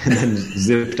pancakes, and then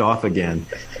zipped off again.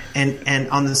 And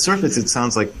on the surface, it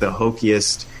sounds like the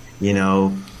hokiest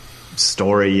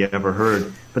story you ever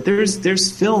heard. But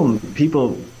there's film.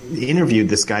 People interviewed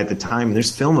this guy at the time, and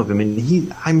there's film of him,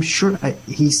 and I'm sure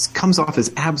he comes off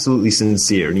as absolutely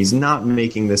sincere, and he's not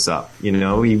making this up. He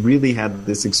really had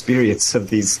this experience of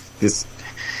this.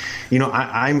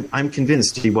 I'm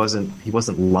convinced he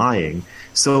wasn't lying.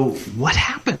 So what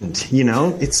happened?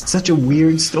 It's such a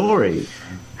weird story.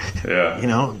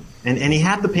 Yeah. And he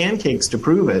had the pancakes to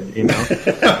prove it. He gave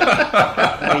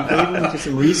them to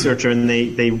some researcher, and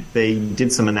they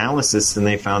did some analysis, and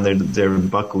they found their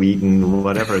buckwheat and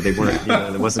whatever. They weren't.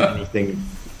 There wasn't anything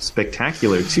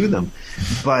spectacular to them.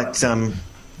 But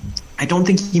I don't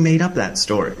think he made up that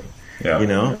story.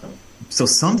 Yeah. So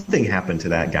something happened to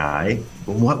that guy.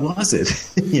 What was it?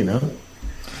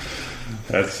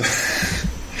 That's.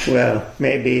 Well,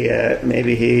 maybe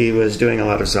he was doing a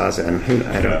lot of zazen.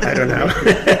 I don't know.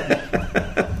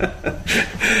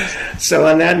 So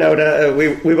on that note,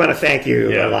 we want to thank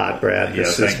you a lot, Brad.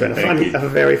 This has been a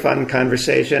very fun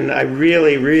conversation. I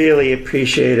really, really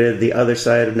appreciated the other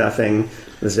side of nothing,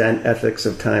 the Zen ethics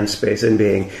of time, space, and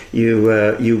being.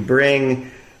 You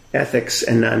bring ethics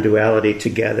and non-duality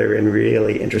together in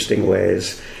really interesting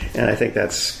ways, and I think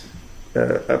that's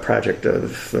a project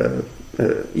of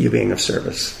you being of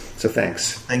service. So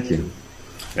thanks. Thank you.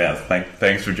 Yeah,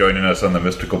 thanks for joining us on The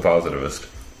Mystical Positivist.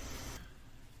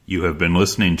 You have been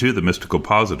listening to The Mystical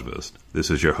Positivist. This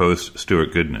is your host,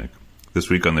 Stuart Goodnick. This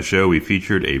week on the show, we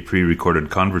featured a pre-recorded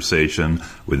conversation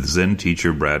with Zen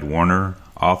teacher Brad Warner,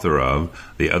 author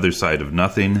of The Other Side of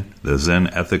Nothing, The Zen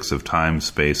Ethics of Time,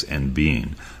 Space, and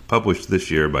Being, published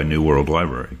this year by New World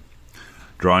Library.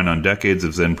 Drawing on decades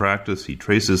of Zen practice, he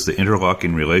traces the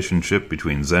interlocking relationship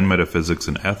between Zen metaphysics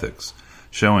and ethics,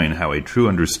 showing how a true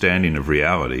understanding of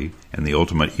reality and the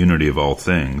ultimate unity of all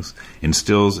things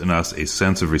instills in us a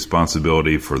sense of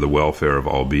responsibility for the welfare of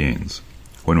all beings.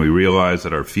 When we realize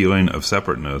that our feeling of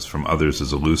separateness from others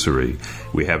is illusory,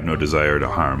 we have no desire to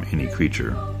harm any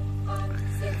creature.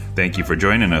 Thank you for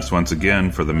joining us once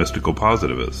again for The Mystical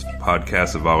Positivist.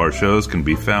 Podcasts of all our shows can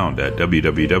be found at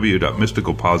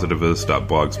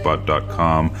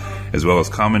www.mysticalpositivist.blogspot.com, as well as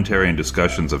commentary and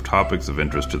discussions of topics of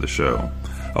interest to the show.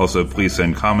 Also, please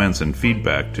send comments and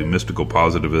feedback to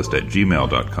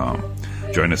mysticalpositivist@gmail.com.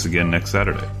 Join us again next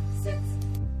Saturday.